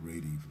 Have a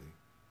great evening.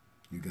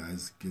 You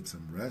guys get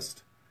some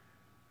rest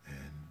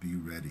and be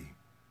ready.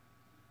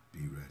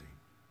 Be ready.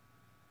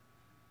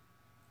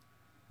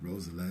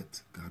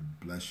 Rosalette, God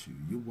bless you.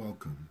 You're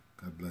welcome.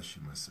 God bless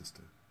you, my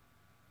sister.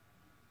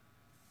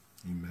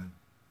 Amen.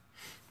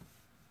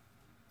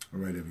 All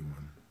right,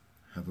 everyone.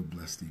 Have a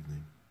blessed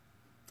evening.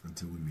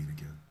 Until we meet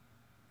again.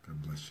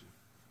 God bless you.